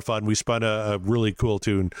hell of a lot of fun. We spun a really cool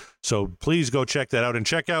tune. So please go check that out and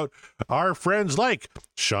check out our friends like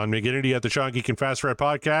Sean McGinnity at the Sean Geek and Fast Red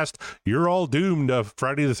Podcast, You're All Doomed,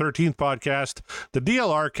 Friday the 13th Podcast, the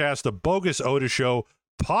DLR Cast, the Bogus Otis Show,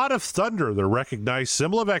 Pod of Thunder, the recognized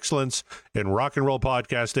symbol of excellence in rock and roll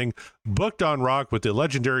podcasting, Booked on Rock with the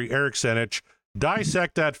legendary Eric Senich,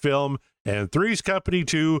 Dissect That Film, and Three's Company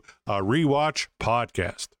 2, a rewatch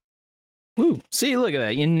podcast. Woo. See, look at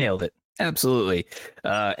that. You nailed it. Absolutely.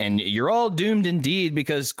 And you're all doomed indeed,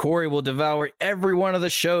 because Corey will devour every one of the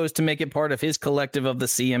shows to make it part of his collective of the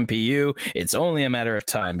CMPU. It's only a matter of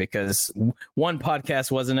time, because 1 podcast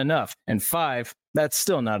wasn't enough, and 5, that's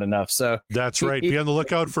still not enough. So That's right. Be on the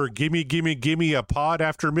lookout for Gimme, Gimme, Gimme, a Pod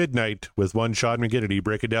After Midnight with one Sean McGinnity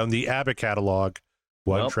breaking down the ABBA catalog.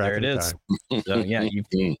 One Well, track there at it a is. time. So yeah,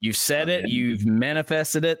 you've said it, you've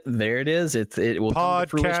manifested it. There it is. It will come to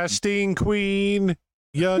fruition. Podcasting Queen.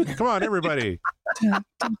 Yeah, come on, everybody.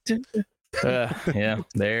 Yeah,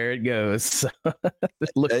 there it goes.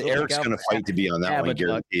 Looks like Eric's out going to for fight to be on that one, Abbott Duck.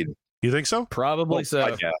 guaranteed. You think so? Probably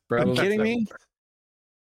so. Yeah. Probably Are you kidding so. me?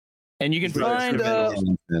 And you can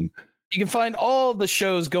find all the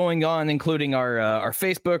shows going on, including our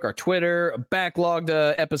Facebook, our Twitter, backlogged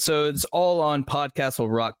episodes, all on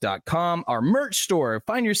podcastlerock.com. Our merch store.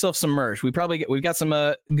 Find yourself some merch. We've got some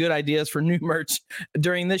good ideas for new merch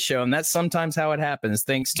during this show, and that's sometimes how it happens.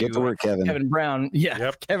 Thanks to Get to work, Kevin. Brown. Yeah,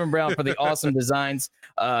 Yep. Kevin Brown for the awesome designs.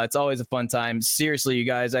 It's always a fun time. Seriously, you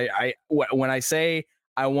guys. When I say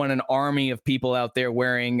I want an army of people out there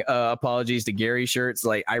wearing apologies to Gary shirts.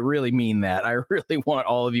 Like, I really mean that. I really want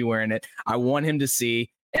all of you wearing it. I want him to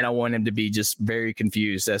see, and I want him to be just very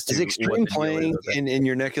confused as to Is Extreme what the deal playing is. in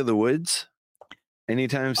your neck of the woods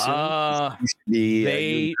anytime soon?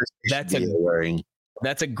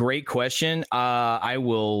 That's a great question. I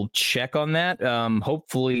will check on that.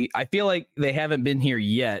 Hopefully, I feel like they haven't been here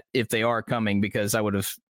yet. If they are coming, because I would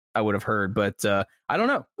have heard, but I don't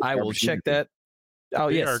know. I will check that. Oh,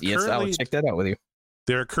 They yes, are I'll currently- check that out with you.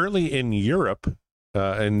 They're currently in Europe,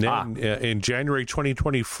 and then in January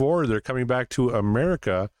 2024, they're coming back to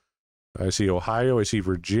America. I see Ohio, I see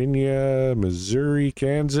Virginia, Missouri,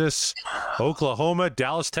 Kansas, Oklahoma,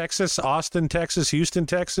 Dallas, Texas, Austin, Texas, Houston,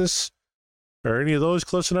 Texas. Are any of those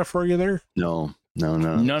close enough for you there? No.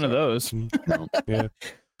 None of those. No. Yeah,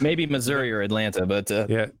 Maybe Missouri or Atlanta, but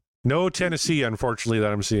yeah. No Tennessee, unfortunately,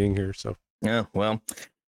 that I'm seeing here. So yeah, well,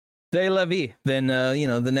 they la vie. Then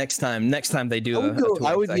the next time they do,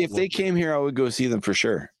 I would if they came here, I would go see them for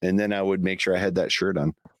sure, and then I would make sure I had that shirt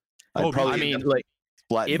on. I mean, like,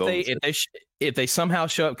 flatten bones. if they somehow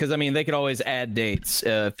show up, because I mean, they could always add dates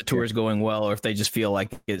if the tour is going well, or if they just feel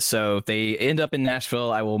like it. So if they end up in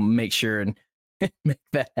Nashville, I will make sure and make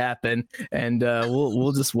that happen, and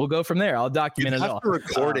we'll go from there. I'll You document it have all. to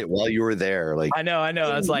record it while you were there. Like, I know.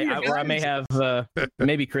 It's like, or I may have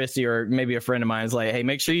maybe Christy or maybe a friend of mine is like, hey,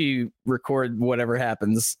 make sure you record whatever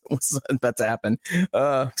happens. What's about to happen?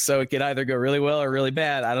 So it could either go really well or really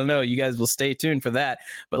bad. I don't know. You guys will stay tuned for that.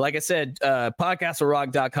 But like I said,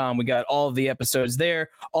 podcastlerock.com. We got all of the episodes there,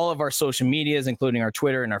 all of our social medias, including our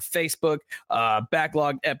Twitter and our Facebook,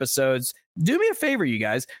 backlogged episodes. Do me a favor, you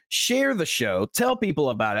guys, share the show, tell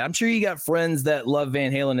people about it. I'm sure you got friends that love Van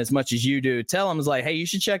Halen as much as you do. Tell them, it's like, hey, you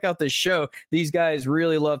should check out this show. These guys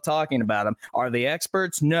really love talking about them. Are they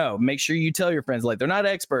experts? No. Make sure you tell your friends, like, they're not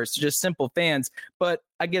experts, they're just simple fans, but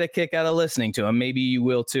I get a kick out of listening to them. Maybe you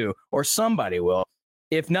will too, or somebody will.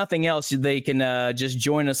 If nothing else, they can just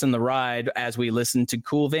join us in the ride as we listen to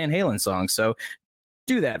cool Van Halen songs. So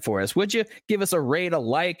do that for us, would you? Give us a rate, a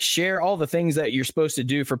like, share, all the things that you're supposed to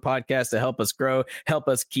do for podcasts to help us grow, help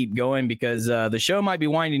us keep going, because the show might be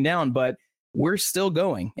winding down, but we're still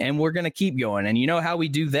going and we're going to keep going. And you know how we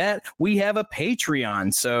do that? We have a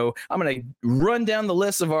Patreon. So I'm going to run down the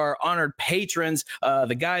list of our honored patrons,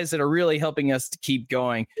 the guys that are really helping us to keep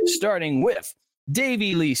going, starting with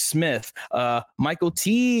Davey Lee Smith, Michael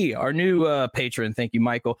T, our new patron. Thank you,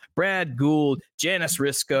 Michael. Brad Gould, Janice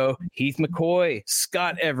Risco, Heath McCoy,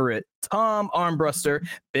 Scott Everett, Tom Armbruster,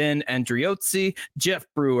 Ben Andriozzi, Jeff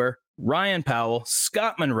Brewer, Ryan Powell,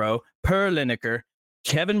 Scott Monroe, Per Lineker,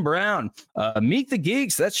 Kevin Brown, Meet the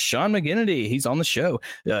Geeks. That's Sean McGinnity. He's on the show.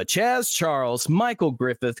 Chaz Charles, Michael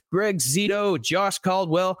Griffith, Greg Zito, Josh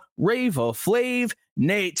Caldwell, Ravo Flav,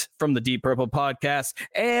 Nate from the Deep Purple podcast,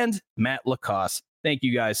 and Matt Lacoste. Thank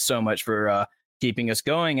you guys so much for keeping us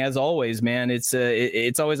going. As always, man, it's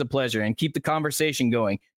always a pleasure, and keep the conversation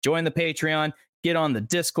going. Join the Patreon, get on the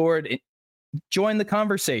Discord, join the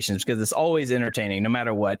conversations, because it's always entertaining no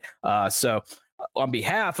matter what. So on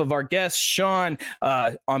behalf of our guest, Sean,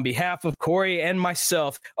 on behalf of Corey and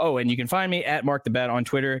myself, and you can find me at Mark the Bat on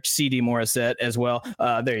Twitter, CD Morissette as well.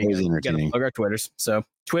 There you go. We got to plug our Twitters. So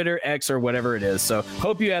Twitter, X, or whatever it is. So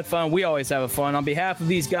hope you had fun. We always have fun. On behalf of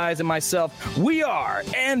these guys and myself, we are,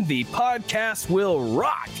 and the podcast will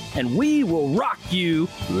rock, and we will rock you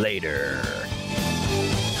later.